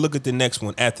trash, but look at the next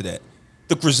one after that.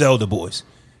 The Griselda Boys.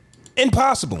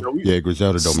 Impossible. Yeah,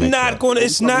 Griselda don't make it.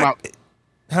 It's not.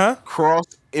 Huh? Cross,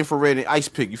 Infrared, and Ice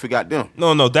Pick. You forgot them.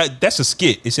 No, that's a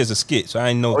skit. It says a skit, so I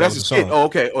didn't know that's a skit. Song. Oh,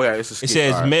 okay. Oh, yeah, it's a skit. It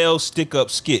says male stick up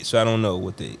skit, so I don't know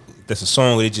what that's a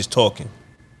song where they just talking.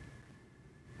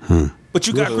 But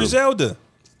you got Griselda.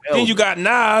 Then you got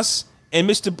Nas and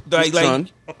Mr. Like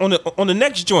on the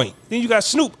next joint. Then you got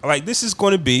Snoop. Like, this is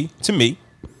going to be, to me.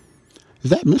 Is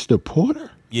that Mr.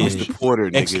 Porter? Yeah. Mr. Porter,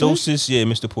 nigga. Exdosis, yeah,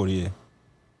 Mr. Porter, yeah.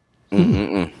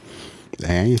 Dang,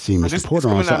 I ain't seen Mr. Porter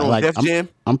on something. Like,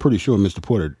 I'm pretty sure Mr.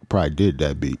 Porter probably did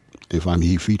that beat.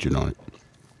 He featured on it.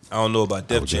 I don't know about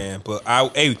Def Jam, but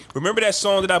remember that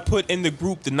song that I put in the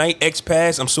group, The Night X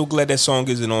Pass? I'm so glad that song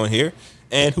isn't on here.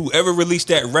 And whoever released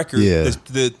that record,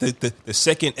 the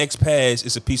second X Pass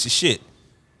is a piece of shit.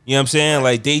 You know what I'm saying?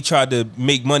 Like, they tried to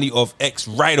make money off X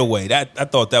right away. I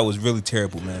thought that was really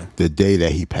terrible, man. The day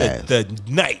that he passed, the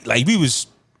night, like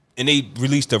and they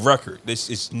released a record.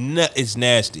 It's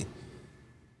nasty.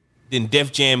 Then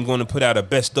Def Jam going to put out a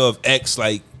best of X,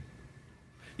 like.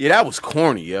 Yeah, that was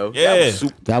corny, yo. Yeah,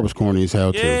 that was corny as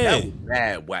hell too. That was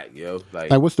bad whack, yo.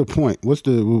 Like, what's the point? What's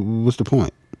the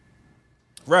point?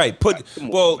 Right.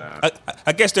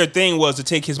 I guess their thing was to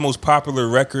take his most popular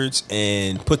records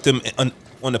and put them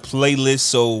on the playlist.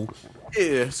 So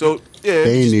they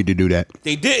didn't need to do that.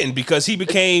 They didn't, because he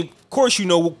became. Of course, you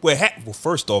know what happened. Well,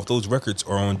 first off, those records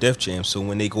are on Def Jam, so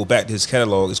when they go back to his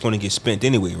catalog, it's going to get spent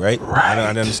anyway, right? Right. I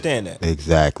understand that.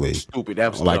 Exactly. Stupid.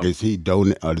 That was like,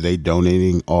 dumb. Are they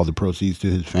donating all the proceeds to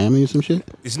his family or some shit?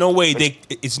 It's no way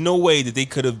that they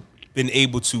could have been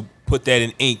able to put that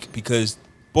in ink, because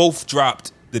both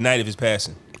dropped the night of his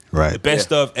passing. Right. The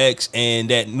best of X and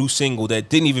that new single that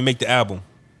didn't even make the album.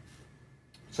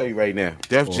 I'll tell you right now,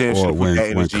 Def Jam or when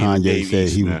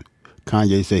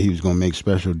Kanye said he was going to make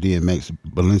special DMX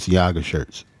Balenciaga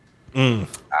shirts. I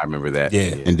remember that.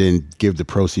 Yeah. And then give the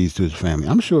proceeds to his family.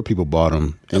 I'm sure people bought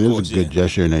them, and it was a good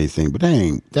gesture and everything, but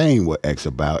they ain't what X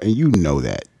about, and you know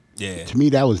that. Yeah. To me,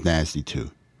 that was nasty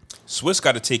too. Swiss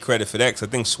got to take credit for that, because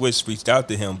I think Swiss reached out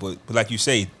to him, but like you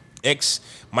say, X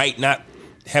might not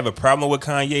have a problem with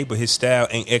Kanye, but his style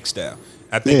ain't X style.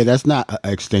 I think that's not an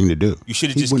X thing to do. You should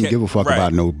have just. He wouldn't give a fuck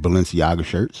about no Balenciaga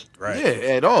shirts. Right. Yeah,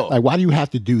 at all. Like, why do you have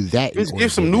to do that? Just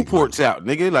give some Newports out,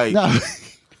 nigga. Like,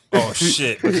 oh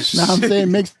shit. Nah, I'm saying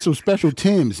make some special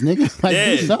Timbs, nigga.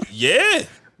 Like, yeah.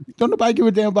 Don't nobody give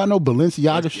a damn about no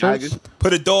Balenciaga shirts.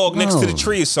 Put a dog next to the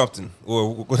tree or something,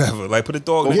 or whatever. Like, put a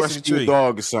dog next to the tree.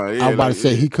 Dog or something. Yeah, I was about to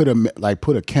say he could have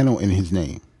put a kennel in his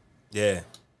name. Yeah.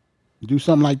 Do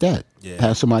something like that. Yeah.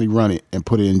 Have somebody run it and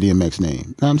put it in DMX name. You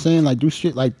know what I'm saying? Like, do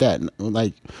shit like that.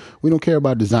 Like, we don't care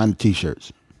about designer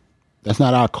T-shirts. That's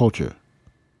not our culture.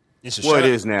 It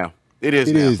is now. It is.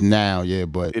 It is now, yeah,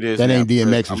 but it is that now, ain't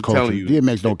DMX's culture.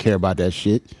 DMX don't care about that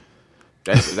shit.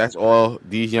 That's all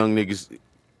these young niggas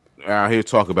out here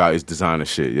talk about is designer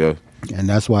shit, yo. And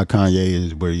that's why Kanye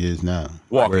is where he is now.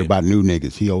 Worried about new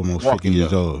niggas. He almost 50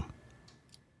 years old.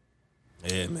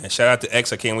 Yeah, man. Shout out to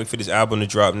X. I can't wait for this album to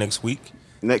drop next week.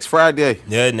 Next Friday.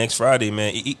 Yeah, next Friday,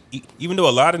 man. Even though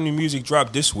a lot of new music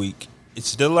dropped this week, it's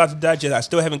still a lot to digest. I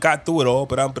still haven't got through it all,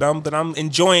 but I'm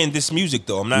enjoying this music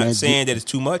though. I'm not saying that it's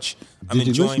too much.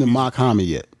 Did you listen to Mark Hamill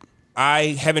yet?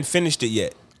 I haven't finished it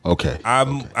yet. Okay. I've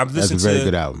listened That's a very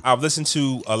good album. I've listened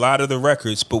to a lot of the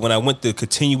records, but when I went to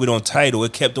continue it on Tidal,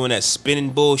 it kept doing that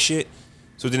spinning bullshit.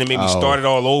 So then it made me start it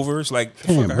all over. It's like,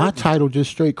 damn, my Tidal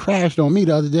just straight crashed on me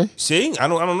the other day. See, I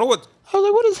don't know what. I was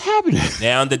like, what is happening?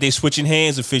 Now that they switching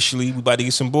hands officially, we about to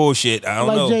get some bullshit. I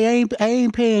don't know. Jay, I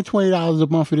ain't paying $20 a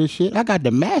month for this shit. I got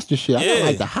the master shit. I got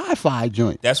like the hi-fi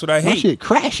joint. That's what I hate. My shit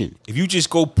crashing. If you just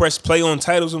go press play on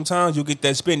Tidal sometimes, you'll get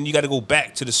that spin. You got to go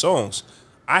back to the songs.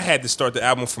 I had to start the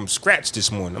album from scratch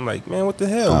this morning. I'm like, man, what the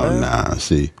hell, man? Nah,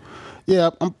 see. Yeah,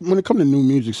 when it comes to new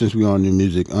music, since we on new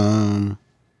music, trying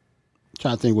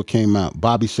to think what came out.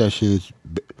 Bobby Sessions,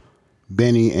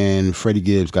 Benny and Freddie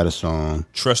Gibbs got a song.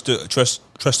 Trust the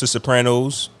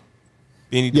Sopranos.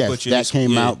 Benny the Butcher. That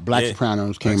came out. Black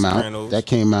Sopranos came out. That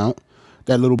came out.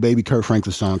 That Little Baby Kurt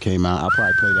Franklin song came out. I'll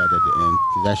probably play that at the end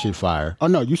because that shit fire. Oh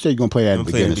no, you said you're gonna play that at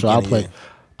the beginning, so I'll play. Yeah.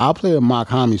 I'll play a Mark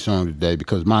Hamill song today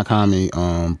because Mark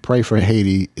Hamill, Pray for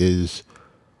Haiti is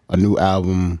a new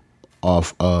album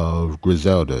off of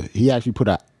Griselda. He actually put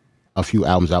a few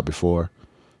albums out before.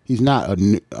 He's not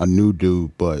a new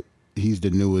dude, but he's the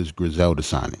newest Griselda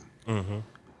signing. Mm-hmm.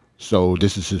 So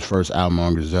this is his first album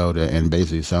on Griselda, and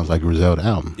basically it sounds like a Griselda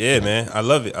album. Yeah, man. I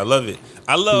love it. I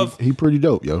love He pretty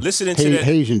dope, yo. Listening to that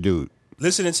Haitian dude.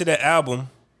 Listening to that album,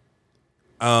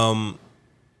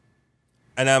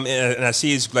 and I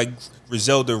see it's like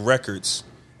Griselda Records.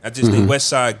 I just think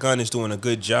Westside Gunn is doing a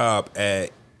good job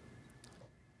at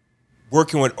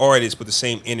working with artists with the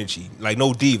same energy, like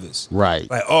no divas. Right.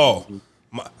 Like,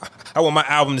 I want my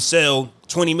album to sell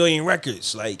 20 million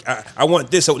records. Like, I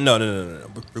want this. No.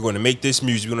 We're going to make this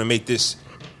music. We're going to make this.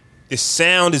 This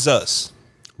sound is us.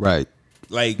 Right.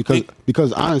 Like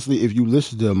because honestly, if you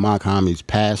listen to Mark Hamill's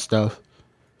past stuff,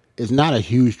 it's not a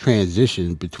huge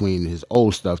transition between his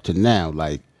old stuff to now.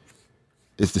 Like,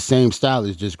 it's the same style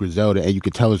as just Griselda, and you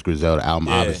can tell it's Griselda album,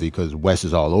 obviously, because Wes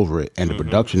is all over it, and the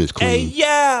production is clean. Hey,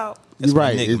 yeah! You're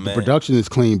right. The production is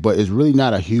clean, but it's really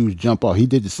not a huge jump off. He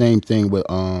did the same thing with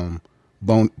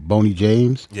Boney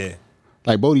James. Yeah.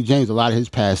 Like, Boney James, a lot of his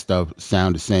past stuff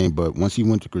sound the same, but once he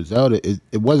went to Griselda,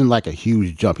 it wasn't like a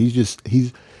huge jump.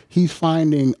 He's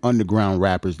finding underground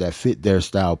rappers that fit their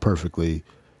style perfectly,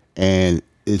 and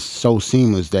it's so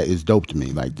seamless that it's dope to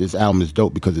me. Like, this album is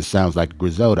dope because it sounds like a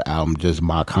Griselda album, just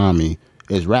Mark Hamill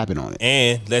is rapping on it.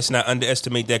 And let's not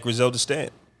underestimate that Griselda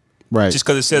stamp. Right. Just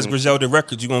because it says Griselda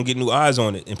Records, you're going to get new eyes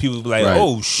on it. And people will be like,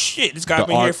 oh, shit, this guy's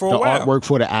been here for a while. The artwork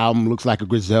for the album looks like a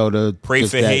Griselda. Pray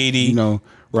for Haiti. You know,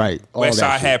 right.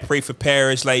 Westside had Pray for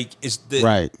Paris. Like, it's the...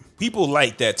 Right. People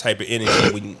like that type of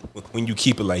energy when you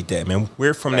keep it like that, man.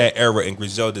 We're from that era, and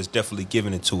Griselda's definitely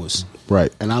giving it to us.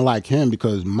 Right, and I like him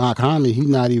because Mark Hamill, he's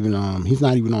not even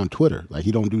on Twitter. Like,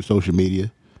 he don't do social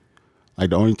media. Like,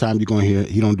 the only time you're gonna hear,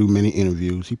 he don't do many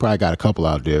interviews. He probably got a couple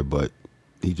out there, but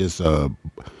he just to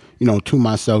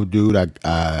myself dude.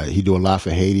 He do a lot for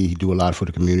Haiti. He do a lot for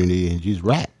the community, and he just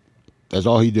rap. That's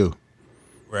all he do.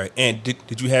 Right. And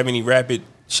did you have any rapid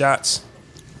shots?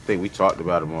 I think we talked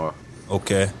about them all.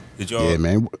 Okay. Yeah,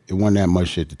 man, it wasn't that much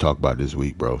shit to talk about this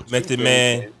week, bro. Method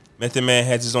Man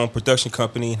has his own production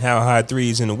company, and How High 3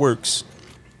 is in the works.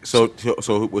 So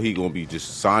what he gonna be,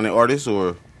 just signing artists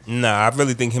or? Nah, I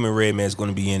really think him and Redman's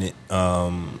gonna be in it.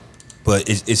 But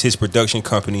it's his production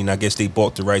company, and I guess they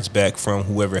bought the rights back from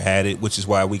whoever had it, which is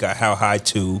why we got How High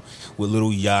 2 with Lil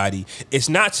Yachty. It's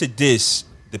not to diss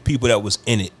the people that was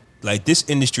in it. Like, this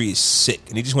industry is sick,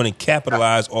 and they just want to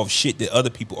capitalize off shit that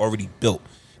other people already built.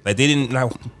 Like, they didn't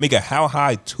make a How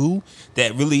High 2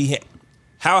 that really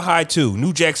How High 2,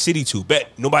 New Jack City 2. Bet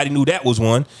nobody knew that was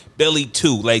one. Belly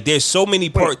 2. Like, there's so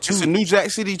many part 2. It's a New Jack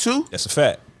City 2? That's a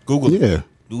fact. Google it. Yeah.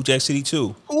 New Jack City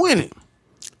 2. Who in it?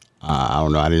 I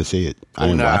don't know. I didn't see it. I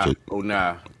didn't watch it.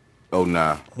 Oh,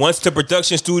 nah. Once the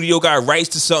production studio got rights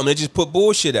to something, they just put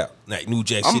bullshit out. Like New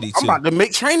Jack City 2. I'm about to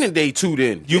make Training Day 2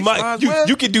 then. You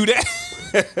can do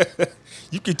that.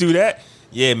 You can do that.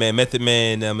 Yeah, man, Method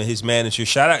Man and his manager.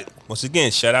 Shout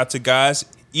out to guys.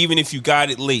 Even if you got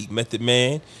it late, Method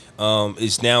Man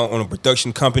is now on a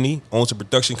production company, owns a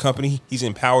production company. He's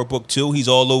in Power Book 2. He's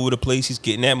all over the place. He's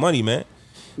getting that money, man.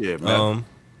 Yeah, man.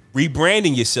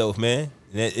 Rebranding yourself, man.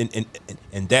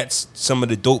 And that's some of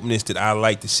the dopeness that I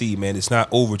like to see, man. It's not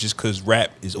over just because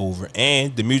rap is over.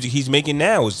 And the music he's making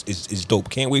now is dope.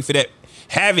 Can't wait for that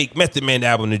Havoc Method Man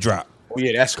album to drop. Oh,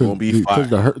 yeah, that's going to be fire.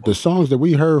 Because the songs that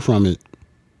we heard from it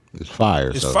is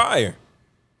fire. It's fire.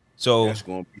 So that's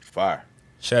going to be fire.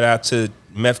 Shout out to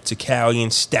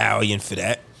Meph Stallion for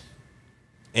that.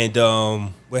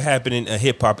 And what happened in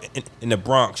hip hop in the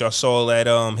Bronx? Y'all saw that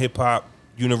hip hop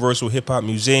Universal Hip Hop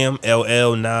Museum,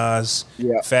 LL, Nas,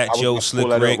 Fat Joe,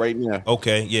 Slick Rick. Right now.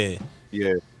 Okay,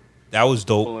 yeah. That was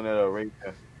dope. Pulling that up right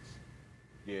now.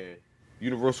 Yeah.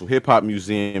 Universal Hip Hop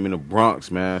Museum in the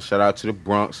Bronx, man. Shout out to the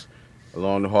Bronx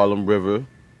along the Harlem River.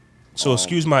 So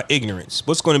excuse my ignorance.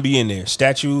 What's going to be in there?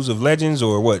 Statues of legends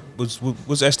or what?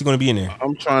 What's actually going to be in there?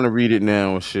 I'm trying to read it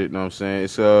now and shit. You know what I'm saying?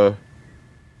 It's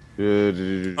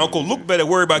Uncle Luke better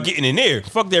worry about getting in there.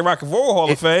 Fuck that Rock and Roll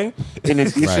Hall of Fame. In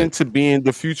addition to being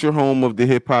the future home of the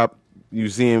Hip Hop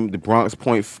Museum, the Bronx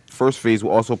Point first phase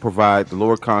will also provide the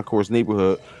Lower Concourse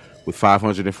neighborhood with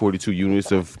 542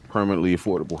 units of permanently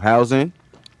affordable housing.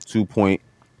 2.8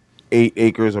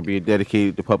 acres are being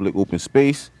dedicated to public open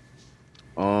space.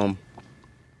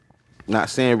 Not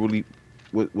saying really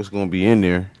what's going to be in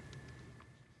there.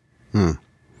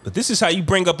 But this is how you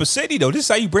bring up a city, though. This is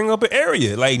how you bring up an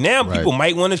area. Like, now people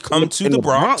might want to come to the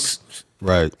Bronx.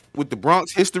 Right. With the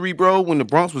Bronx history, bro, when the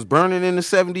Bronx was burning in the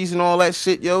 70s and all that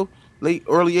shit, yo,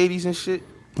 early 80s and shit.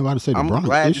 I'm about to say the I'm Bronx.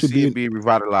 glad to see it be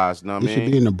revitalized. Know what I mean? It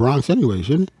should be in the Bronx anyway,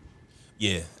 shouldn't it?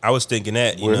 Yeah, I was thinking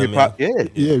that. You where know hip-hop, what I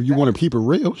mean? Yeah, if you want to keep it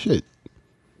real, shit.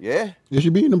 Yeah. It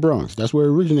should be in the Bronx. That's where it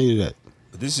originated at.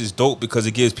 But this is dope because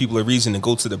it gives people a reason to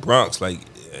go to the Bronx. Like,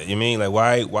 you mean? Like,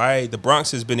 why the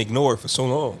Bronx has been ignored for so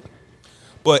long?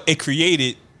 But it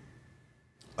created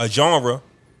a genre,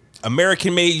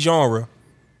 American-made genre,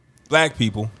 black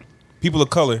people of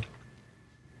color,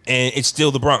 and it's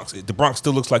still the Bronx. The Bronx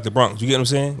still looks like the Bronx. You get what I'm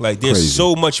saying? Like, there's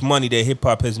so much money that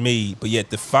hip-hop has made, but yet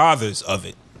the fathers of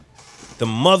it, the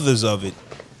mothers of it,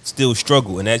 still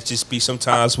struggle. And that just be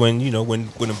sometimes when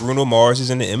the Bruno Marses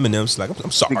and the Eminems, like,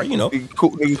 I'm sorry,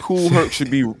 Cool Herc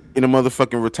should be in a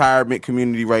motherfucking retirement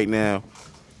community right now.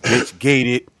 Bitch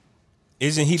gated.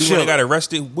 Isn't he the one that got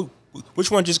arrested? Which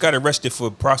one just got arrested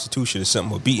for prostitution or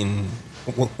something, or beating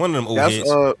one of them old heads?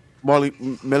 That's Melly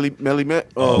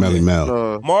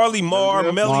Mel. Marley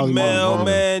Mel,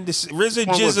 man. This RZA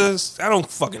Jizza, I don't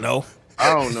fucking know.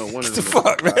 I don't know. One of the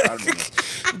fuck, man.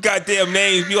 Goddamn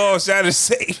names, you all sound the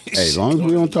same. Hey, as long as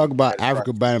we don't talk about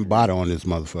Africa Bambaataa on this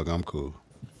motherfucker, I'm cool.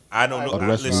 I don't know.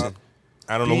 Listen,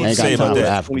 I don't know what to say about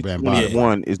that.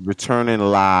 2021 is returning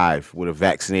live with a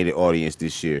vaccinated audience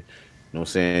this year. You know what I'm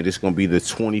saying? This is going to be the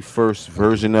 21st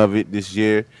version of it this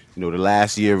year. You know, the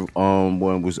last year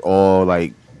one was all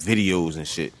like videos and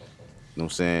shit. You know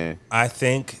what I'm saying? I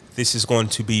think this is going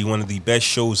to be one of the best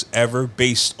shows ever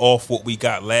based off what we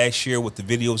got last year with the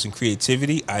videos and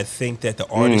creativity. I think that the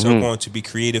artists are going to be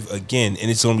creative again, and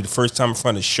it's going to be the first time in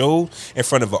front of in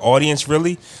front of an audience,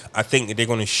 really. I think that they're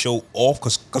going to show off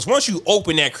because once you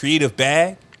open that creative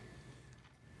bag,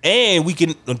 and we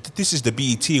can. This is the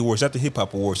BET Awards, not the Hip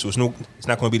Hop Awards, so it's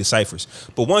not going to be the ciphers.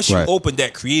 But once you open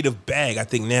that creative bag, I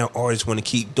think now artists want to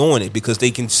keep doing it because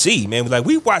they can see, man. Like,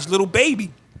 we watched Lil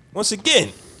Baby once again.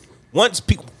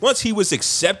 Once he was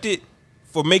accepted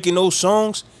for making those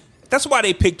songs, that's why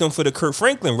they picked him for the Kirk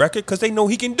Franklin record because they know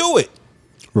he can do it.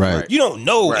 Right. You don't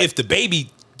know if the baby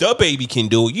can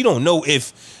do it. You don't know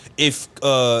if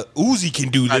Uzi can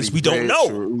do this. We don't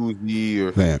know.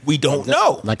 We don't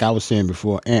know. Like I was saying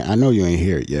before, and I know you ain't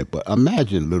hear it yet, but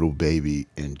imagine Lil Baby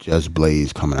and Just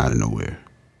Blaze coming out of nowhere.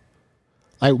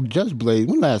 Like Just Blaze,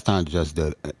 when last time Just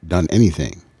done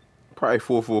anything? Probably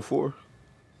 444.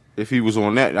 If he was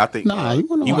on that, I think. Nah, he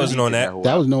wasn't on that.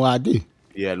 That was No ID.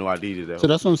 Yeah, No ID did that. So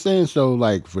that's what I'm saying. So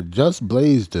like for Just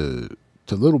Blaze to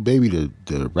Lil Baby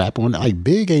to rap on, like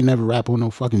Big ain't never rap on no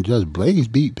fucking Just Blaze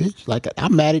beat, bitch. Like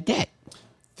I'm mad at that.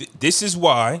 This is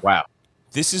why. Wow.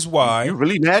 This is why. You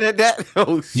really mad at that?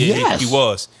 Yeah, yes. He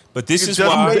was. But this is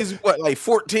Just why. Blaze, what, like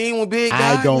 14 when Big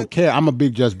died? I don't care. I'm a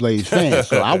big Just Blaze fan,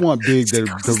 so I want Big to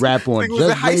rap on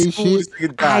Just Blaze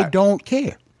shit. I don't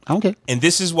care. I don't care. And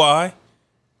this is why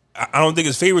I don't think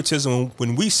it's favoritism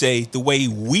when we say the way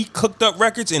we cooked up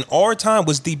records in our time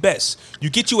was the best. You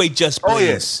get you a Just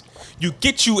Blaze. You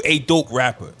get you a dope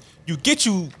rapper. You get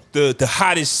you the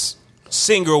hottest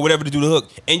singer or whatever to do the hook.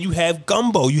 And you have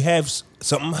gumbo. You have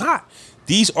something hot.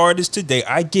 These artists today,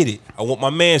 I get it. I want my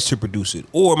mans to produce it.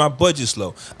 Or my budget's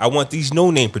low. I want these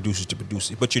no-name producers to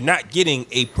produce it. But you're not getting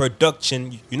a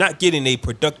production. You're not getting a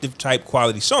productive type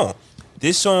quality song.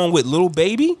 This song with Lil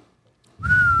Baby,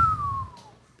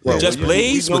 Just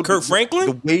Blaze with Kirk Franklin.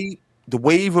 The way the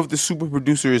wave of the super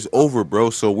producer is over, bro.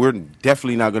 So we're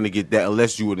definitely not gonna get that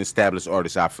unless you an established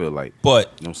artist. I feel like.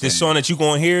 But this song that you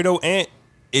gonna hear though, Ant,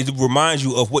 it reminds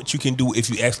you of what you can do if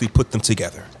you actually put them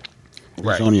together.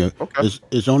 Right.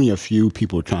 It's only a few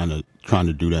people trying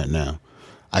to do that now.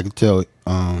 I can tell.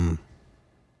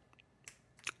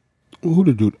 Who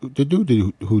the dude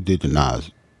who did the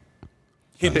Nas?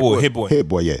 Hit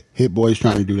Boy, yeah. Hit Boy's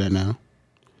trying to do that now.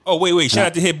 Oh, wait. Shout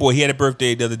out to Hit Boy. He had a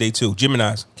birthday the other day, too.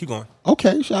 Gemini's. Keep going.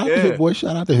 Okay, shout out to Hit Boy.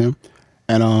 Shout out to him.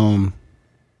 And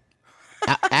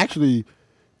actually,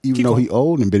 even though he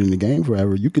old and been in the game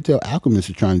forever, you could tell Alchemist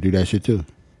is trying to do that shit, too.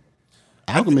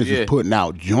 Alchemist is putting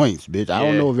out joints, bitch. I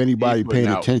don't know if anybody paying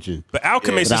attention. But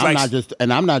Alchemist is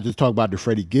I'm not just talking about the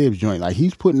Freddie Gibbs joint. Like,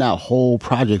 he's putting out whole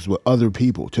projects with other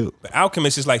people, too. But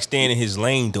Alchemist is like staying in his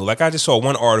lane, though. Like, I just saw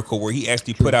one article where he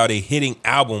actually put out a hitting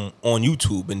album on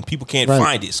YouTube, and people can't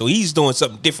find it. So he's doing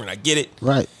something different. I get it.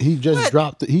 Right. He just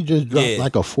dropped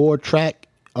like a 4-track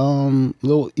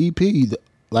little EP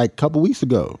like a couple weeks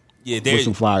ago. Yeah, with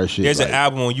some fire shit. There's an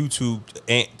album on YouTube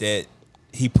that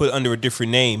he put under a different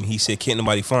name. He said, can't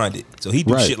nobody find it. So he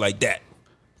do shit like that.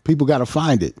 People got to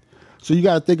find it. So you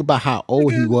got to think about how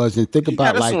old he was and think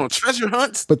about like on treasure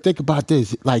hunts. But think about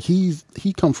this. Like he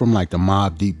come from like the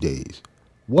Mobb Deep days.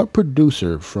 What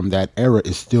producer from that era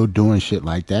is still doing shit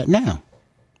like that now?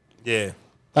 Yeah.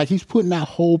 Like he's putting out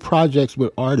whole projects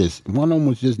with artists. One of them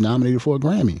was just nominated for a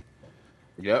Grammy.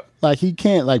 Yep. Like he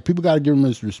can't, like people got to give him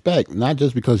his respect. Not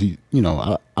just because he,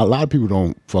 a lot of people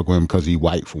don't fuck with him because he's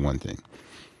white for one thing.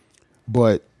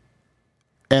 But,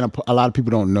 and a lot of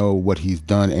people don't know what he's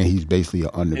done, and he's basically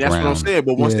an underground. That's what I'm saying.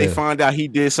 But once they find out he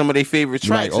did some of their favorite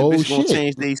tracks, like, it's gonna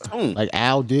change their tune. Like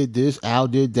Al did this, Al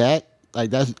did that.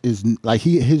 Like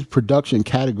his production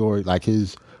category, like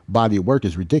his body of work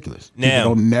is ridiculous. Now,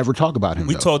 people don't never talk about him.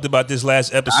 We talked about this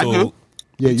last episode.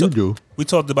 Yeah, you do. We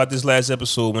talked about this last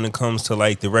episode when it comes to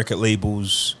like the record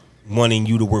labels wanting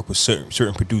you to work with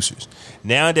certain producers.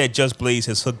 Now that Just Blaze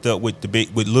has hooked up with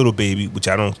with Lil Baby, which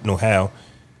I don't know how,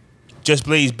 Just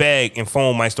Blaze bag and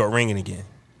phone might start ringing again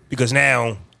because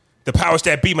now the powers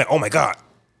that be, oh my god,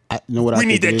 we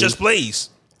need that Just Blaze.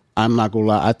 I'm not gonna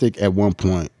lie. I think at one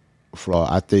point, Flaw,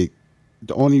 I think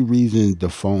the only reason the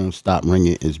phone stopped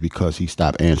ringing is because he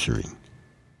stopped answering.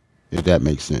 If that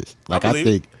makes sense. Like I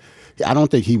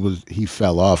don't think he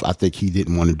fell off. I think he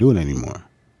didn't want to do it anymore.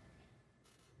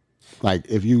 Like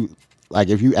if you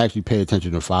actually pay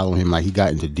attention to follow him, like he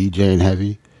got into DJing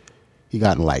heavy. He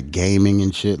got into like gaming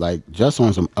and shit, like just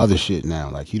on some other shit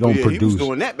now. Like he don't produce. He was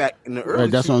doing that back in the early.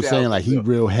 Right, that's what I'm saying. Like he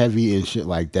real heavy and shit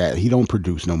like that. He don't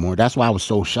produce no more. That's why I was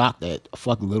so shocked at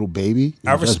fucking Lil Baby.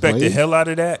 I respect the hell out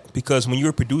of that because when you're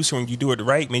a producer and you do it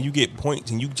right, man, you get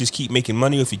points and you just keep making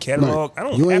money off your catalog. Right. I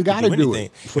don't have to do anything.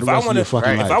 If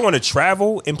I want to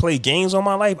travel and play games on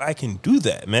my life, I can do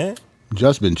that, man.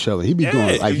 Just been chilling. He be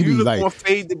doing like he be like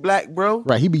Fade the Black, bro.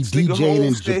 Right, he be DJing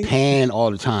in Japan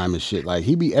all the time and shit. Like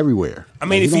he be everywhere. I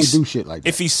mean, like, if he don't do shit like that.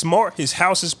 If he's smart, his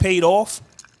house is paid off.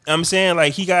 I'm saying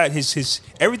like he got his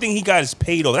everything he got is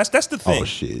paid off. That's the thing. Oh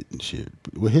shit.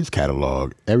 With his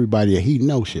catalog, everybody he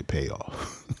know shit pay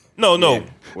off. No. Yeah.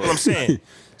 What I'm saying.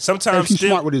 Sometimes if he's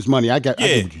smart with his money, I get what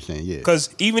you're saying. Yeah.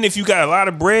 Because even if you got a lot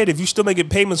of bread, if you still making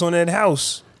payments on that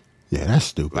house. Yeah, that's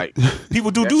stupid. Like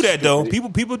people do that though.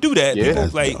 People do that. Yeah, people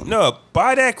like dumb. No,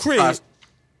 buy that crib.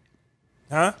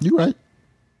 Huh? You right.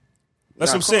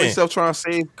 That's what I'm saying. Yourself trying to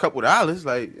save a couple dollars,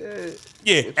 like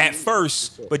at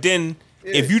first, but then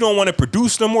if you don't want to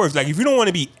produce no more, if you don't want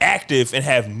to be active and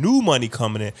have new money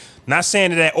coming in, not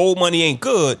saying that old money ain't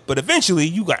good, but eventually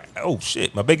you got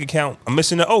my bank account, I'm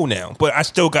missing the O now, but I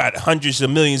still got hundreds of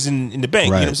millions in the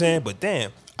bank. Right. You know what I'm saying? But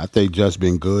damn, I think just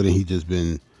been good, and he just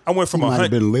been. I went from he might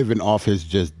have been living off his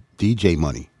just DJ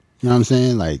money. You know what I'm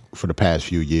saying? Like for the past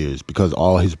few years, because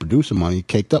all his producer money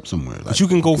caked up somewhere. Like, but you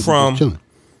can go from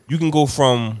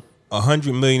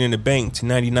 $100 million in the bank to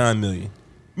 $99 million.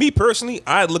 Me personally,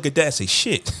 I'd look at that and say,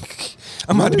 "Shit,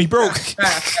 I'm about to be broke."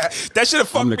 That should have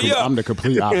fucked me up. I'm the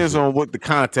complete opposite. Depends on what the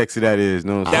context of that is.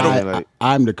 No,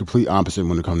 I'm the complete opposite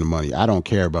when it comes to money. I don't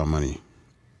care about money.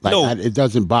 Like it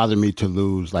doesn't bother me to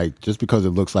lose, like just because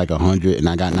it looks like 100 and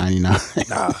I got 99.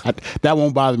 Nah. That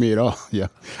won't bother me at all. Yeah.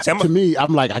 See, to me,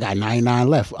 I'm like I got 99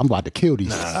 left. I'm about to kill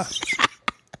these.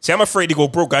 See, I'm afraid to go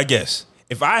broke. I guess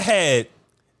if I had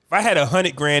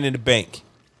 $100,000 in the bank,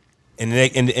 and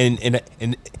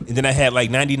then I had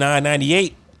like 99,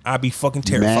 98, I'd be fucking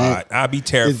terrified. I'd be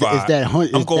terrified.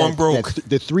 I'm going broke.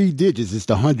 The 3 digits. It's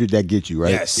the 100 that gets you, right?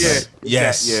 Yes. Yeah.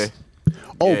 Yes. Yeah.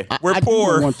 Oh, we're I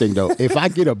poor. Do know one thing though, if I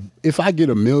get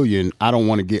 $1 million, I don't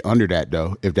want to get under that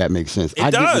though. If that makes sense,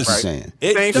 I get what you're right. saying.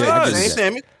 It does.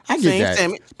 I get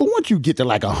that. But once you get to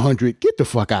like 100, get the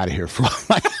fuck out of here, bro.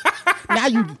 Like, now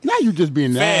you just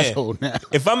being an asshole. Now,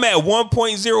 if I'm at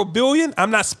 1.0 billion,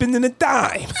 I'm not spending a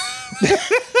dime.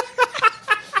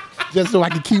 Just so I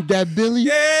can keep that billion.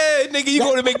 Yeah, nigga, you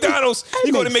go to McDonald's.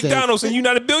 You go to McDonald's and you're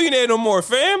not a billionaire no more,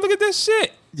 fam. Look at that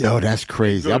shit. Yo, that's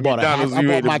crazy. I bought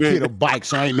my kid a bike,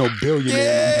 so I ain't no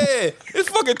billionaire. Yeah, it's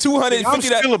fucking 250. I'm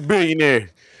still a billionaire.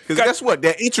 Because guess what?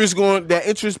 That interest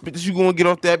that you gonna get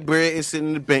off that bread and sit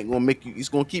in the bank gonna make you. It's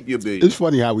gonna keep you a billion. It's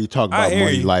funny how we talk about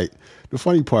money. You. Like the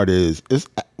funny part is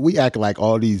we act like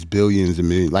all these billions and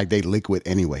millions like they liquid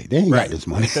anyway. They ain't got this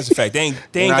money. That's a fact. They ain't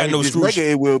got no Scrooge.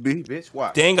 It will be, bitch.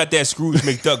 Why? They ain't got that Scrooge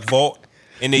McDuck vault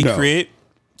in their crib.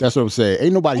 That's what I'm saying.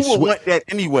 Ain't nobody. Who would want that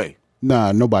anyway?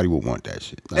 Nah, nobody would want that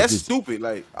shit. Like, that's stupid.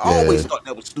 Like I always thought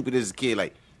that was stupid as a kid.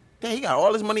 Like, dang, he got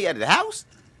all his money out of the house.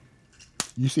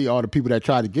 You see all the people that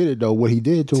tried to get it though. What he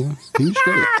did to him, he's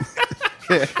straight.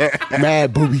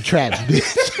 Mad booby traps,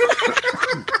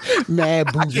 bitch. Mad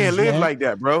booby. I can't live like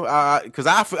that, bro. Because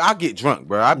I get drunk,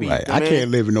 bro. I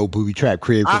can't live in no booby trap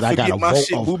crib because I got a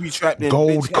vault of booby trapped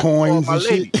gold coins and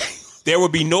shit. There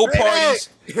would be no parties.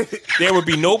 There would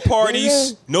be no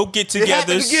parties, no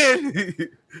get-togethers.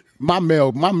 My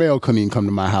mail couldn't even come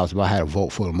to my house if I had a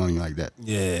vault full of money like that.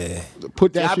 Yeah.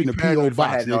 Put that shit in the P.O.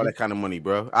 box. I had all that kind of money,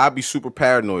 bro. I'd be super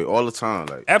paranoid all the time.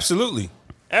 Like, absolutely.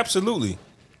 That's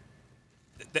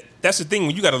the thing.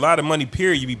 When you got a lot of money,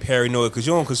 period, you be paranoid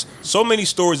because so many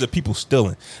stories of people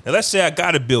stealing. Now, let's say I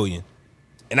got $1 billion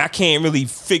and I can't really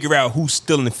figure out who's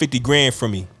stealing the 50 grand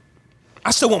from me. I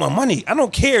still want my money. I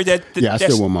don't care that. I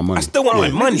still want my money. I still want my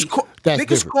money.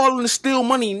 Niggas calling to steal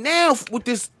money now with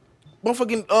this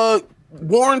motherfucking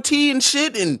warranty and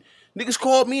shit, and niggas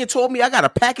called me and told me I got a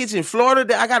package in Florida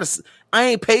that I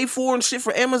ain't paid for and shit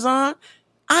for Amazon.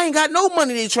 I ain't got no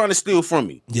money they trying to steal from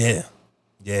me. Yeah.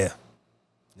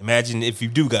 Imagine if you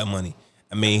do got money.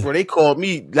 I mean, bro, they called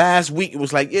me last week. It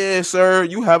was like, yeah, sir,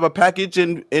 you have a package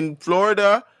in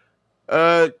Florida.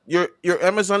 Your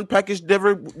Amazon package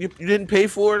you didn't pay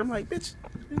for it. I'm like, bitch.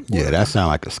 Yeah, that sound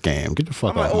like a scam. Get the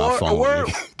fuck off my phone.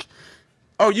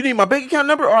 Oh, you need my bank account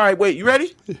number? All right, wait, you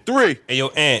ready? 3. Hey, yo,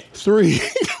 Ant. 3.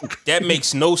 That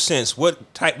makes no sense. What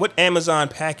Amazon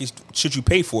package should you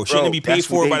pay for? Shouldn't it be paid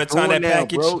for by the time that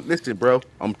package? Bro, listen, bro.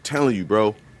 I'm telling you,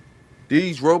 bro.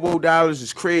 These robo dollars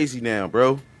is crazy now,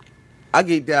 bro. I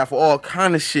get down for all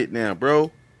kind of shit now,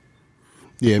 bro.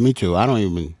 Yeah, me too. But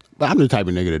I'm the type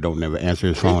of nigga that don't never answer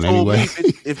his phone anyway.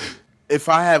 If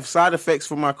I have side effects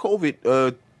from my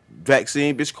COVID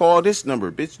vaccine, bitch, call this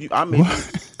number, bitch. I mean.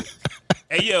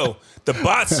 Hey yo, the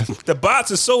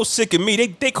bots are so sick of me.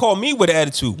 They call me with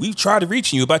attitude. We tried to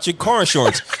reach you about your car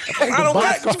insurance. I don't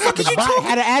got the bot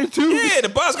had an attitude. Yeah, the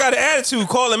bots got an attitude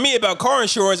calling me about car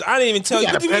insurance. I didn't even tell you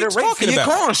what you're talking about.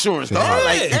 Car insurance, dog. Yeah.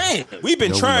 Like, dang, we've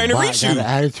been trying to reach you. Got an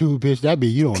attitude, bitch. That be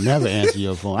you don't never answer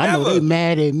your phone. I know they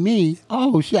mad at me.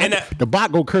 Oh shit! The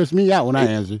bot go curse me out when I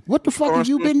answer. What the fuck have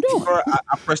you been doing?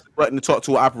 I pressed the button to talk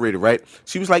to an operator. Right?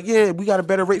 She was like, "Yeah, we got a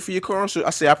better rate for your car insurance." I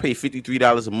said, "I pay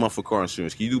 $53 a month for car insurance.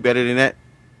 Can you do better than that?"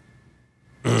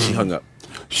 She hung up.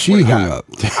 She hung up.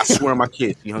 I swear on my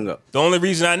kid, she hung up. The only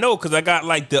reason I know because I got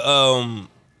like the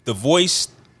voice.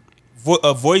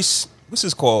 What's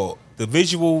this called? The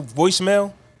visual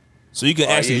voicemail, so you can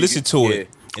actually listen to it.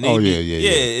 And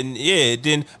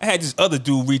Then I had this other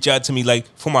dude reach out to me like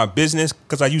for my business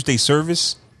because I use their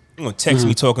service. He's gonna text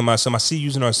me talking about something. I see you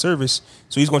using our service,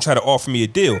 so he's gonna try to offer me a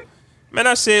deal. Man,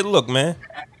 I said, look, man.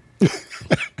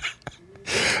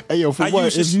 Hey, yo,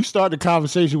 if you start the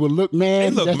conversation with, look, man, hey,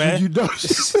 look, that's man. what you do.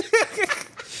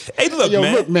 Hey, look,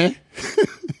 man. Look, man.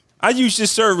 I used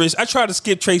this service. I tried to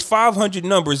skip trace 500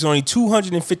 numbers. Only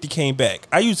 250 came back.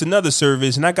 I used another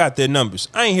service, and I got their numbers.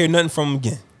 I ain't hear nothing from him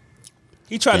again.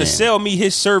 He tried to sell me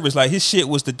his service like his shit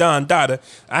was the Don Dada.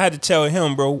 I had to tell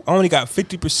him, bro, I only got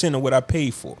 50% of what I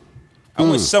paid for. I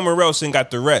went somewhere else and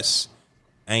got the rest.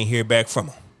 I ain't hear back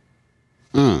from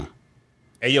him.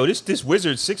 Hey, yo, this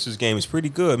Wizards Sixers game is pretty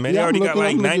good, man. They already got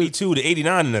like 92 to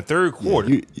 89 in the third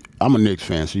quarter. I'm a Knicks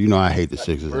fan, so you know I hate the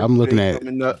Sixers. I'm looking at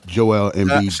Joel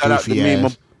Embiid. Shout out to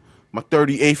me. My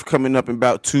 38th coming up in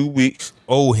about 2 weeks.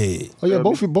 Old head. Oh, yeah,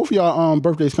 both of y'all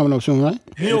birthdays coming up soon, right?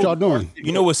 What y'all doing?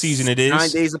 You know what season it is? 9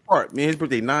 days apart. Man, his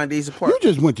birthday 9 days apart. You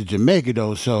just went to Jamaica,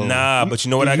 though, so. Nah, but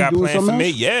you know what I got planned for me?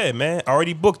 Yeah, man. I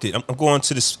already booked it. I'm going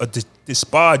to this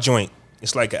spa joint.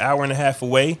 It's like an hour and a half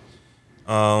away.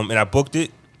 And I booked it.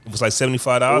 It was like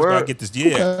 $75. But I get this.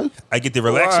 Yeah, okay. I get to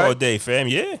relax all day, fam.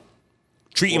 Yeah,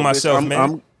 treating myself,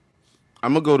 man.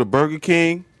 I'm gonna go to Burger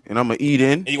King and I'm gonna eat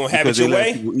in. And you gonna have it your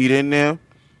way? People eat in now.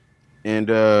 And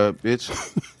bitch.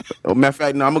 Matter of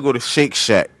fact, no, I'm gonna go to Shake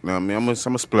Shack. You know what I mean? I'm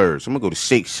gonna splurge. I'm gonna go to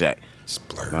Shake Shack.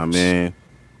 Splurge. You know what I mean?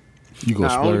 You go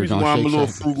splurge. The only reason why I'm a little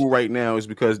Shack. frugal right now is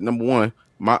because number one,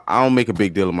 I don't make a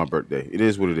big deal of my birthday. It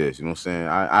is what it is. You know what I'm saying?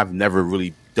 I've never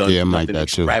really done nothing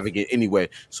extravagant anyway.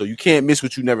 So you can't miss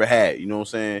what you never had. You know what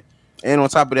I'm saying? And on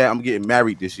top of that, I'm getting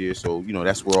married this year, so you know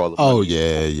that's where all the money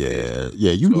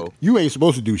is. You ain't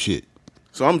supposed to do shit.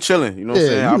 So I'm chilling. You know what I'm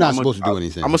saying? You're not supposed to do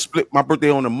anything. I'm gonna split my birthday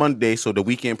on a Monday, so the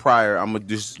weekend prior, I'm gonna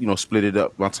just split it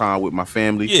up my time with my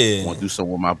family. Yeah, I want to do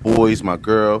something with my boys, my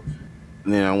girl,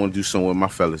 and then I want to do something with my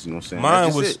fellas. You know what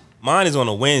I'm saying? Mine is on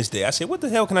a Wednesday. I said, what the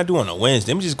hell can I do on a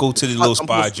Wednesday? Let me just go to the little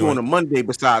spa joint on a Monday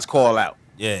besides call out.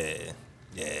 Yeah.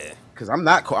 Cause I'm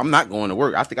not going to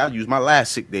work. I think I used my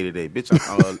last sick day today, bitch.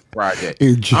 On Friday.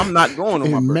 I'm not going on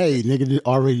my birthday. May, nigga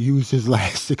already used his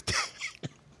last sick day.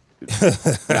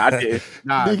 I did.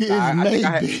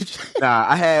 Bitch.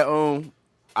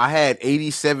 I had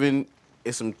 87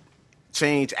 and some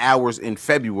change hours in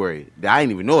February that I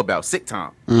didn't even know about sick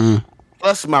time. Mm-hmm.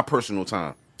 Plus my personal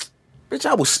time.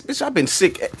 I've been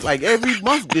sick like every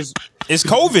month. It's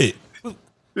COVID.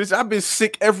 Bitch, I've been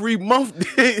sick every month.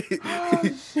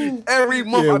 Every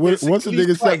month. Yeah, once a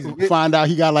nigga find out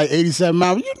he got like 87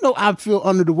 miles, you know I feel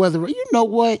under the weather. You know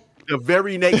what? The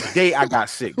very next day I got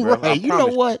sick, bro. Right. You know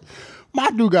what?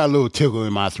 My dude got a little tickle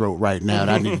in my throat right now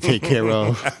that I need to take care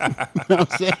of. You know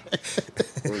what I'm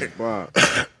saying?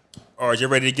 All right, you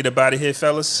ready to get up out of here,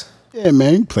 fellas? Yeah,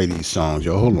 man. You play these songs,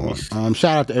 yo. Hold on.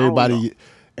 Shout out to everybody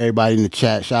in the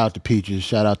chat. Shout out to Peaches.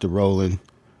 Shout out to Roland. You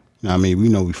know what I mean? We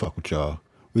know we fuck with y'all.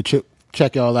 We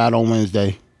check y'all out on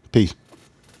Wednesday. Peace.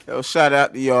 Yo, shout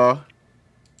out to y'all.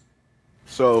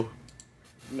 So,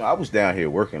 I was down here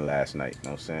working last night. You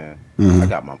know what I'm saying? Mm-hmm. I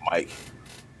got my mic.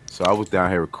 So I was down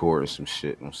here recording some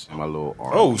shit. You know what I'm saying? My little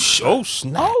arm. Oh,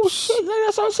 snap. Oh, shit.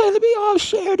 That's what I'm saying. Let me all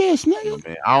share this, nigga.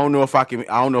 Man, I don't know if y'all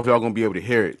going to be able to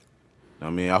hear it. I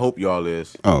mean, I hope y'all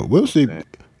is. Oh, we'll see.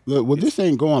 Look, well, this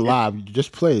ain't going live.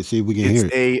 Just play it. See if we can hear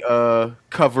it. It's a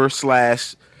cover /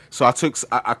 So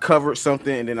I covered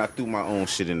something and then I threw my own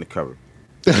shit in the cover.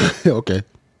 Okay.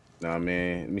 Nah,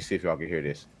 man. Let me see if y'all can hear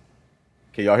this.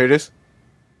 Can y'all hear this?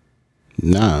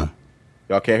 Nah.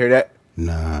 Y'all can't hear that?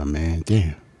 Nah, man.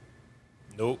 Damn.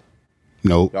 Nope.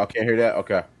 Y'all can't hear that?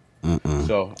 Okay.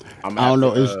 So I don't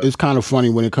know. It's kind of funny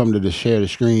when it comes to the share the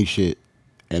screen shit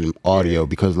and audio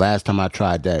because last time I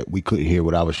tried that, we couldn't hear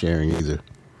what I was sharing either.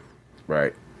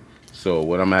 Right. So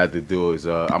what I'm gonna have to do is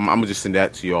I'm gonna just send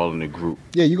that to y'all in the group.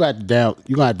 Yeah, you got to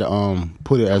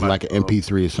put it as like an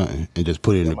MP3 or something and just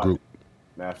put it in the group.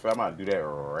 Matter of fact, I'm gonna do that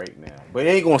right now. But it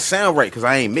ain't gonna sound right because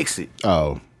I ain't mix it.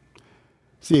 Oh.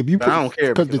 See, if you I don't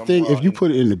care because the thing, if you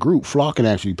put it in the group, Flaw can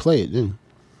actually play it then.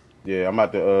 Yeah, I'm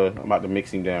about to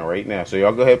mix him down right now. So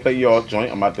y'all go ahead and play y'all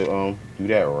joint. I'm about to do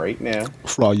that right now.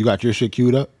 Flaw, you got your shit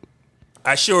queued up?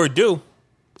 I sure do.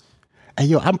 Hey,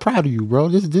 yo, I'm proud of you, bro.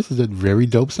 This is a very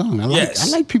dope song. I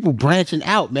like people branching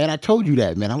out, man. I told you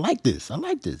that, man. I like this.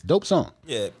 Dope song.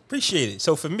 Yeah, appreciate it.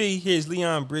 So for me, here's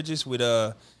Leon Bridges with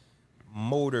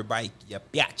Motorbike, ya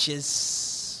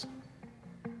bitches.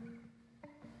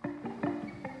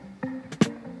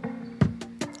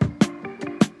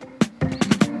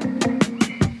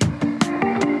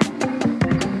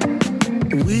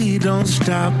 We don't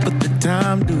stop, but the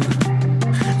time do.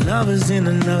 Love is in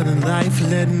another life,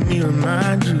 let me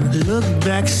remind you. Look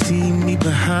back, see me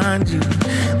behind you.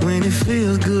 When it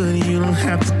feels good, you don't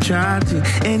have to try to.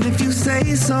 And if you say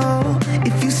so,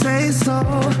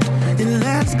 then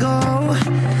let's go.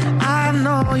 I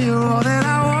know you're all that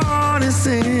I want is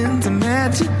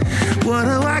sentimental. What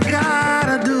do I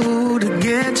gotta do to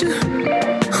get you?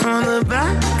 On the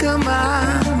back of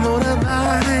my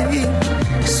motorbike,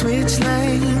 switch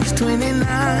lanes,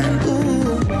 29, ooh.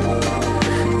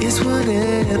 It's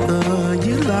whatever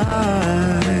you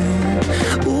like.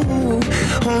 Ooh,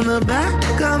 on the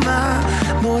back of my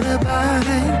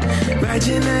motorbike, write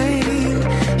your name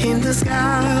in the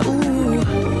sky. Ooh,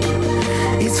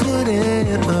 it's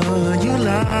whatever you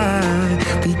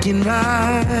like. We can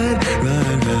ride.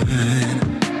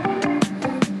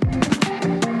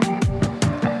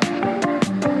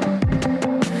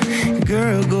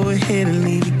 Girl, go ahead and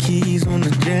leave the keys on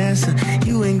the dresser.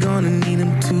 You ain't gonna need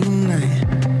them tonight.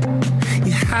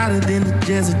 You're hotter than the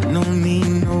desert, no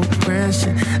need, no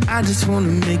pressure. I just wanna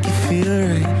make you feel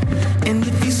right. And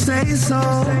if you say so,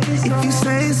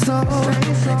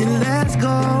 then let's go.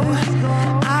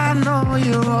 I know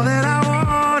you're all that I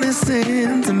want is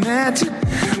sentimental.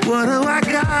 What do I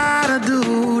gotta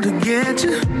do to get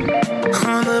you?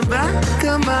 On the back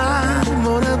of my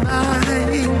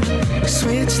motorbike,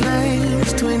 Switch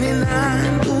lanes,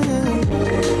 29, ooh.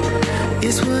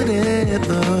 It's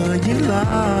whatever you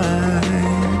like.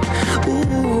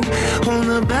 Ooh, on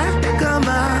the back of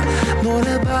my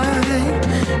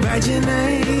motorbike, write your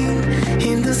name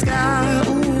in the sky.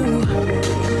 Ooh,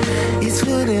 it's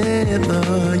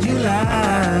whatever you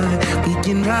like. We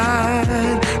can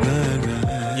ride.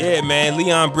 Yeah, man,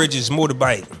 Leon Bridges,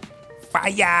 Motorbike.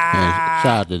 Fire! Man, shout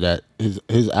out to that.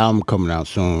 His album coming out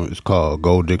soon. It's called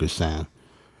Gold Digger Sound.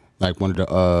 Like one of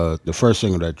the first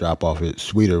single that dropped off it,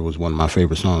 Sweeter, was one of my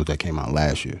favorite songs that came out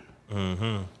last year.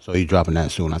 Mm-hmm. So he's dropping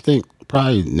that soon. I think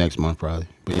probably next month, probably.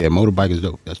 But yeah, Motorbike is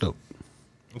dope. That's dope.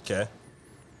 Okay.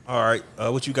 All right.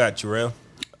 What you got, Jarrell?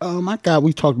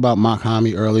 We talked about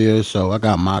Mach-Hommy earlier, so I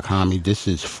got Mach-Hommy. This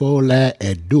is Folie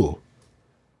et Deux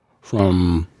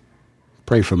from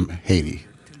Pray from Haiti,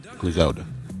 Griselda.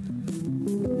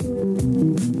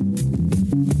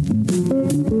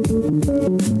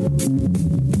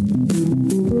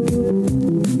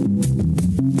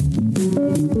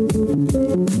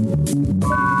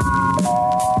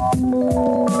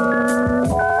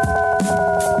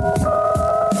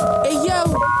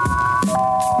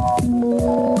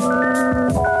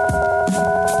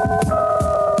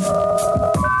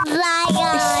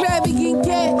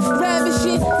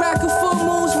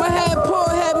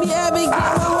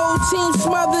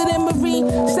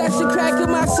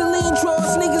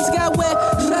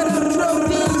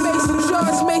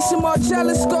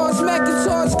 Marcellus scores,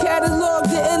 Macintosh catalog,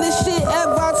 the illest shit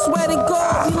ever. I swear to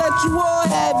God, he let you all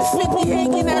have it. 50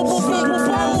 hanging at the stick,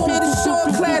 fit a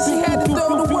short class. He had to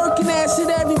throw the working ass in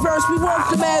every verse. We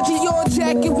worked the magic, your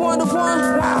jacket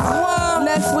 1-to-1.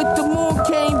 Left with the moon,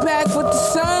 came back with the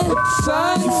sun.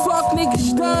 You fuck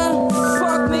niggas done,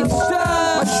 fuck niggas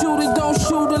done. My shooter don't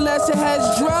shoot unless it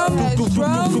has drum.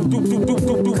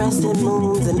 Crescent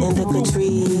moons and indica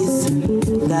trees.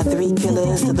 Got 3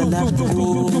 killers to the left of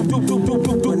me.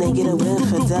 When they get a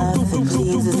whiff of death, it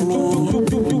pleases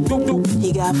me.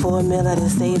 He got 4 mil at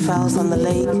his safe house on the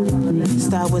lake.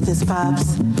 Start with his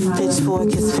pops,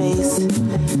 pitchfork his face.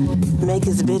 Make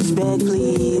his bitch beg,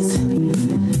 please.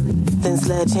 Then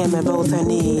sledgehammer both her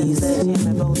knees.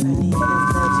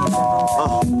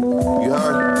 You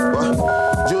heard? What?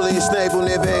 Julius Snape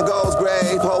near Van Gogh's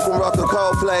grave. Hope and Rucker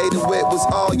Coldplay. The whip was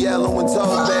all yellow and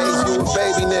told beige. You a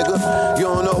baby nigga. You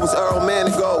don't know it's Earl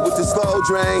Manigault with the slow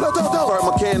drain.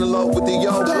 Firma Cantaloupe with the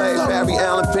yo play. Barry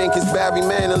Allen Pink is Barry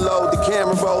Manilow. The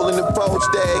camera rolling the poach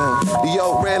day. The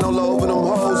yo ran all over them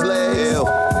hoes' legs. Ew.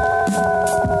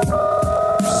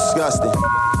 Disgusting.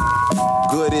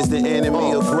 Good is the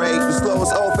enemy of great. The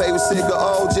slowest old favorite sick of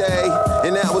OJ.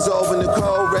 And that was over the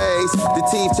cold rays. The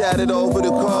teeth tatted over the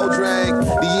cold drink.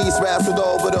 The yeast wrestled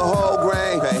over the whole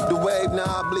grain. The wave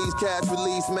knob bleeds, catch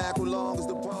release, mackerel long as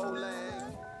the pole lane.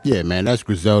 Yeah, man, that's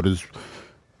Griselda's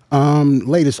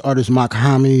latest artist,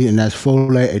 Mach-Hommy, and that's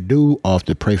Folie et Deux off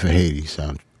the Pray for Haiti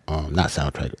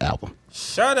soundtrack album.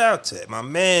 Shout out to my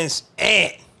man's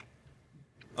Ant.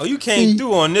 Oh, you came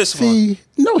through on this one.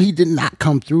 No, he did not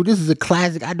come through. This is a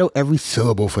classic. I know every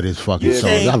syllable for this fucking song.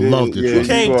 I love this. You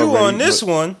came through on this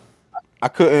one. I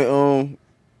couldn't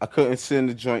send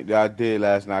the joint that I did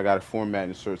last night. I got to format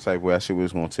in a certain type way. That shit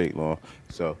was gonna take long.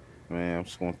 So, man, I'm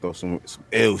just gonna throw some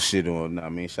ill shit on. I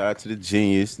mean, shout out to the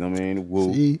genius. I mean, the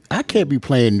woo. See, I can't be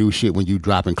playing new shit when you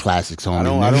dropping classics on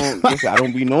me. I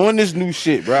don't be knowing this new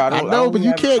shit, bro. I know, but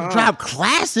you can't drop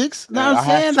classics. You know what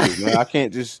I'm saying? Man, I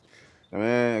can't just.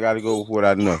 Man, I gotta go with what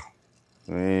I know.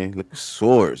 Man, look at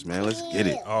swords, man. Let's get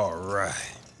it. All right.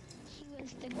 He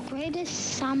was the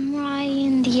greatest samurai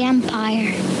in the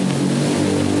empire.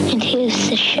 And he was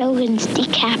the shogun's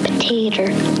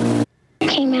decapitator.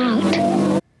 Came out.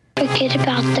 Forget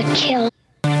about the kill.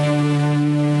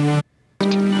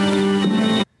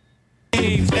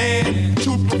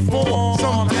 To perform,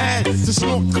 some had to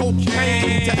snort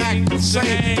cocaine to act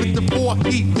insane. With the 4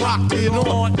 heat locked it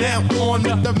on, now on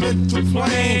the mental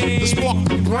plane. The spark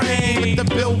the brain, with the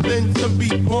building to be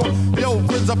born. Yo,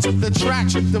 rinse up to the track,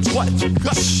 the what you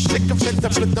got. Stick a fit,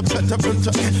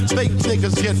 Fake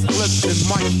niggas get flipped in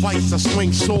mic fights. I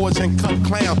swing swords and cut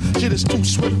clown. Shit is too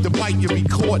swift to bite, you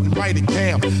record and write it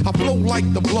down. I flow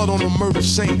like the blood on a murder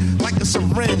scene, like a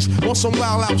syringe on some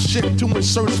wild out shit to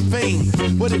insert a vein.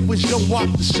 But it was your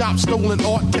art, the shop stolen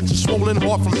art, catch a swollen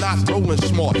heart from not rolling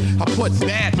smart. I put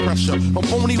bad pressure on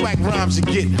phony whack rhymes and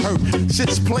get hurt.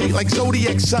 Shit's played displayed like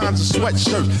zodiac signs or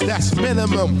sweatshirts. That's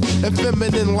minimum and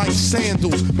feminine like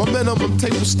sandals. My minimum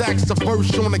table stacks the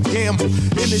verse on a gamble.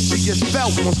 Energy is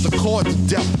felt once the chords are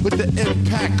dealt with the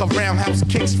impact of roundhouse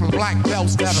kicks from black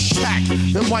belts that attack.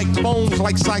 Them white bones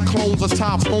like cyclones or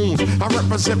typhoons. I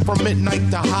represent from midnight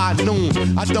to high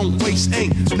noon. I don't waste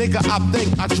ink, nigga. I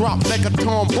think I drop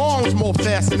megaton bombs more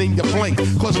faster than you blink.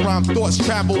 Cause rhyme thoughts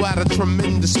travel at a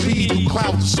tremendous speed through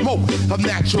clouds of smoke of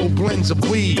natural blends of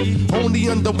weed. Only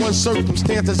under one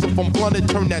circumstance, as if I'm blunted,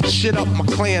 turn that shit up. My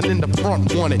clan in the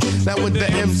front wanted. Now when the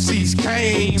MCs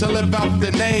came to live out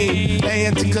the name,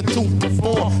 Antica to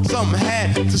perform, some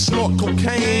had to snort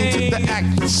cocaine to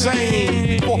act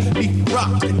insane. Before he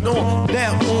rockin' on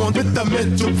down on with the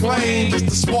mental plane, just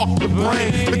to spark the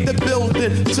brain, with the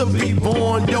building to be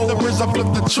born. Yo, the RZA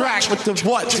flip the track with the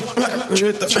what?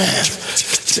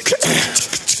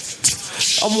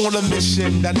 I'm on a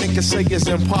mission that niggas say is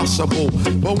impossible.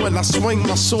 But when I swing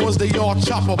my swords, they all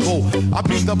choppable. I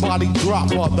be the body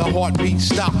dropper, the heartbeat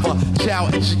stopper,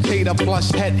 child educator,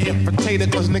 plus head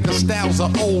infiltrator. Cause niggas styles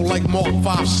are old like Mark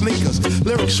 5 sneakers.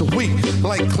 Lyrics are weak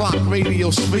like clock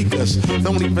radio speakers.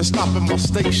 Don't even stop at my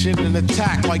station and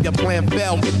attack while your plan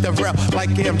fail. Get the rep like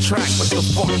Amtrak. What the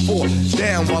fuck for?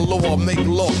 Down my law, make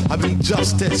law. I be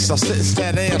justice. I sentence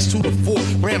that ass to the floor.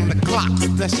 Ram the clock.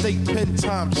 That state pen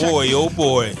time. Boy, oh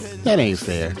boy. That ain't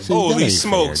fair. See, holy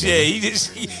smokes, fair, yeah.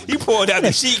 He poured out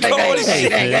the cheat code and shit.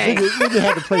 Nigga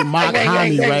had to play Mock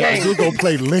Honey, right? We're going to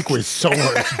play Liquid Swords,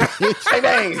 Listen,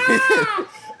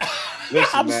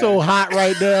 I'm man. so hot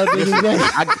right now.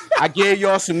 I gave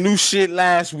y'all some new shit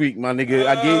last week, my nigga.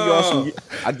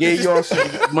 I gave y'all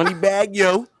some money bag,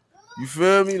 yo. You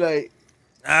feel me? Like,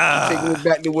 taking it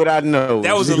back to what I know.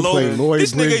 That was a low.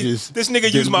 This Bridges,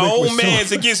 nigga used my own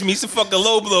man's against me. It's a fucking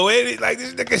low blow, ain't it? Like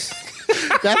this nigga.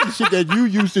 That's the shit that you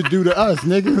used to do to us,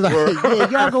 nigga. Like, yeah,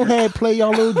 y'all go ahead and play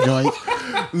y'all little joints.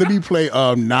 Let me play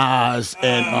Nas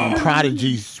and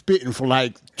Prodigy spitting for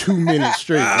like 2 minutes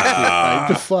straight. Like,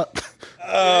 the fuck.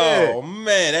 Oh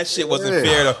man, that shit wasn't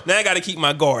fair though. Now I got to keep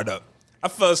my guard up. I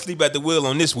fell asleep at the wheel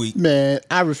on this week. Man,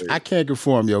 I can't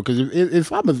conform, yo, because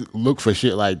if I'm gonna look for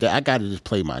shit like that, I gotta just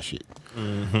play my shit.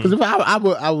 Because if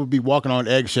I would be walking on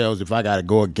eggshells if I gotta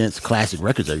go against classic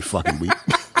records every fucking week.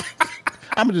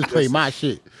 I'm gonna just play my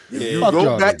shit. Yeah. You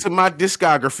go back to my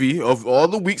discography of all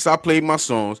the weeks I played my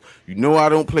songs. You know I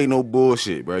don't play no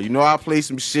bullshit, bro. You know I play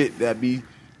some shit that be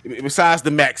besides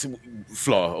the Max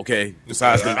flaw, okay?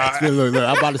 Besides the Max. Look,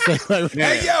 I'm about to say, like,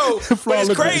 hey yo, flaw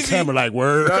it's crazy. At the camera like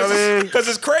word. Because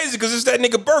it's crazy because it's that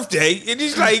nigga birthday. And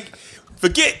he's like,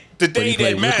 forget the day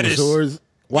that matters.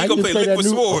 Why you play that new?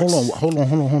 Swords. Hold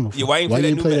on. Yeah, why you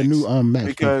play that new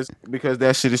Max? Because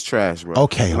that shit is trash, bro.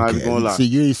 Okay. See,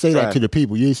 you didn't say that to the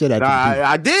people. You didn't say that to the people.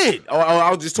 I did. I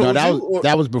was just told you.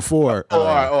 That was before. All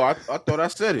right. I thought I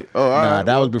said it.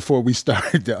 That was before we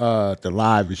started the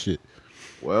live and shit.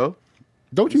 Well,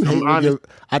 don't you hate when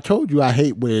I told you I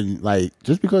hate when, like,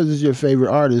 just because it's your favorite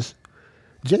artist,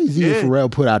 Jay-Z and Pharrell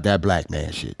put out that black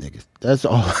man shit, niggas. That's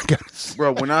all I got to say.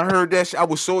 Bro, when I heard that shit, I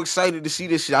was so excited to see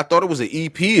this shit. I thought it was an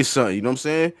EP or something, you know what I'm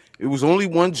saying? It was only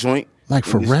one joint. Like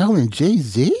Pharrell and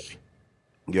Jay-Z?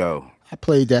 Yo. I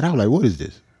played that out like, what is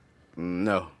this?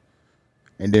 No.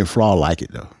 And then Flaw like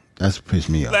it, though. That's what pissed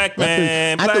me off. Black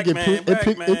man,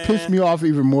 it pissed me off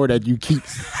even more that you keep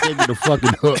singing the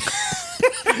fucking hook.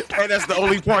 And that's the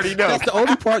only part he knows. That's the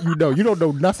only part you know. You don't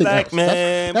know nothing else.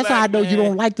 That's how I know you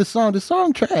don't like the song. The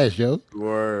song trash, yo.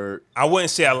 Word. I wouldn't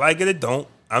say I like it or don't.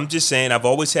 I'm just saying I've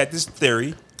always had this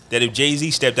theory that if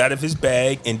Jay-Z stepped out of his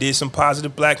bag and did some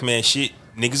positive black man shit,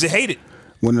 niggas would hate it.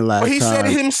 When the last he time, said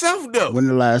it himself, though. When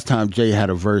the last time Jay had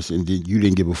a verse and you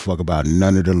didn't give a fuck about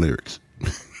none of the lyrics.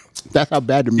 That's how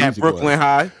bad the music was.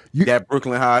 That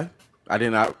Brooklyn High. I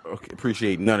did not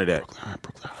appreciate none of that.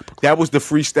 Brooklyn. That was the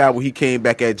freestyle where he came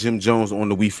back at Jim Jones on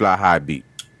the We Fly High beat.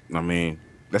 I mean,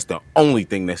 that's the only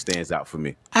thing that stands out for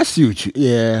me. I see what you.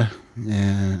 Yeah.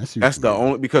 I see that's the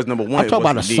only because number one. I'm talking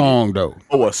about a song though.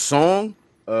 Oh, a song.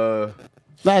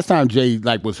 Last time Jay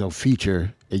was a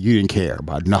feature and you didn't care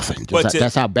about nothing.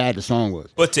 That's how bad the song was.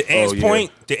 But to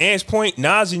Ant's point,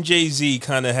 Nas and Jay-Z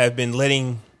kind of have been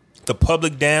letting the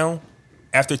public down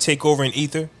after Takeover and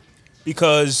Ether.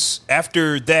 Because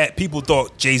after that, people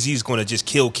thought Jay-Z's going to just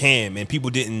kill Cam, and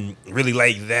people didn't really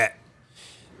like that.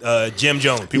 Jim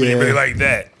Jones, people didn't really like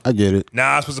that. I get it.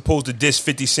 Nas was supposed to diss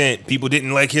 50 Cent. People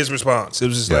didn't like his response. It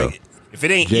was just like, if it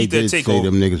ain't Jay Ether,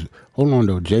 Takeover. Hold on,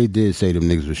 though. Jay did say them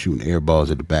niggas were shooting air balls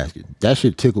at the basket. That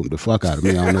shit tickled the fuck out of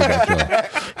me. I don't know about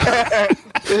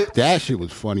y'all. That shit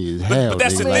was funny as hell. But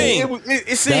that's the thing.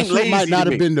 It seemed that shit might not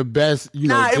have been the best,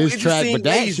 diss track, but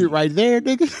that shit right there,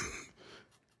 nigga.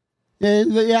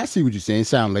 Yeah, I see what you're saying. It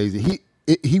sound lazy.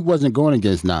 He wasn't going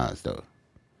against Nas though.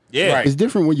 Yeah, right. It's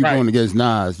different when you're going against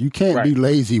Nas. You can't be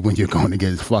lazy when you're going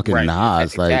against fucking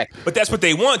Nas. Like, but that's what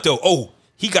they want though. Oh,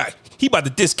 he about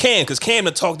to diss Cam because Cam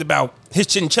done talked about his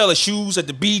chinchilla shoes at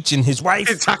the beach and his wife.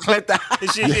 Chocolatas.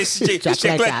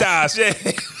 Chocolatas.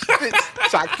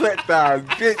 Chocolatas,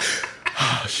 bitch.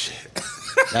 Oh shit.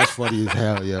 That's funny as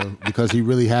hell, yo. Because he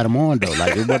really had him on though.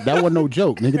 Like that wasn't no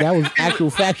joke, nigga. That was actual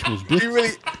factuals, bitch. He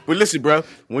really. But listen, bro.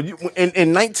 When you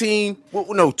in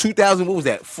 2000, what was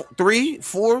that? 3,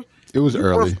 4? It was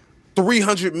early.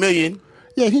 300 million.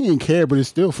 Yeah, he didn't care, but it's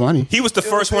still funny. He was the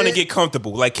first one to get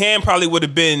comfortable. Like Cam probably would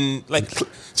have been like.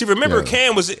 See, remember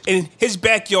Cam was in his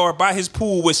backyard by his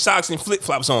pool with socks and flip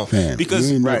flops on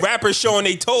because rappers showing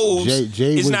their toes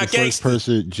is not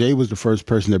gangster. Jay was the first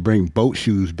person to bring boat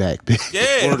shoes back.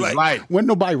 Yeah, wasn't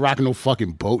nobody rocking no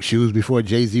fucking boat shoes before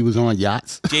Jay-Z was on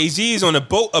yachts. Jay-Z is on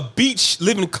a beach,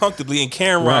 living comfortably, and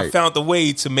Cameron found a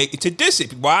way to diss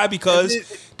it. Why? Because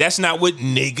that's not what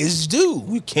niggas do.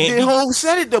 We can't. Hov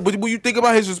said it though, but when you think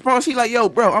about his response, he like, "Yo,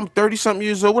 bro, I'm 30-something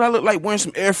years old. What I look like wearing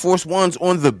some Air Force Ones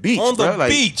on the beach?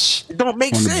 Beach. It don't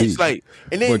make sense. Like,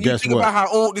 and then you think about how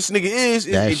old this nigga is.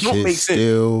 It don't make sense.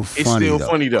 It's still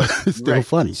funny though. It's still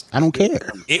funny. I don't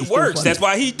care. It works. That's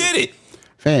why he did it.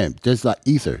 Fam, just like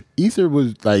Ether. Ether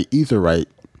was like Ether, right?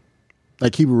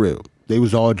 Like, keep it real. They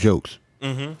was all jokes,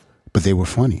 but they were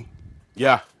funny.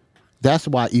 Yeah. That's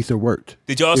why Ether worked.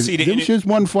 Did y'all see the shits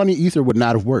wasn't funny? Ether would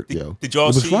not have worked, yo. Did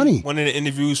y'all see funny. One of the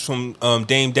interviews from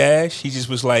Dame Dash? He just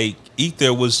was like,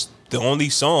 Ether was the only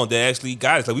song that actually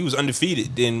got us. Like, we was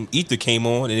undefeated. Then Ether came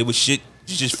on, and it was shit.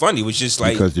 It's just funny. It was just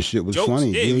like because the shit was jokes.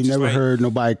 funny. Yeah, you ain't never heard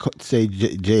nobody say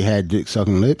Jay had dick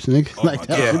sucking lips, nigga. Like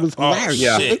that. It was hilarious.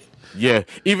 Shit. Yeah,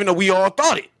 even though we all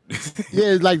thought it.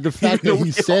 Yeah, like the fact that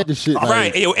he said the shit.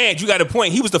 Right, yo, Ant, you got a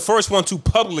point. He was the first one to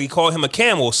publicly call him a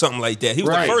camel or something like that. He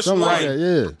was the first one. Like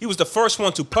that, He was the first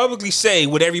one to publicly say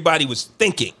what everybody was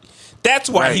thinking. That's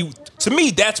why to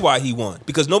me, that's why he won,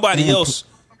 because nobody else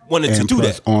wanted to do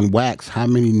that. On Wax, how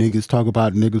many niggas talk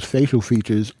about niggas' facial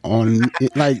features on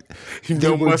like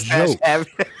they were jokes?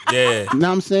 Yeah. You know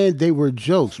what I'm saying? They were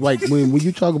jokes. Like when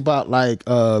you talk about like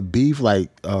beef, like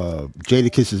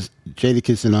Jadakiss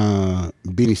and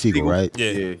Beanie Siegel, right?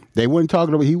 Yeah. He wouldn't talk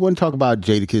about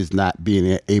Jadakiss not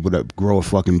being able to grow a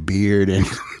fucking beard, and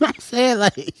you know what I'm saying,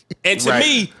 like. And to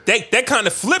me, that kind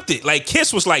of flipped it. Like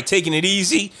Kiss was like taking it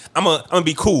easy. I'm gonna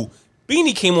be cool.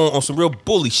 Beanie came on some real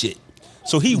bully shit.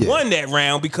 So he won that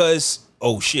round because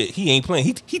he ain't playing.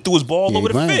 He threw his ball over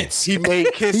the fence. He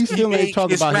made Kiss. He still ain't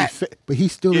talk about but he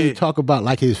still didn't talk about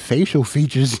like his facial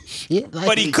features and shit. Like,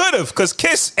 but he could have, because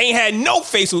Kiss ain't had no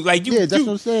facial. Like you, that's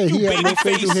what I'm saying. He had no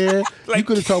facial hair. Like, you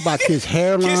could have talked about Kiss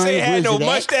hairline. Kiss ain't had no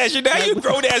mustache. Now you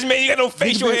grown ass man, you got no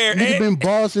facial hair. He's been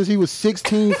bald since he was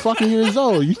 16 fucking years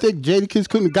old. You think Jadakiss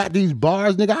couldn't have got these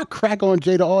bars, nigga? I crack on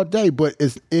Jada all day, but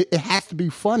it has to be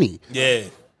funny. Yeah.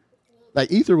 Like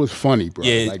Ether was funny, bro.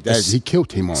 Yeah, like that, he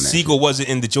killed him on that. Siegel wasn't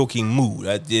in the joking mood.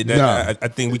 I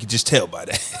think we could just tell by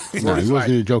that. No, he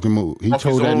wasn't in a joking mood. He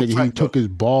told that nigga he took his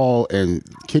ball and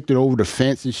kicked it over the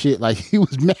fence and shit. Like he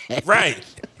was mad. Right.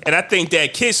 And I think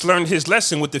that Kiss learned his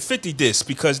lesson with the 50 disc,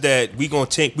 because that we gonna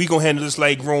handle this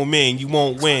like grown men. You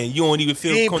won't win. You don't even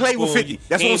feel comfortable. He ain't play with 50.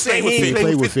 That's what I'm saying. He ain't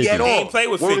play with 50 at all. He ain't play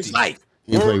with 50. Word is life.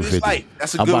 He ain't play with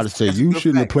 50. I'm about to say you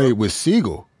shouldn't have played with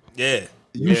Siegel. Yeah.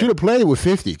 You should have played with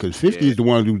 50, because 50 is the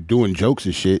one who's doing jokes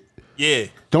and shit. Yeah.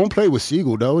 Don't play with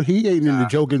Siegel though. He ain't in the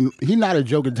joking. He not a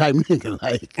joking type nigga.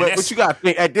 Like, but you got to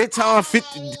think at that time,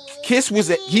 50 Kiss was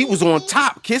on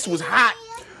top. Kiss was hot.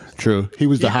 True. He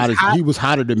was the hottest. He was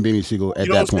hotter than Beanie Siegel at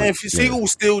that point. Siegel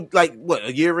was still like what,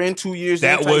 a year in, 2 years.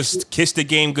 That was Kiss the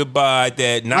Game Goodbye.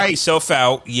 That knocked himself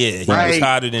out. Yeah, he was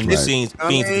hotter than Beans at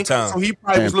the time. So he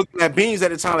probably was looking at Beans at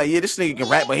the time like, yeah, this nigga can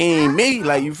rap, but he ain't me.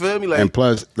 Like, you feel me? Like, and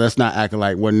plus, let's not act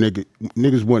like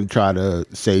niggas wouldn't try to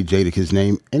say Jadakiss'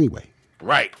 name anyway.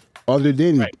 Right. Other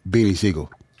than Beanie Siegel.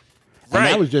 And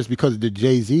that was just because of the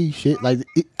Jay-Z shit. Like,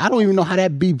 I don't even know how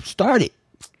that beef started.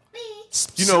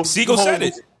 You know, Siegel said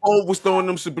it. Hov was throwing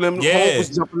them subliminal. Yeah. Hov was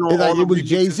jumping on all it was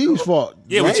Jay-Z's fault.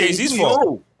 Yeah, it was Jay-Z's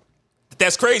fault.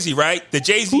 That's crazy, right? The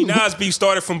Jay-Z Nas beef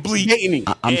started from Bleak.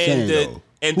 I'm saying though,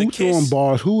 who throwing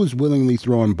bars? Who was willingly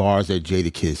throwing bars at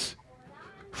Jadakiss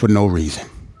for no reason?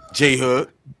 J Hood.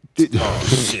 Oh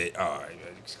shit! All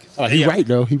right. He right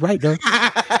though. He right though.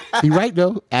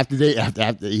 After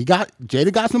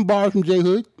Jada got some bars from J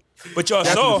Hood. But y'all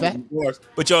saw the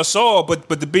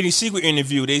Beanie Siegel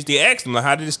interview, they asked him, like,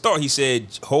 how did it start? He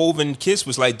said Hov and Kiss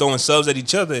was like throwing subs at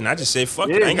each other, and I just said, fuck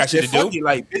it, I ain't got shit to do.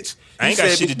 Like, bitch, I ain't got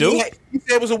shit to do. He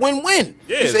said it was a win-win.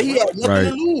 Yeah, he said he had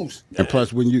nothing to lose. And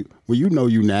plus, when you know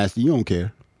you nasty, you don't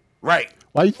care. Right.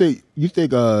 Why you think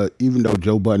even though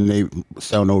Joe Budden ain't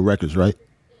sell no records, right?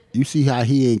 You see how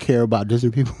he ain't care about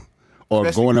dissing people or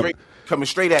Especially going Drake, coming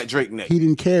straight at Drake next. He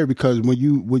didn't care because when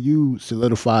you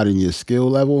solidified in your skill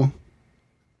level,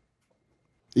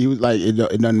 he was like it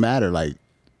doesn't matter. Like,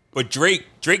 but Drake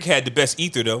had the best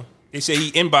ether though. They said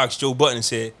he inboxed Joe Budden and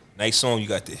said, "Nice song you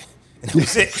got there." And that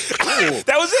was it.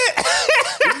 That was it.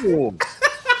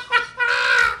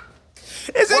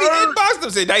 It said he inboxed him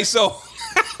and said, "Nice song."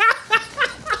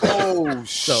 Oh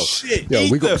shit! Yo,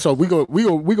 we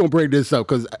gonna break this up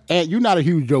because you're not a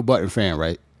huge Joe Budden fan,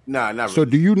 right? Nah, not really. So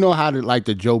do you know how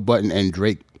the Joe Budden and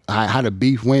Drake how the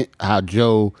beef went? How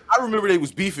Joe? I remember they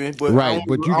was beefing, but right, I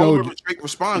don't remember Drake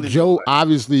responded. Joe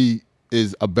obviously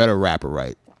is a better rapper,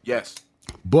 right? Yes,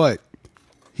 but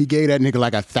he gave that nigga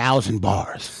like 1,000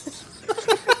 bars,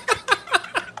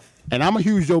 and I'm a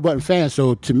huge Joe Budden fan,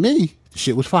 so to me,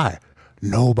 shit was fire.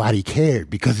 Nobody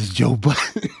cared because it's Joe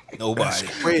Budden. Nobody.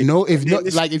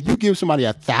 If you give somebody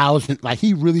 1,000, like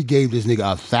he really gave this nigga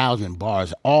 1,000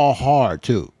 bars, all hard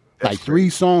too. Like 3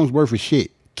 songs worth of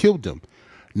shit, killed him.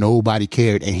 Nobody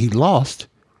cared, and he lost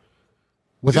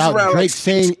without Drake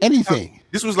saying anything.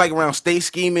 This was like around Stay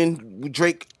Scheming with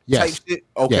Drake type shit.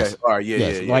 Okay, yes. All right,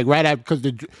 yeah. Like right after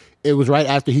because it was right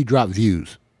after he dropped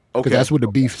Views. Okay, that's where the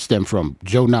beef stemmed from.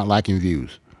 Joe not liking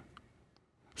Views.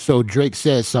 So Drake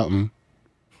said something.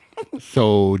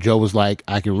 So Joe was like,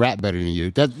 I can rap better than you.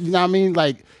 That, you know what I mean?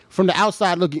 Like, from the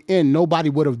outside looking in,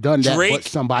 nobody would have done that but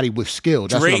somebody with skill.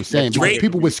 That's what I'm saying.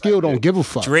 People with skill don't give a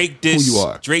fuck who you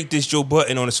are. Drake dissed Joe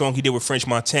Budden on a song he did with French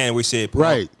Montana where he said,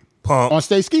 pump. On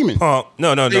Stay Scheming. Pump.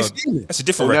 No. That's a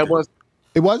different record.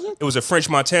 It wasn't? It was a French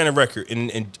Montana record.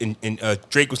 And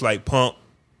Drake was like, pump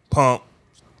it up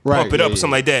or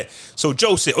something like that. So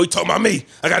Joe said, you talking about me?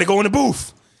 I got to go in the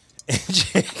booth.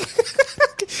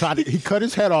 He cut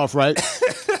his head off, right?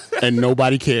 And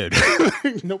nobody cared.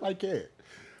 Nobody cared.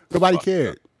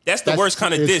 That's the worst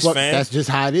kind of diss, man. That's just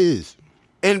how it is.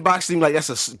 Inbox him like,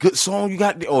 that's a good song you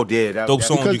got there. Oh, yeah. Dope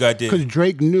song you got there. Because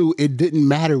Drake knew it didn't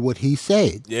matter what he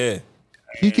said. Yeah.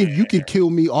 You can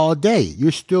kill me all day.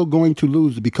 You're still going to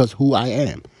lose because who I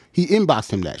am. He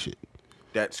inboxed him that shit.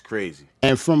 That's crazy.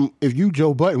 And if you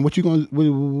Joe Budden, what are you gonna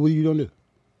do?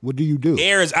 What do you do?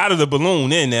 Air is out of the balloon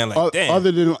then now. Like, damn.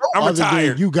 Other than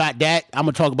retired. You got that. I'm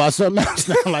gonna talk about something else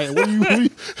now. Like, what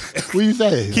you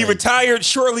say? He retired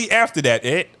shortly after that.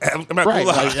 I'm not right.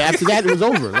 Like, after that, it was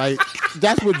over. Like,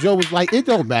 that's what Joe was like. It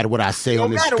don't matter what I say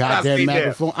on this goddamn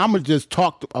microphone. I'm gonna just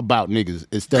talk about niggas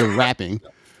instead of rapping.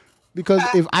 Because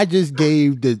if I just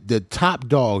gave the top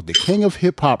dog, the king of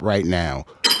hip hop right now,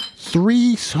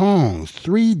 3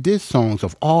 diss songs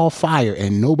of all fire,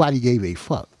 and nobody gave a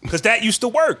fuck. Because that used to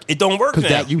work. It don't work now. Because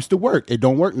that used to work. It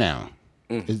don't work now.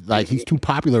 It's like he's too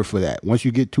popular for that. Once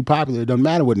you get too popular, it doesn't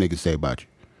matter what niggas say about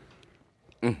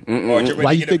you.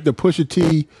 Why you think the Pusha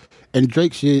T and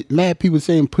Drake shit, mad people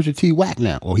saying Pusha T whack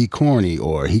now, or he corny,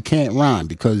 or he can't rhyme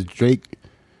because Drake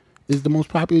is the most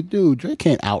popular dude. Drake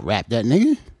can't out-rap that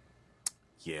nigga.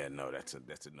 Yeah, no, that's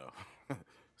enough.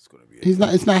 It's gonna be.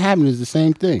 It's not happening. It's the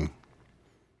same thing.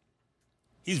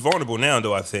 He's vulnerable now,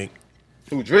 though. I think.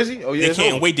 Who, Drizzy? Oh yeah. They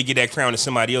can't wait to get that crown to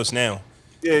somebody else now.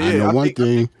 Yeah. I know one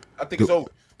thing. I think it's over.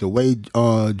 The way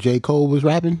J. Cole was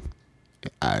rapping,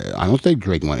 I don't think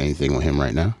Drake want anything with him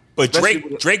right now. But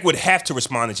Drake would have to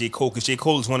respond to J. Cole because J.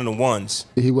 Cole is one of the ones.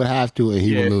 He would have to, and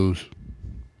he would lose.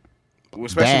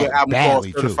 Especially with album called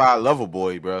Certified Lover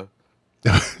Boy, bro.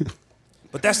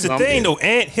 But that's the thing, though,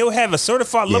 Ant. He'll have a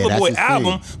Certified Lover Boy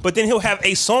album, but then he'll have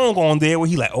a song on there where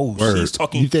he's like, he's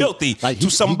talking filthy to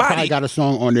somebody. He probably got a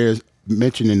song on there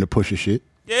mentioning the Pusha shit.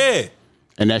 Yeah.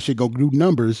 And that shit gonna do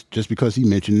numbers just because he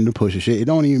mentioned the Pusha shit. It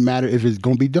don't even matter if it's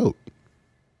gonna be dope.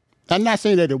 I'm not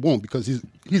saying that it won't because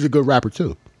he's a good rapper,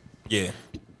 too. Yeah.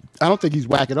 I don't think he's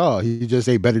whack at all. He just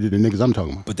ain't better than the niggas I'm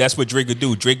talking about. But that's what Drake would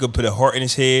do. Drake would put a heart in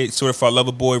his head, Certified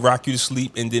Lover Boy, rock you to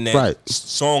sleep, and then that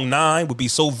song 9 would be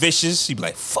so vicious, he'd be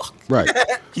like, fuck. Right.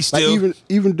 He's still... Like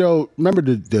even though, remember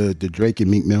the Drake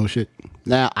and Meek Mill shit?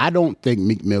 Now, I don't think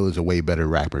Meek Mill is a way better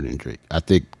rapper than Drake.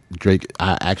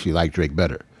 I actually like Drake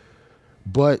better.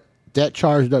 But that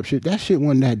Charged Up shit, that shit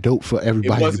wasn't that dope for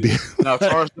everybody to be. No,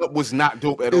 Charged Up was not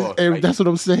dope at all. That's what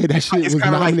I'm saying. That shit was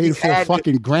nominated for a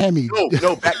fucking Grammy.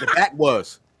 No, Back to Back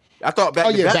was. I thought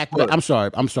Back to Back was. I'm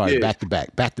sorry. Yeah. Back to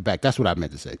Back. That's what I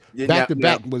meant to say. Yeah, Back to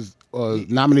Back was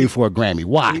nominated for a Grammy.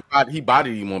 Why? He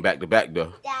bodied him on Back to Back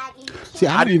though. See,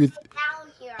 I didn't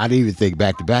even think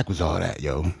Back to Back was all that,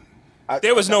 yo.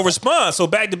 There was no response, so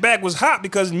Back to Back was hot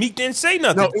because Meek didn't say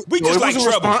nothing. We just like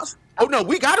trouble. Oh no,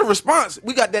 we got a response.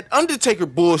 We got that Undertaker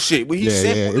bullshit where he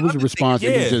said, it was a response.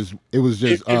 Yeah. It was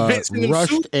just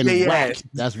rushed and whack. ass.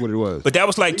 That's what it was. But that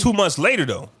was like 2 months later,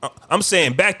 though. I'm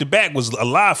saying back to back was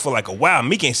alive for like a while.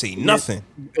 Meek ain't say nothing.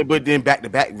 But then back to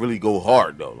back really go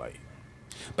hard though, like.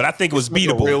 But I think it was Like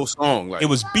beatable. a real song, like. It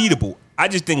was beatable. I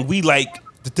just think we like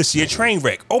to see a train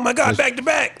wreck. Oh my God, back to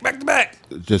back.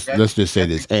 Let's just say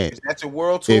this. And that's a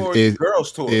world tour, or a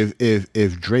girls tour.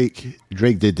 If Drake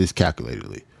did this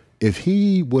calculatedly, if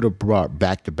he would have brought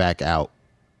back to back out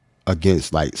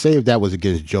against, like, say if that was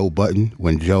against Joe Budden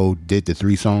when Joe did the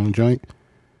 3-song joint,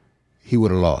 he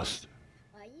would have lost.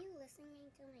 Are you listening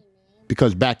to my name?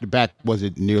 Because back to back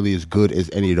wasn't nearly as good as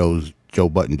any of those Joe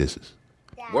Budden disses.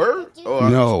 Word? Oh,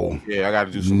 No. Yeah, I got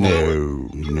to do some No.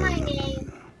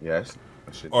 Yes.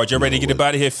 All right, y'all ready to get up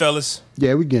out of here, fellas?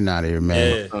 Yeah, we getting out of here,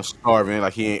 man. Yeah. I'm starving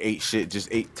like he ain't ate shit, just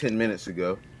ate 10 minutes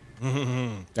ago.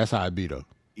 That's how it be, though.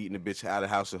 Eating a bitch out of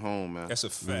house at home, man. That's a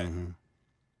fact.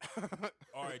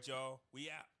 All right, y'all. We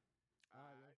out.